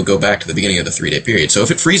select save, you'll go back to the beginning of the 3-day period. So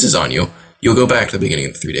if it freezes on you, you'll go back to the beginning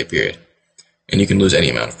of the 3-day period. And you can lose any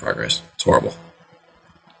amount of progress. It's horrible.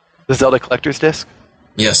 the Zelda Collector's Disc?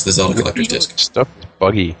 Yes, the Zelda Collector's Disc. Stuff is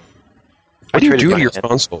buggy. I What do you traded do mine to your in.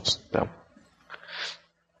 consoles? No.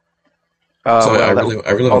 So well,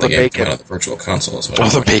 I really all want the the game to come bacon. out on the virtual console as All well.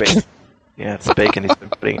 the bacon. Yeah, it's the bacon he's been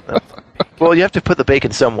putting in them. Well, you have to put the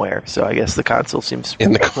bacon somewhere, so I guess the console seems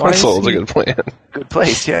In the Why is console is a he- good plan. a good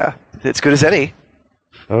place, yeah. It's good as any.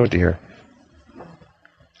 Oh, dear.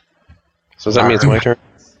 So does that mean it's my turn?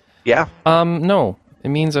 Yeah. No. It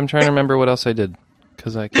means I'm trying to remember what else I did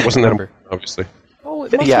because I can't Wasn't that remember. obviously? Oh,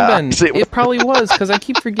 it must Yeah, have been. so It probably was because I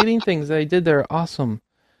keep forgetting things that I did that are awesome.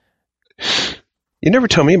 You never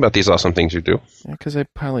tell me about these awesome things you do. Yeah, because I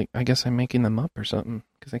guess I'm making them up or something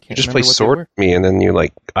because I can't. You just remember play what sword they with me, and then you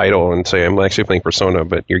like idle and say, "I'm actually playing Persona,"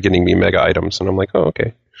 but you're getting me mega items, and I'm like, "Oh,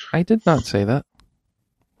 okay." were. I did not say that.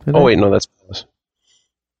 Did Oh I? wait, no, that's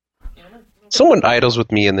someone idles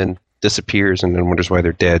with me and then disappears, and then wonders why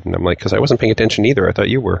they're dead, and I'm like, "Because I wasn't paying attention either. I thought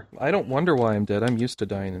you were." I don't wonder why I'm dead. I'm used to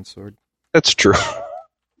dying in sword. That's true.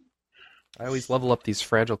 I always level up these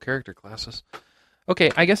fragile character classes.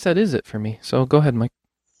 Okay, I guess that is it for me. So go ahead, Mike.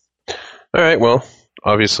 All right. Well,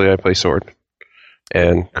 obviously, I play sword,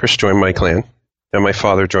 and Chris joined my clan, and my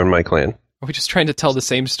father joined my clan. Are we just trying to tell the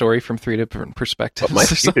same story from 3 different perspectives? But my or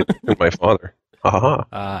something? and my father. Ha ha ha.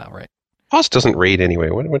 Ah, right. Hoss doesn't raid anyway.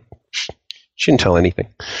 What? She didn't tell anything.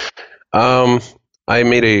 I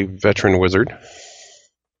made a veteran wizard,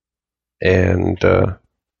 and I'm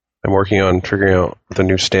working on figuring out the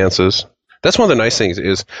new stances. That's one of the nice things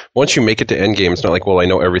is once you make it to endgame, it's not like, well, I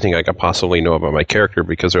know everything I could possibly know about my character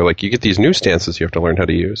because they're like, you get these new stances you have to learn how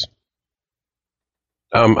to use.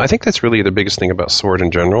 I think that's really the biggest thing about Sword in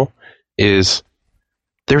general is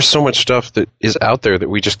there's so much stuff that is out there that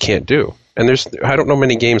we just can't do. And I don't know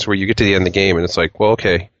many games where you get to the end of the game and it's like, well,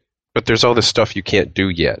 okay, but there's all this stuff you can't do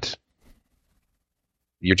yet.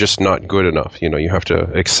 You're just not good enough. You know, you have to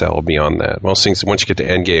excel beyond that. Most things, once you get to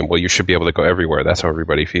endgame, well, you should be able to go everywhere. That's how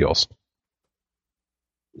everybody feels.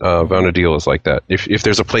 Vanadil is like that. If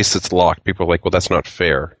there's a place that's locked, people are like, well, that's not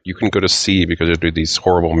fair. You can go to C because they do these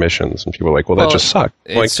horrible missions. And people are like, well, that just sucked.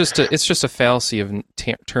 It's just a fallacy of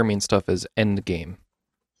terming stuff as end game.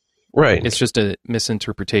 Right. It's just a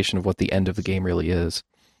misinterpretation of what the end of the game really is.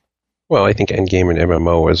 Well, I think endgame and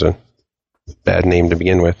MMO is a bad name to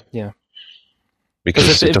begin with. Yeah.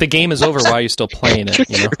 Because if the game is over, why are you still playing it?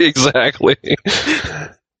 You know? Exactly.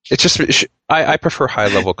 It's just I prefer high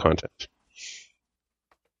level content.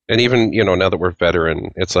 And even, now that we're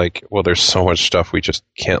veteran, it's like, well, there's so much stuff we just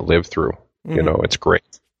can't live through. Mhm. It's great.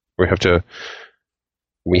 We have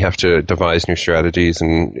to devise new strategies,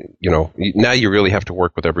 and now you really have to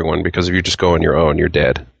work with everyone, because if you just go on your own, you're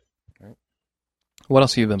dead. What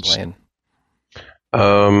else have you been playing?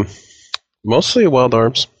 Mostly Wild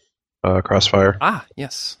Arms, Crossfire. Ah,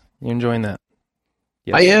 yes. You're enjoying that.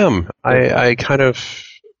 Yes. I am. I kind of.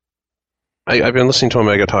 I've been listening to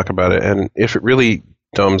Omega talk about it, and if it really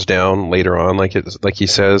dumbs down later on, like he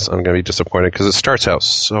says, I'm going to be disappointed, because it starts out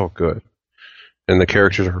so good, and the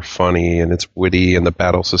characters are funny, and it's witty, and the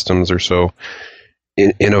battle systems are so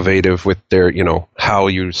innovative with their, how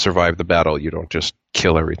you survive the battle. You don't just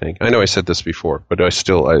kill everything. I know I said this before, but I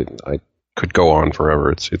could go on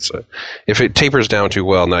forever. It's if it tapers down too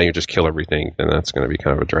well, now you just kill everything, then that's going to be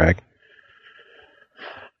kind of a drag.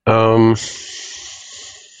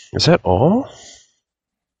 Is that all?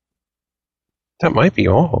 That might be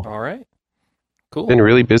all. All right. Cool. Been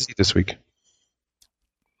really busy this week.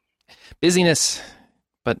 Busyness,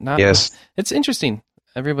 but not. Yes. It's interesting.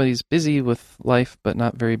 Everybody's busy with life, but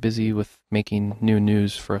not very busy with making new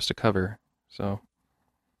news for us to cover. So.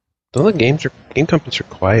 All the game companies are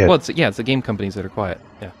quiet. Well, it's the game companies that are quiet.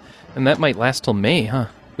 Yeah, and that might last till May, huh?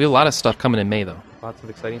 We have a lot of stuff coming in May, though. Lots of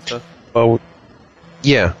exciting stuff. Oh,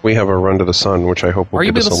 yeah, we have a Run to the Sun, which I hope will Are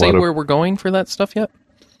you give able us to a say lot of... where we're going for that stuff yet?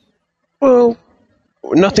 Well,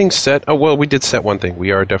 nothing's set. Oh, well, we did set one thing.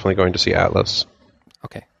 We are definitely going to see Atlas.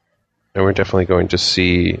 Okay. And we're definitely going to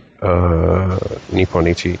see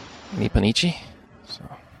Nipponichi. Nipponichi? So.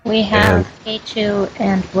 We have A2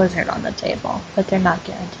 and Blizzard on the table, but they're not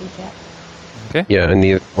guaranteed yet. Okay. Yeah, and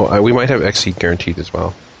we might have XSEED guaranteed as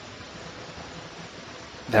well.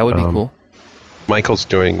 That would be cool. Michael's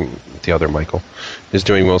doing, the other Michael, is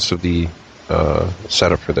doing most of the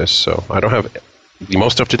setup for this, so I don't have the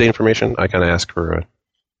most up-to-date information. I kind of ask for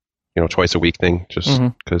a twice a week thing, just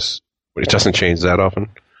because it doesn't change that often.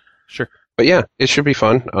 Sure. But yeah, it should be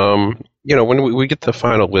fun. When we get the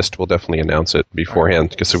final list, we'll definitely announce it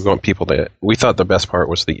beforehand, because we want people to... We thought the best part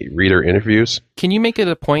was the reader interviews. Can you make it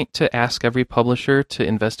a point to ask every publisher to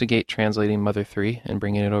investigate translating Mother 3 and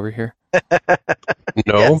bringing it over here?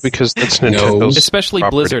 No, Yes. because that's Nintendo's Especially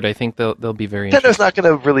property. Blizzard, I think they'll be very Nintendo's interested. not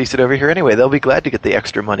going to release it over here anyway. They'll be glad to get the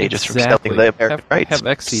extra money just from selling the American rights. Have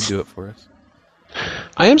XSEED do it for us.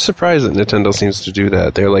 I am surprised that Nintendo seems to do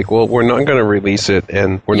that. They're like, well, we're not going to release it,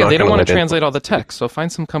 and we're not They going don't want let to it... translate all the text, so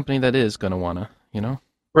find some company that is going to want to,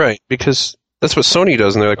 Right, because that's what Sony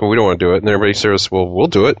does, and they're like, well, we don't want to do it. And everybody says, well, we'll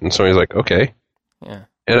do it. And Sony's like, okay. Yeah.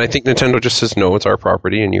 And I think Nintendo just says, no, it's our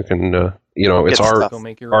property, and you can, it's Get our stuff. Go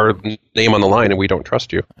make your our own. name on the line, and we don't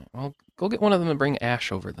trust you. Well, go get one of them and bring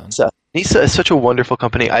Ash over then. Nisa is such a wonderful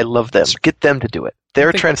company. I love them. Get them to do it.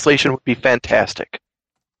 Their translation would be fantastic.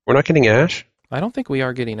 We're not getting Ash? I don't think we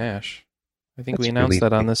are getting Ash. I think That's we announced really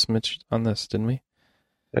that on this, didn't we?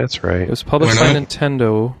 That's right. It was published We're by not?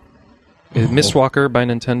 Nintendo. Mistwalker by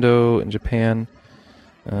Nintendo in Japan.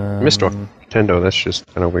 Mistwalker. Nintendo, that's just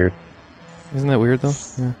kind of weird. Isn't that weird, though?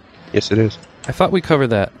 Yeah. Yes, it is. I thought we covered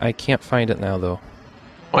that. I can't find it now, though.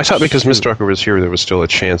 Well, I thought because Shoot. Mistwalker was here, there was still a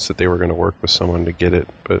chance that they were going to work with someone to get it,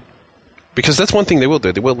 but... Because that's one thing they will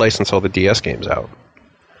do. They will license all the DS games out.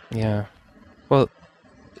 Yeah. Well,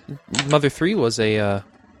 Mother 3 was a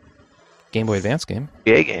Game Boy Advance game.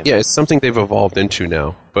 EA game. Yeah, it's something they've evolved into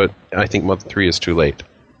now, but I think Mother 3 is too late.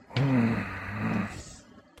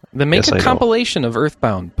 Then make Yes, I a know. compilation of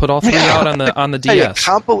Earthbound. Put all three out on the Hey, a DS.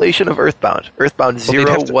 compilation of Earthbound. Earthbound they'd 0,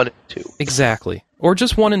 have to- 1, and 2. Exactly. Or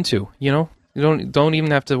just 1 and 2, You don't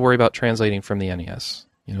even have to worry about translating from the NES.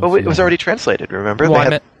 Oh, it was already translated, remember? Well, They I had-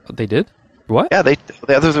 meant they did? What? Yeah, the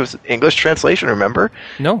others was English translation, remember?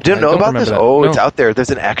 No. Didn't I know don't about remember this? that. Oh, No. it's out there. There's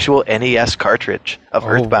an actual NES cartridge of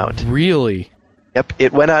Earthbound. Really? Yep,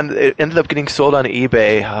 it ended up getting sold on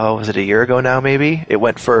eBay, was it a year ago now, maybe? It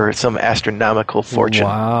went for some astronomical fortune.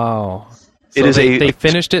 Wow. It So is they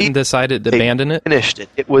finished it and decided to they abandon it? Finished it.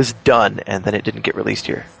 It was done, and then it didn't get released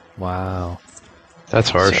here. Wow. That's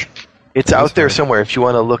harsh. It's That is out there hard. somewhere. If you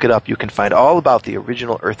want to look it up, you can find all about the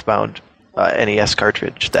original Earthbound NES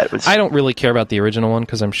cartridge. That was. I don't really care about the original one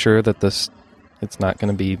because I'm sure that it's not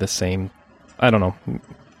going to be the same. I don't know.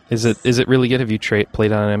 Is it really good? Have you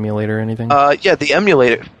played on an emulator or anything? Yeah, the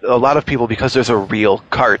emulator. A lot of people, because there's a real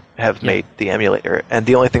cart, have made the emulator, and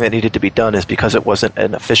the only thing that needed to be done is because it wasn't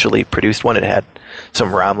an officially produced one. It had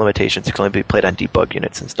some ROM limitations. It could only be played on debug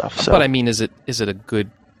units and stuff. So. But I mean, is it a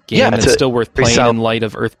good game Yeah, that's still worth very playing solid- in light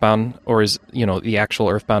of Earthbound, or is the actual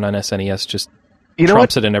Earthbound on SNES just You know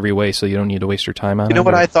trumps what? it in every way, so you don't need to waste your time on it? You know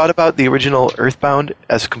what or- I thought about the original Earthbound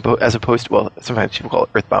as opposed to, well, sometimes people call it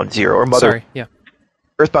Earthbound Zero or Mother. Sorry, yeah.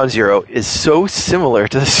 Earthbound Zero is so similar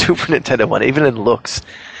to the Super Nintendo one, even in looks.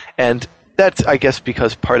 And that's, I guess,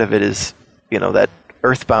 because part of it is, that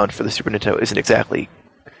Earthbound for the Super Nintendo isn't exactly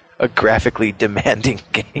a graphically demanding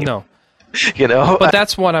game. No. But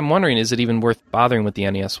that's what I'm wondering. Is it even worth bothering with the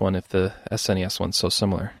NES one if the SNES one's so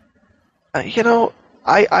similar? I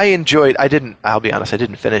enjoyed. I'll be honest, I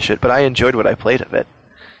didn't finish it, but I enjoyed what I played of it.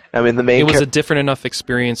 I mean, the main. It was a different enough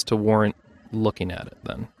experience to warrant looking at it.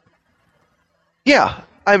 Then. Yeah,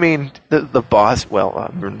 I mean the boss. Well,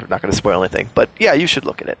 I'm not going to spoil anything, but yeah, you should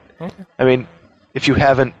look at it. Okay. I mean, if you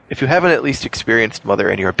haven't at least experienced Mother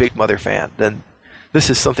and you're a big Mother fan, then this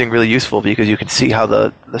is something really useful because you can see how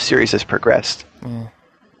the series has progressed. I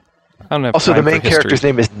don't have Also, time the main for history. character's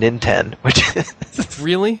name is Ninten, which is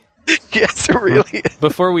Really? yes, it really is.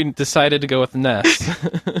 Before we decided to go with NES.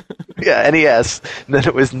 Yeah, NES. And then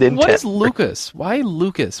it was Ninten. What is Lucas? Why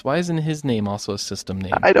Lucas? Why isn't his name also a system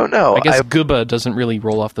name? I don't know. I guess Gooba doesn't really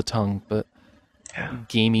roll off the tongue, but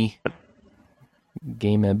Gamey.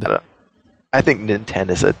 Gameb. I think Ninten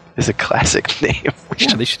is a classic name.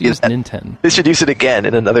 Yeah, they should use Ninten. They should use it again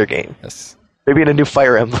in another game. Yes. Maybe in a new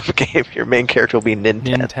Fire Emblem game, your main character will be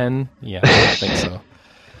Ninten. Ninten? Yeah, I think so.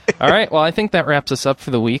 All right, well, I think that wraps us up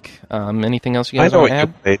for the week. Anything else you guys want to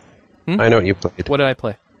add? I know what you played. What did I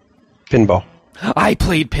play? Pinball. I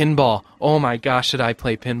played pinball. Oh my gosh, did I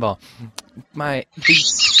play pinball?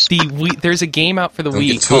 There's a game out for the Don't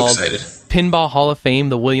Wii get too called excited. Pinball Hall of Fame: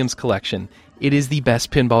 The Williams Collection. It is the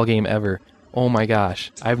best pinball game ever. Oh my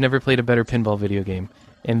gosh, I've never played a better pinball video game.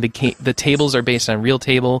 And the tables are based on real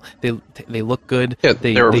table. They look good. Yeah,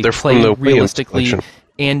 they they're play from the Williams realistically. collection.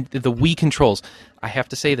 And the Wii controls. I have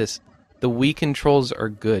to say this: the Wii controls are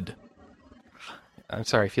good. I'm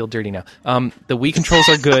sorry, I feel dirty now. The Wii controls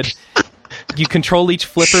are good. You control each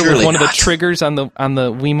flipper with Surely one of the not. triggers on the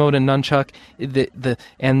Wiimote and nunchuck.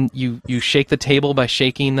 And you shake the table by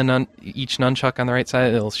shaking each nunchuck on the right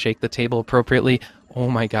side. It'll shake the table appropriately. Oh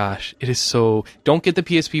my gosh, it is so... Don't get the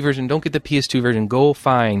PSP version, don't get the PS2 version. Go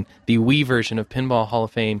find the Wii version of Pinball Hall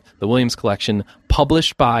of Fame, the Williams Collection,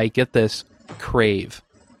 published by, get this, Crave.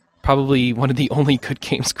 Probably one of the only good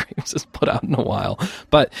games Crave has put out in a while.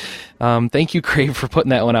 But thank you, Crave, for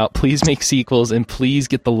putting that one out. Please make sequels, and please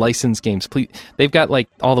get the licensed games. Please, they've got like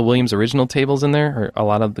all the Williams original tables in there, or a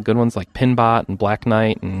lot of the good ones like Pinbot and Black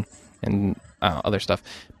Knight and other stuff.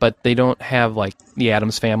 But they don't have like the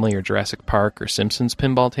Addams Family or Jurassic Park or Simpsons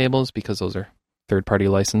pinball tables because those are third-party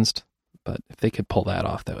licensed. But if they could pull that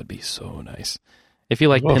off, that would be so nice. If you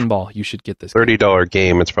like pinball, you should get this. $30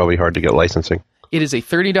 game. It's probably hard to get licensing. It is a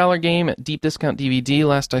 $30 game at Deep Discount DVD.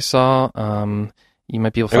 Last I saw, you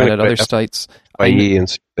might be able to find it at other sites. FYE and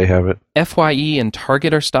see if they have it. FYE and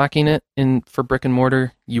Target are stocking it for brick and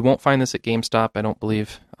mortar. You won't find this at GameStop, I don't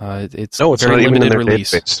believe. It's No, it's very not even in limited their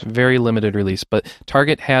release. database. Very limited release, but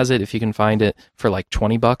Target has it if you can find it for like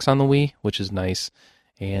 $20 on the Wii, which is nice.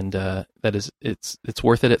 And it's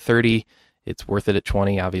worth it at 30. It's worth it at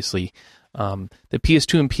 20, obviously. The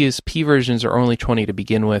PS2 and PSP versions are only 20 to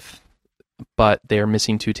begin with, but they're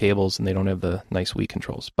missing two tables and they don't have the nice Wii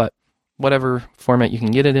controls. But whatever format you can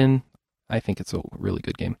get it in, I think it's a really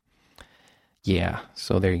good game. Yeah,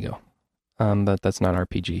 so there you go. But that's not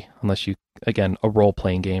RPG, unless you, again, a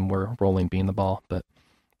role-playing game where rolling being the ball. But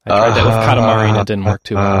I tried that with Katamari and it didn't work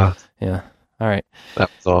too well. Yeah, all right. That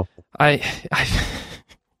was all.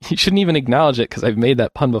 You shouldn't even acknowledge it because I've made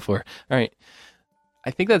that pun before. All right. I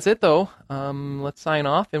think that's it, though. Let's sign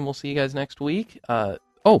off, and we'll see you guys next week.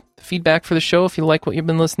 Feedback for the show. If you like what you've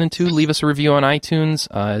been listening to, leave us a review on iTunes.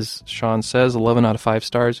 As Sean says, 11 out of 5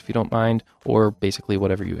 stars, if you don't mind, or basically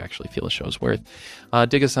whatever you actually feel the show's worth.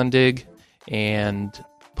 Dig us on Dig, and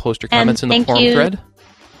post your comments in the forum thread.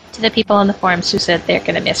 To the people on the forums who said they're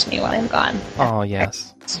going to miss me while I'm gone. Oh,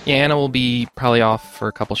 yes. Yeah, Anna will be probably off for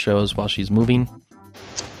a couple shows while she's moving.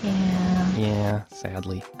 Yeah,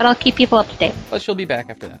 sadly. But I'll keep people up to date. But she'll be back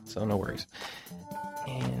after that, so no worries.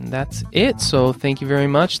 And that's it. So thank you very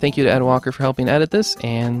much. Thank you to Ed Walker for helping edit this.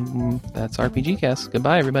 And that's RPGcast.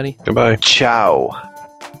 Goodbye, everybody. Goodbye. Ciao.